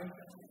fry.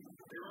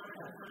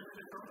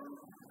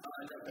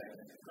 No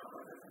thanks.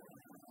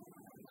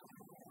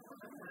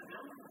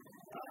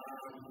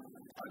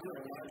 I'll do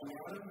a large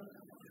water.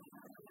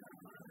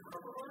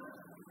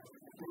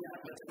 Yeah,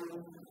 that's cool.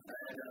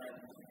 And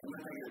I'm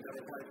going to get a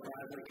double white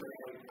fry because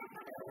I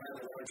have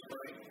a large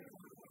fry.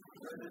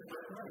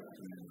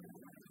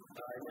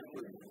 Yes,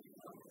 please.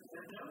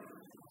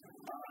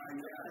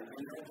 Yeah,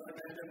 you know what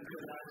I mean?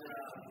 Because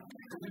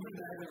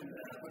I haven't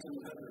put some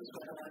of the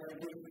stuff on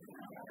there.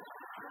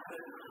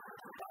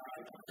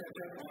 Check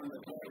up on the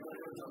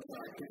toilet. I'm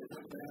sorry, can you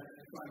put that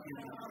fucking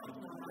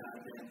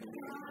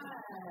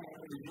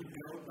did you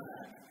go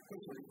back?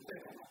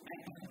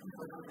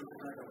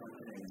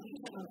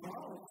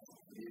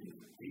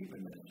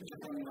 Even just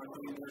on my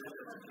way there.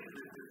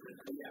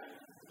 Yeah.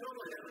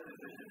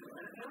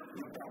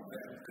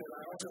 Because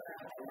I also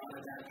have a lot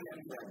of that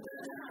info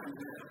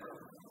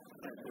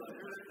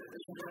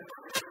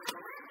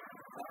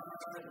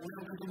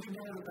did you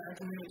know the back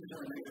of me is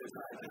going to make this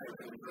high?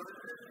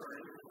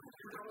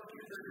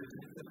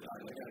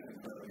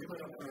 Give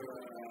it up for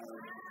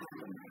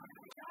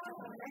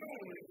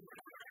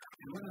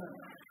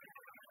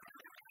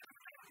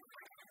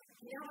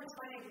You know what's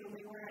funny?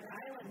 We were at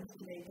Islands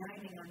today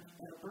dining on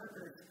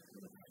burgers.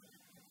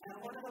 And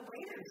one of the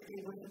waiters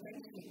gave us a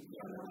thank you.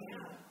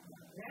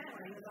 Yeah,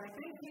 he was like,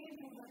 thank you.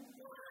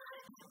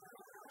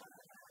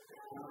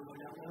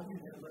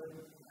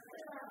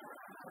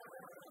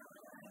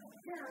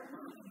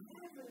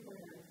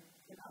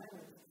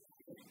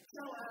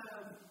 So,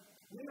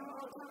 we were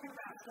all talking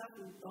about stuff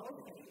we both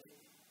ate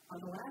on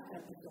the last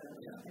episode.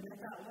 Yeah. And I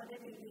thought, what if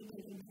we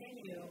can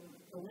continue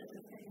the list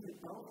of things we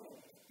both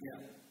ate?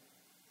 Yeah.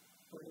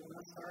 So, you want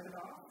to start it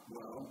off?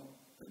 Well,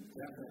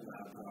 definitely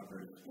not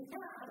Robert. We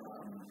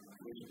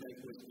should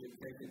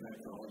take it back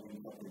to all you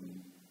fucking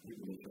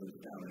people that chose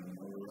down and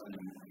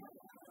overrunning.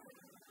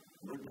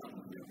 We're done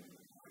with you.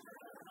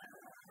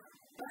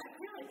 But I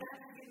feel like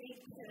that's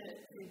unique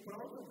to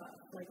both of us.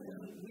 Like, when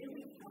we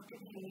really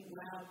fucking hate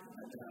loud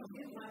people, you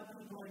get loud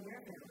people in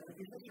your family. Like,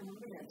 you're such a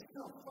movie that's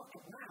so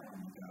fucking loud. Oh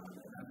my God.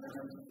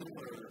 I'm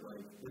super,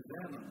 like, with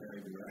them, I'm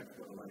very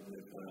direct, but like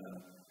with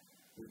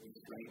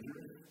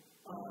strangers,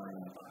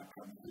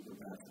 I'm super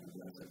passive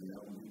aggressive. You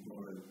know, when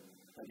people are,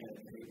 I get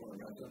a table or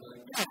something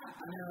like, yeah,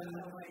 I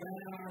know, like,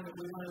 I'll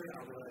be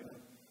like,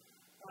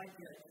 I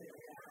get it too.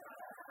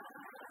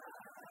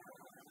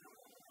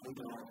 We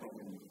can all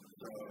fucking,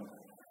 so.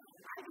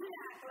 I do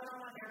that when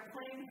I'm on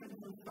airplanes and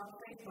some stuff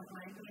face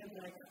behind me is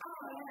like,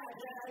 oh yeah,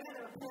 I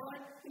got a report.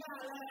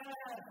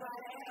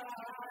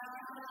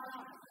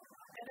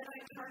 And then I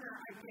turn around,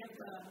 I get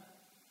the,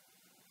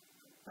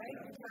 right?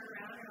 I turn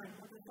around and I'm like,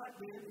 what the fuck,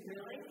 dude?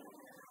 Really?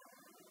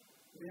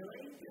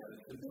 Really?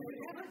 Did you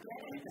ever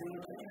get it?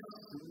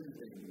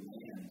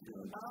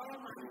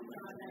 Oh my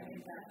God, I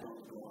hate that.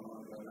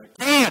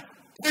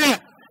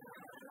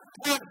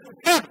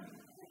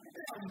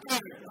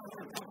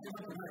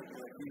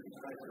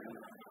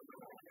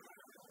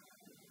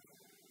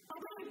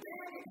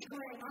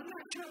 I'm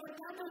not sure what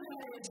number that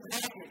is.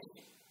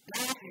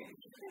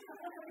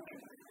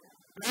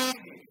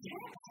 Baggage.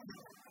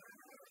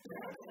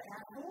 That's the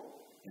asshole.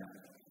 Yeah.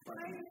 Why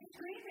are you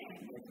screaming?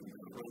 And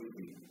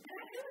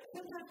I feel like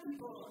sometimes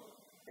people,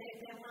 they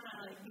want to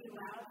like be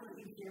loud so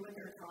you hear what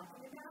they're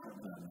talking about.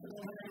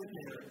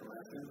 They're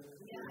aggressive.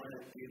 They want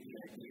to give the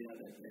idea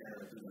that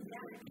they're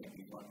can't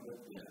be fucked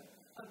with. Yeah.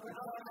 I'll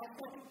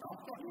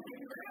fucking do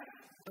that.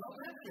 Don't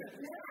that shit.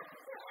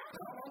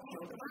 I'll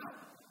throw them out.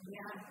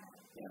 Yeah.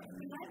 I've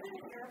been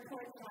at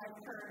airports where I've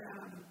heard,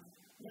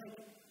 like,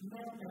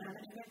 middle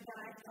management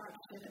guys talk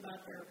shit about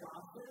their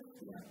bosses.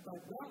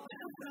 Like, well,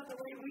 that's not the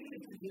way we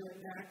used to do it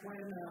back when,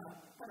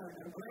 I don't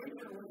know,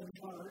 Razor was in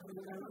charge or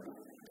whatever.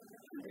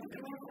 If you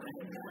want to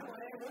do it that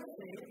way, we'll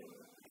see.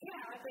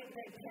 Yeah, I think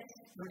they pitch.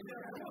 But yeah,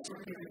 I'm also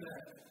giving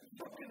that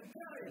fucking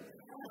Italian.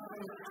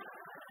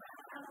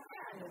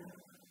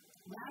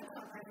 That's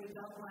something we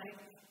don't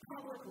like.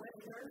 Public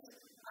whispers.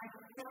 I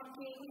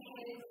fucking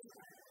hate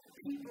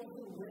people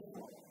who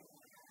whistle.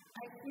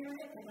 I hear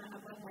it and I'm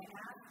like my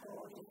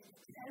asshole just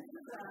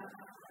tenses up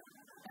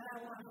and I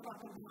want to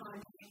fucking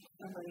punch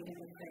somebody in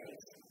the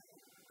face.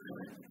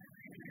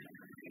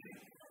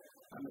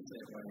 I'm the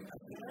same way.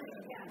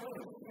 Yeah,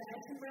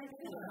 that's a red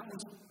too. I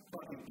almost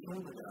fucking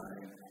killed a guy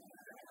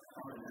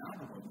on an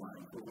album of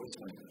mine for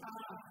whistling.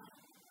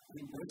 He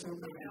whistled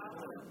me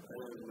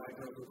I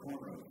go to the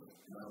corner.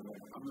 And I was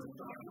like, I'm going to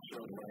stop the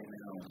show right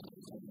now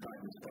and try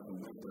this fucking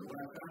whisper. When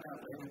I found out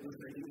they had this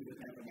idea to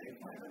have an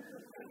A-file.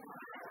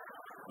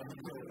 And he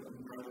could have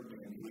murdered me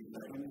in 3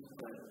 seconds,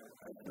 but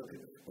I took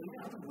it. But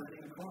yeah, I was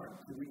renting a car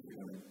 2 weeks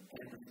ago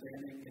and was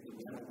standing in the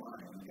rental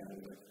line and got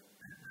it.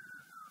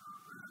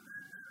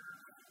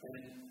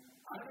 And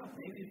I don't know,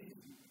 maybe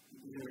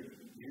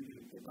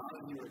if all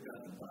of you are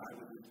done, but I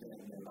was just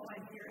saying that. Oh, I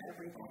hear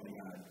everything. Oh, my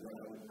God.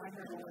 Well, I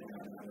heard all that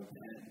out of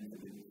 10 and the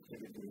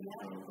ticket to the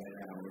show right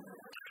out.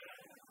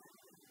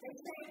 They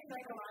say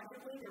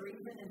psychologically the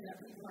reason is that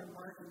people are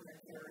marking their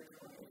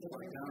territory.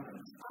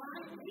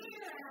 I'm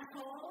here,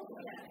 asshole.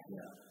 Yes.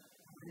 Yeah.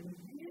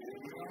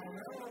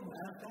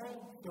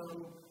 Asshole. So,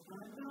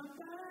 I'm not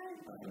dying.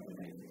 That's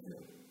amazing,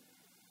 too.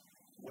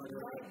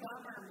 White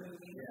bummer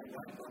movie. Yeah,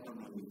 white bummer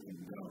movie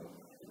can go.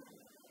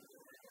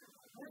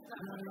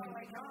 Oh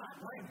my God.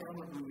 White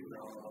bummer movies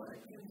are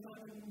like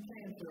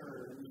cancer,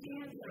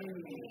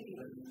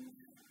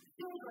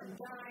 children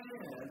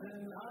dying,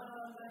 and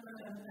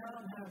now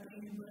I'm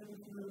happy, but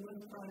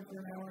let's try for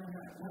an hour and a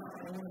half. No,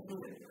 I want to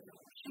see it.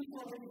 She's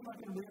already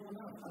fucking real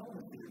enough. I want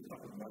to see your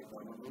fucking white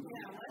bummer movie.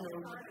 Yeah, let's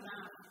start it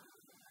out.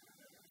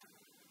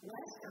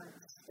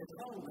 Westerns. It's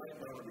called white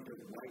bummer because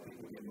white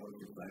people get most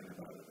excited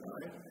about it,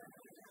 right?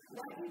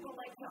 White people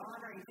like to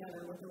honor each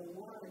other with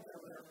awards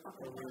over their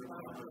fucking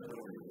bummer.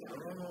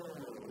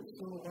 Oh, it's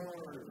so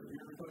hard.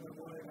 You're fucking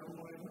white. I'm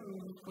like, oh,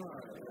 let's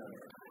try.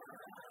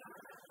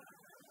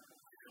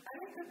 I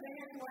think the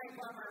biggest white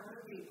bummer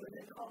movie was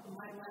it called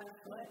My Left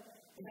Foot?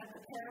 Is that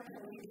the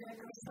paraplegic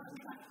or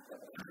something?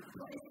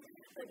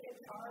 The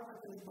guitar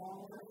with his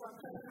balls or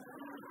something.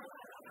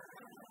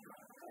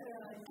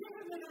 Give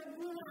him an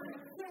award.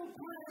 It's so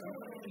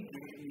pretty.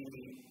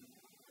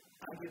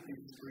 I get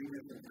these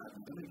screamers sometimes.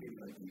 Somebody gave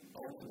me like the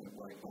ultimate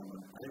white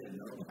bummer. I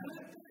didn't know about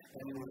it.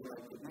 And it was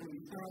like the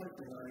movie starts,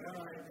 and I'm like,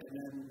 all right. And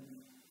then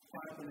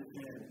 5 minutes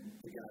in,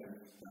 the guy's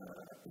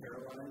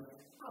paralyzed.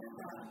 And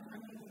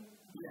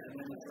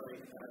then it's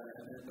like,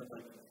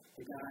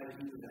 the guy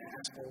who was an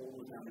asshole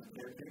was on his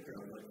caretaker.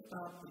 I was like,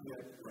 stop the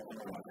shit.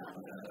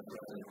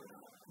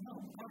 No,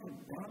 fucking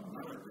dumb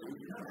mother,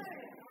 dude.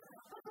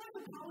 That's like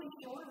the Polly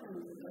Shore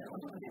movie.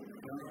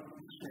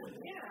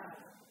 Yeah.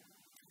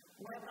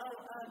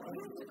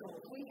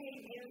 Musicals. We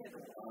hate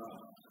musicals.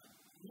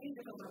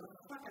 Musicals are the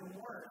fucking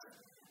worst.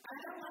 I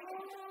don't like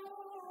it.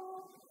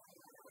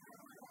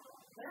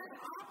 That's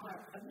opera.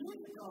 A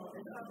musical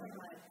is something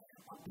like,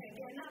 okay,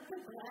 getting up the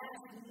glass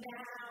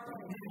now.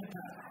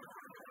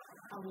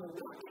 I'm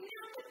walking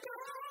out the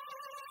door.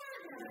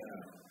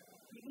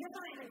 You get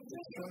my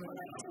ticket for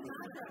the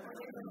opera where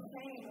they've been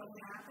saying what's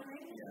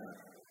happening.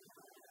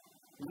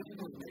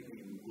 Musicals make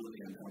me really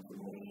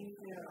uncomfortable. Me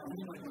too. I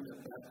mean, like when the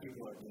best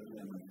people are doing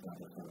them and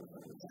stuff.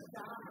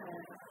 Stop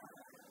it.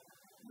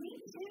 Me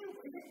too.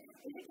 Is it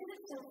because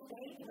it's so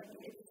fake? Like,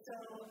 it's so...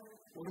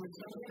 Well, it's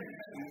so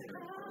fake.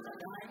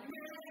 I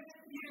miss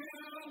you.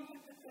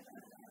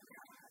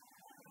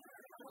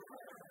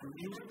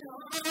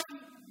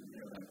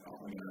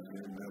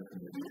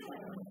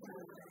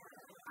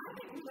 I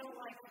think we don't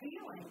like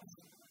feelings.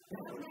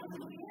 That's what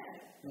we get.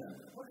 Yeah.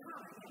 We're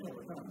coming. Yeah,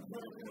 we're coming.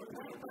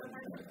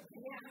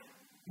 Yeah.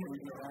 Yeah, we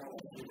go all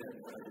over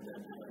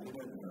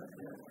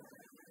that.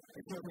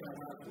 Except for that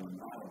last one.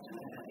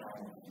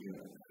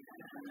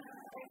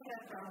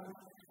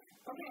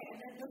 Okay, and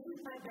then this is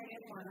my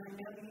biggest one. I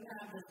know you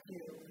have this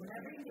too.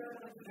 Whenever you go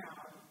to a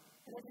town,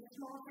 and it's a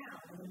small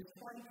town, and there's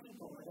 20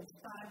 people, and it's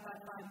 5 by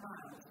 5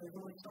 miles, there's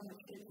only so much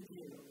shit to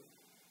do.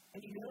 And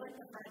you go at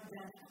the front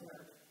desk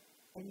clerk,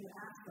 and you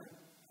ask them,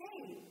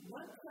 hey,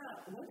 what's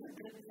a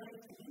good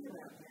place to eat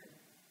around here?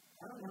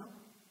 I don't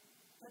know.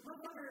 Like,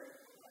 motherfucker,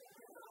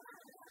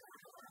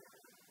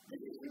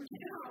 this is your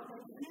town.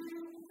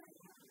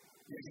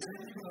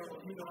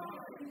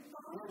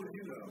 Where would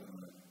you go?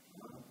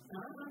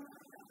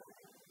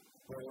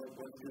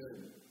 What's good?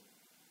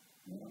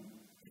 No.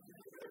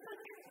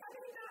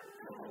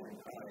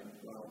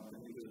 Well, then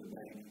you go to the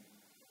bank.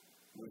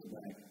 Where's the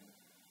bank?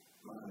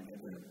 Why don't I get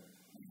there?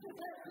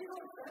 You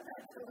don't say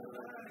that to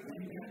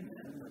me.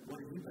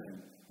 Where have you been?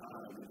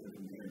 I've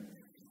been here.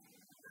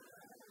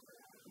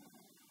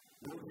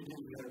 What would you do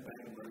if you had a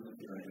bank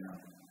emergency right now?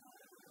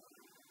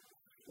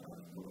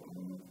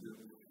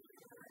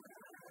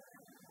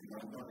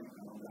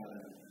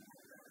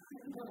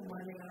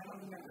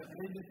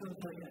 They just don't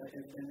tell you that,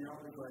 and they're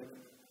always like,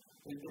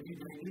 if you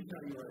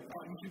tell you like,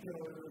 oh, you should go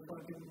to the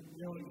fucking,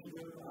 you should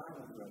go to the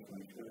island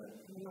restaurant.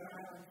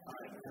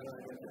 Alright, how do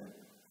I get there?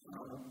 I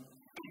don't know.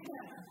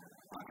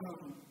 I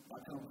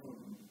come from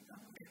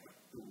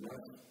the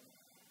west.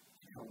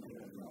 I come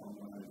here from all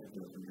my life.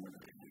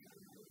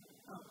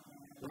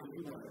 What do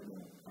you want to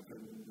do? I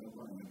couldn't go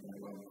on my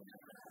way.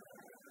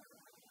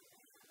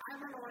 I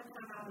remember one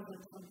time I was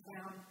in some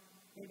town,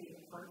 maybe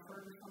in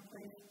Hartford or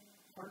something.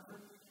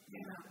 Hartford?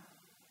 Yeah.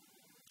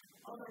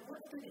 I was like,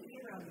 what's good to eat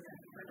around here?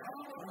 Like,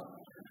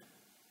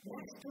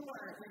 next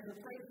door, there's a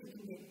place you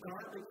can get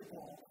garbage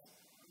balls.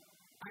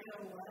 I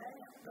go, what?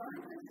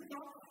 Garbage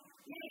balls?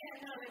 Yeah,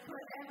 no, they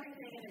put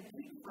everything in a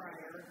deep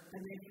fryer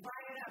and they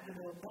fry it up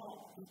into a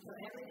ball. You put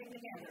everything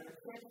together,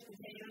 fish,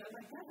 potatoes. I'm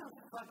like, that sounds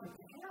fucking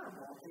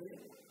terrible,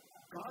 dude.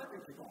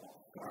 Garbage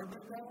balls.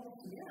 Garbage balls?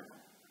 Yeah.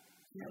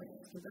 Yeah,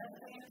 it's the best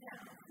thing in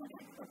town.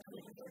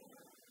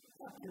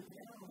 Fuck your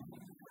town.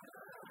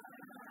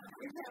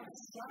 Your town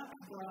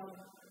sucks, bro.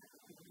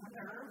 I'm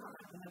in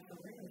Irvine. That's the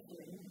biggest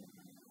thing.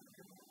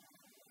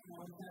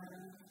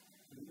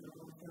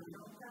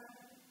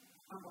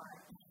 I'm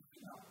like,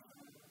 no.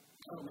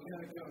 Oh, we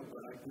gotta go,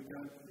 but we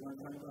got one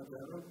time about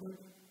that real quick.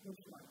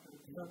 Which one?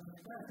 You got the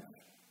scratch.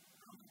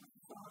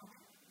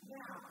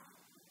 Yeah.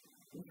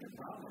 What's your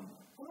problem?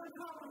 Well, my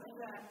problem is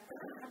that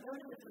I've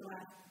noticed this for the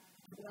last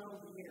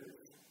 12 years,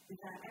 is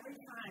that every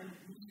time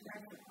you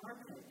scratch the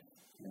armpit,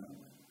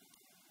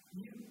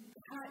 you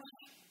touch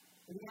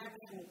the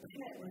actual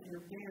pit with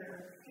your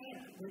bare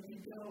hand. When you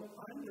go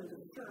under the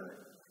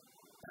shirt,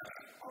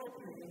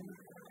 opening,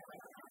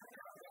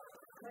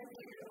 when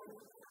you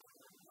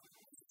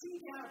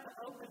seek out the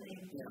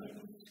opening, and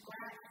you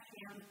scratch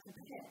against the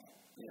pit,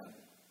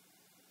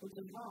 which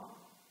is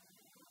wrong.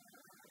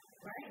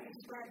 Right? You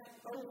scratch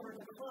over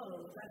the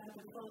clothes. That's what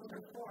the clothes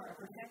are for, a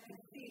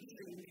protective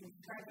feature. You can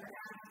scratch your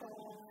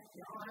asshole,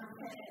 your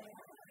armpit,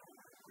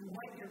 you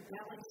wipe your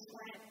belly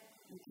sweat,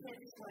 your kid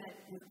sweat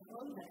with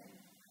clothing.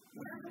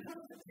 You're not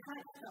supposed to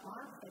touch the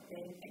armpit,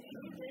 babe. And you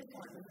do this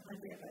one. This is my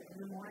favorite. In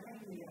the morning,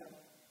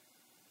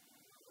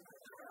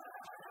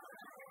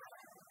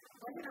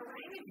 like an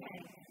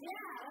orangutan.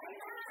 Yeah, like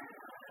that.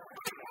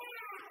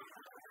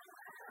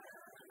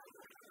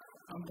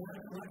 I'm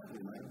very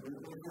flexible, man.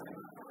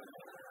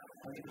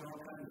 I can do all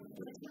kinds of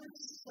things. This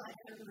is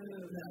such a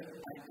move.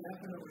 I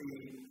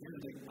definitely,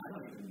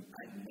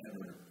 I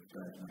never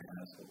scratch my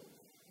asshole.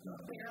 No.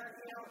 You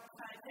don't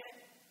touch it?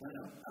 No,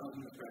 I was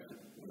going to scratch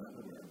it with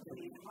underwear. What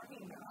are you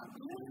talking about?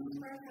 You don't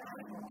scratch your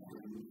asshole.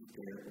 I'm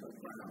scared of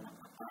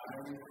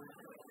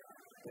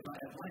if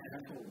my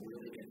asshole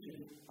really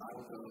itches, I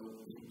will go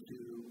into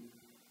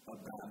a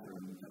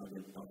bathroom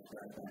and I'll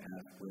scratch my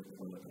ass with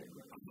toilet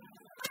paper.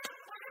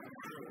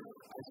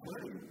 I swear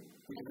to you.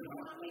 You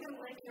want me to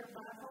lick your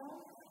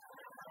butthole?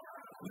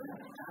 Yeah,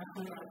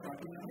 actually, I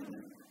fucking know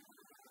it.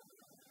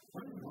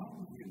 What is wrong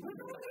with you? What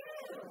do you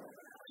do?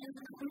 Just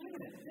clean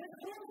it. This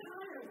whole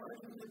time I was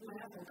with my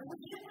asshole.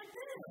 What's shit like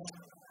this?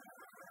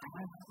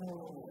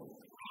 Asshole.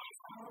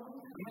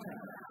 Yeah.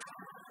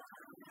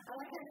 I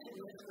like how she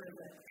whispers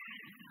it.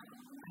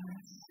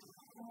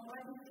 Why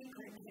do you think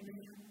like him?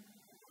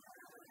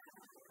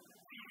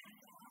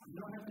 You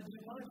don't have to do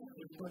much.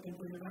 Just fucking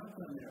put your mouth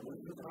on there.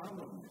 What's the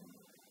problem?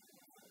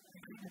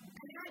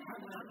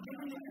 I'm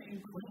giving you a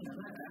clean. I'm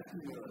not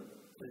asking you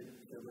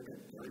to look at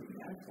dirty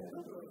asshole.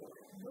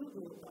 Oh,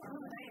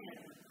 man.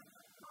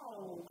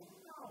 Oh,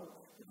 no.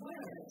 What?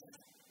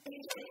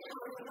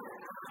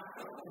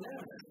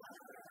 Yeah.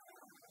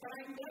 But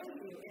I know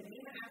you, and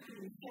even after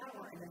you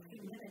shower in a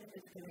few minutes,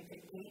 it's going to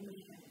get gamey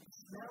and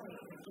smelly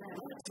again.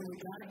 So we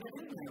got to get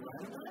in there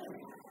right away.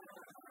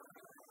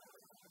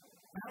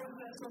 How is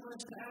that so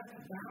much to ask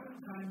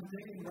Valentine's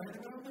Day right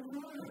around the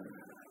corner?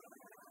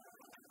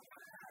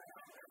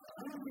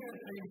 I don't get a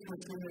face for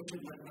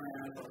finishing with my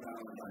ass on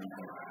Valentine's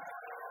Day.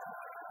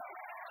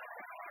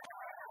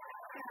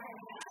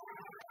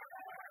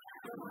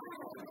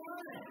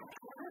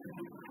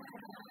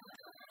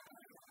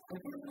 I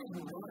think there's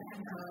a lot of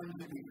times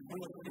to be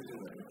forced to do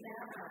it.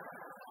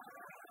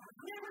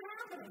 Never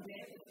happened,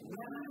 Dick.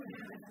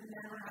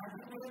 Never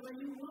happened whenever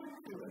you want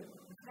to it.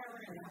 Never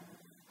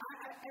happened.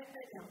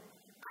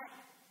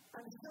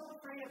 I'm so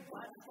afraid of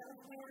blood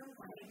cancer.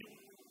 Like,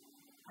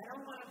 I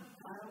don't want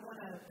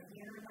to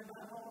hear in my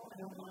butthole. I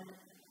don't want.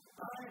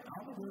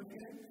 I'll be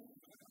working.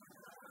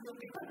 You'll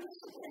be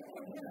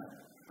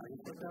Yeah. I can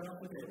put that on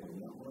the table.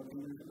 You don't want to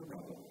lose the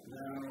bubble.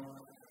 Now,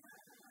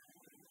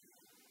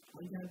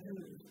 what you got to do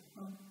is,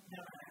 how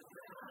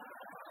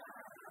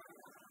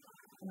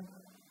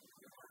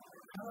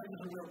about you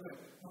do real quick?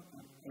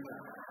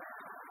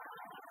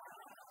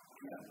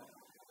 Yeah.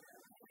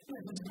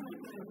 Yeah, just do it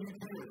if you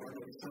do it.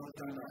 Okay, so it's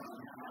done.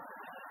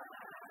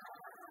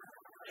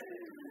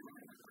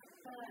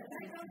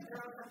 I know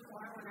girls are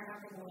far when I have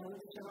a little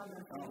job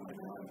and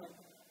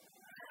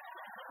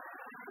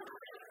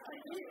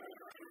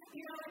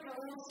you know, like a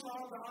little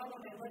small dog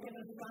when they look in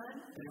the sun?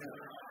 Yeah.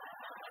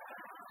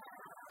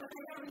 But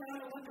they don't know how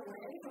to look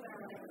away from it.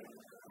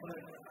 But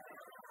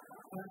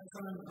that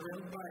sun's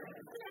real bright.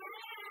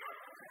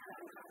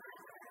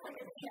 Like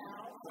a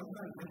cow.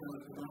 Sometimes when the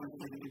sun is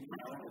taking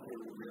out, it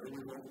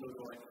really won't look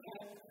like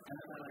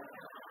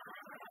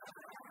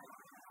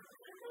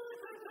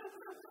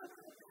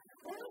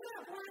What was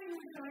that party you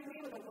were showing me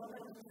with a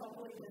woman who's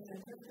totally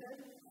disinterested?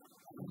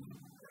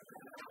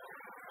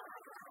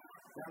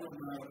 that was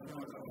not a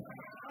photo.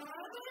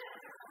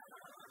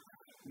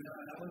 No,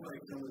 that was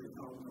like somebody's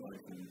home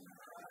collection.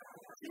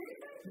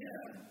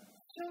 Yeah.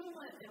 Show them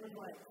what it was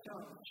like. Show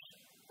them.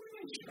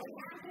 Like,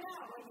 act it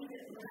out. Like, you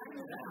didn't act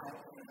it out.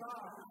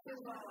 It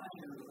was all like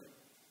you.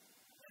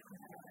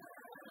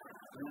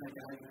 And then a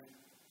guy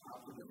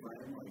popped in the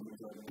frame, like, he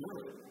was like, do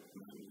it.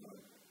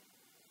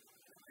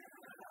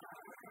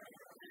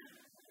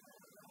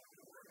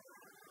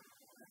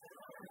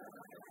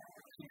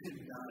 could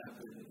not have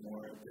been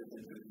more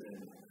disinterested.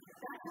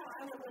 That's how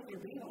I would look at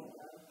Rio.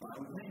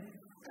 I'll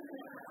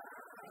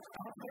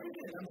take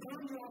it. I'm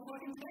telling you, I'll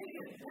fucking take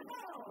it.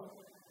 No!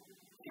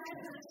 Can I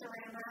put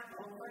saran wrap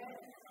over it?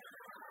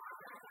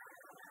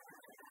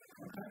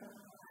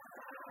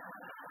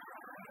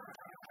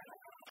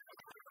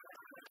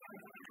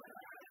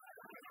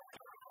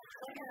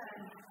 Okay.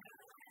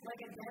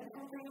 Like a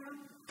dental dam?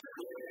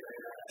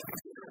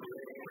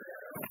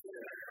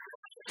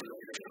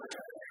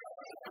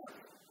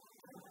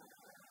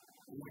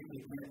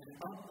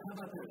 How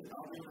about this?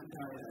 I'll be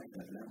retired like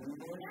that. Now, when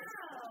you're No!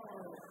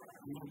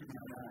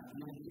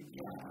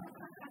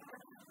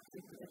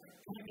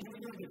 Can we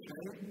do a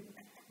trade?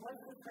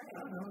 What's the trade?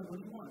 I don't know. What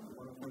do you want? You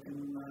want to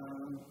fucking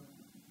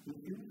do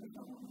shoes or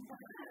something?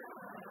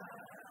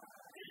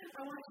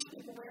 I want you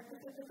to wear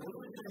this. What do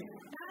you think?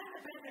 Not in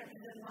the business,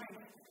 it's like,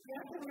 you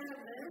have to wear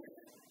this.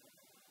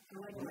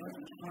 Like, 100%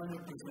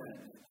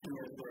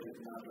 TSA is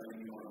not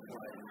letting you on a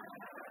flight.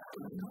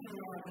 If you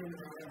walk in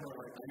the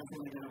airport, I just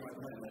want to get on my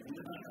plane. Like,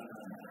 no.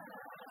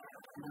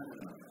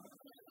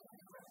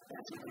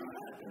 That's not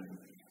happening.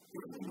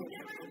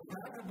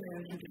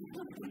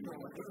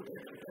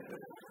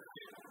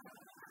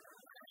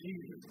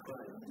 Jesus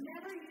Christ.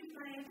 Never use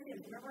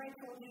scientists. Remember I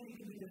told you you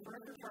can be the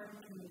first to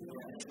charge to me.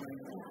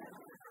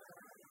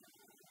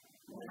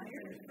 Well,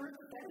 you're the first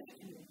fetish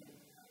community.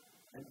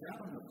 And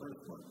down on the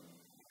first one.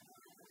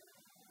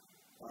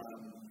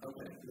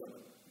 Okay, look.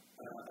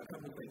 A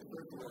couple of things.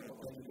 First of all,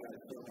 thank you guys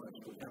so much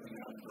for coming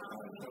out for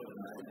our show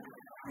tonight.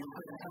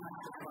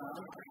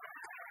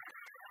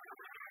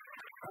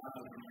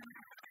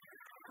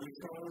 We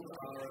told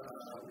our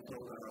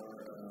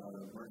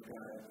merch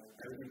guy,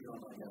 everything's on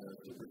like a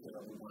super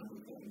sale. We wanted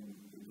to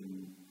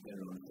get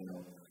it on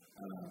sale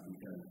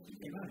because you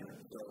came out here.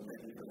 So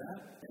thank you for that.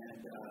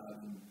 And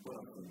what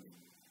else?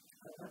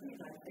 I love you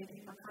guys. Thank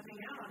you for coming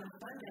out on a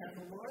Sunday of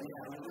the Lord.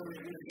 Yeah, we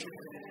really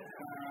appreciate it.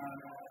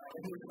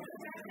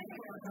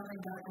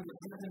 Coming back to the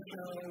season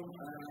show,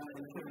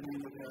 it's going to be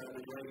with the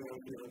regular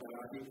field of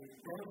hockey.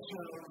 Both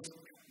shows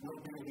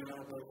will be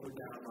available for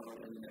download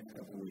in the next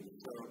couple of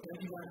weeks. So thank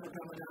you guys for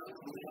coming out.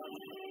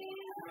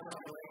 Have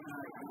a great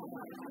night.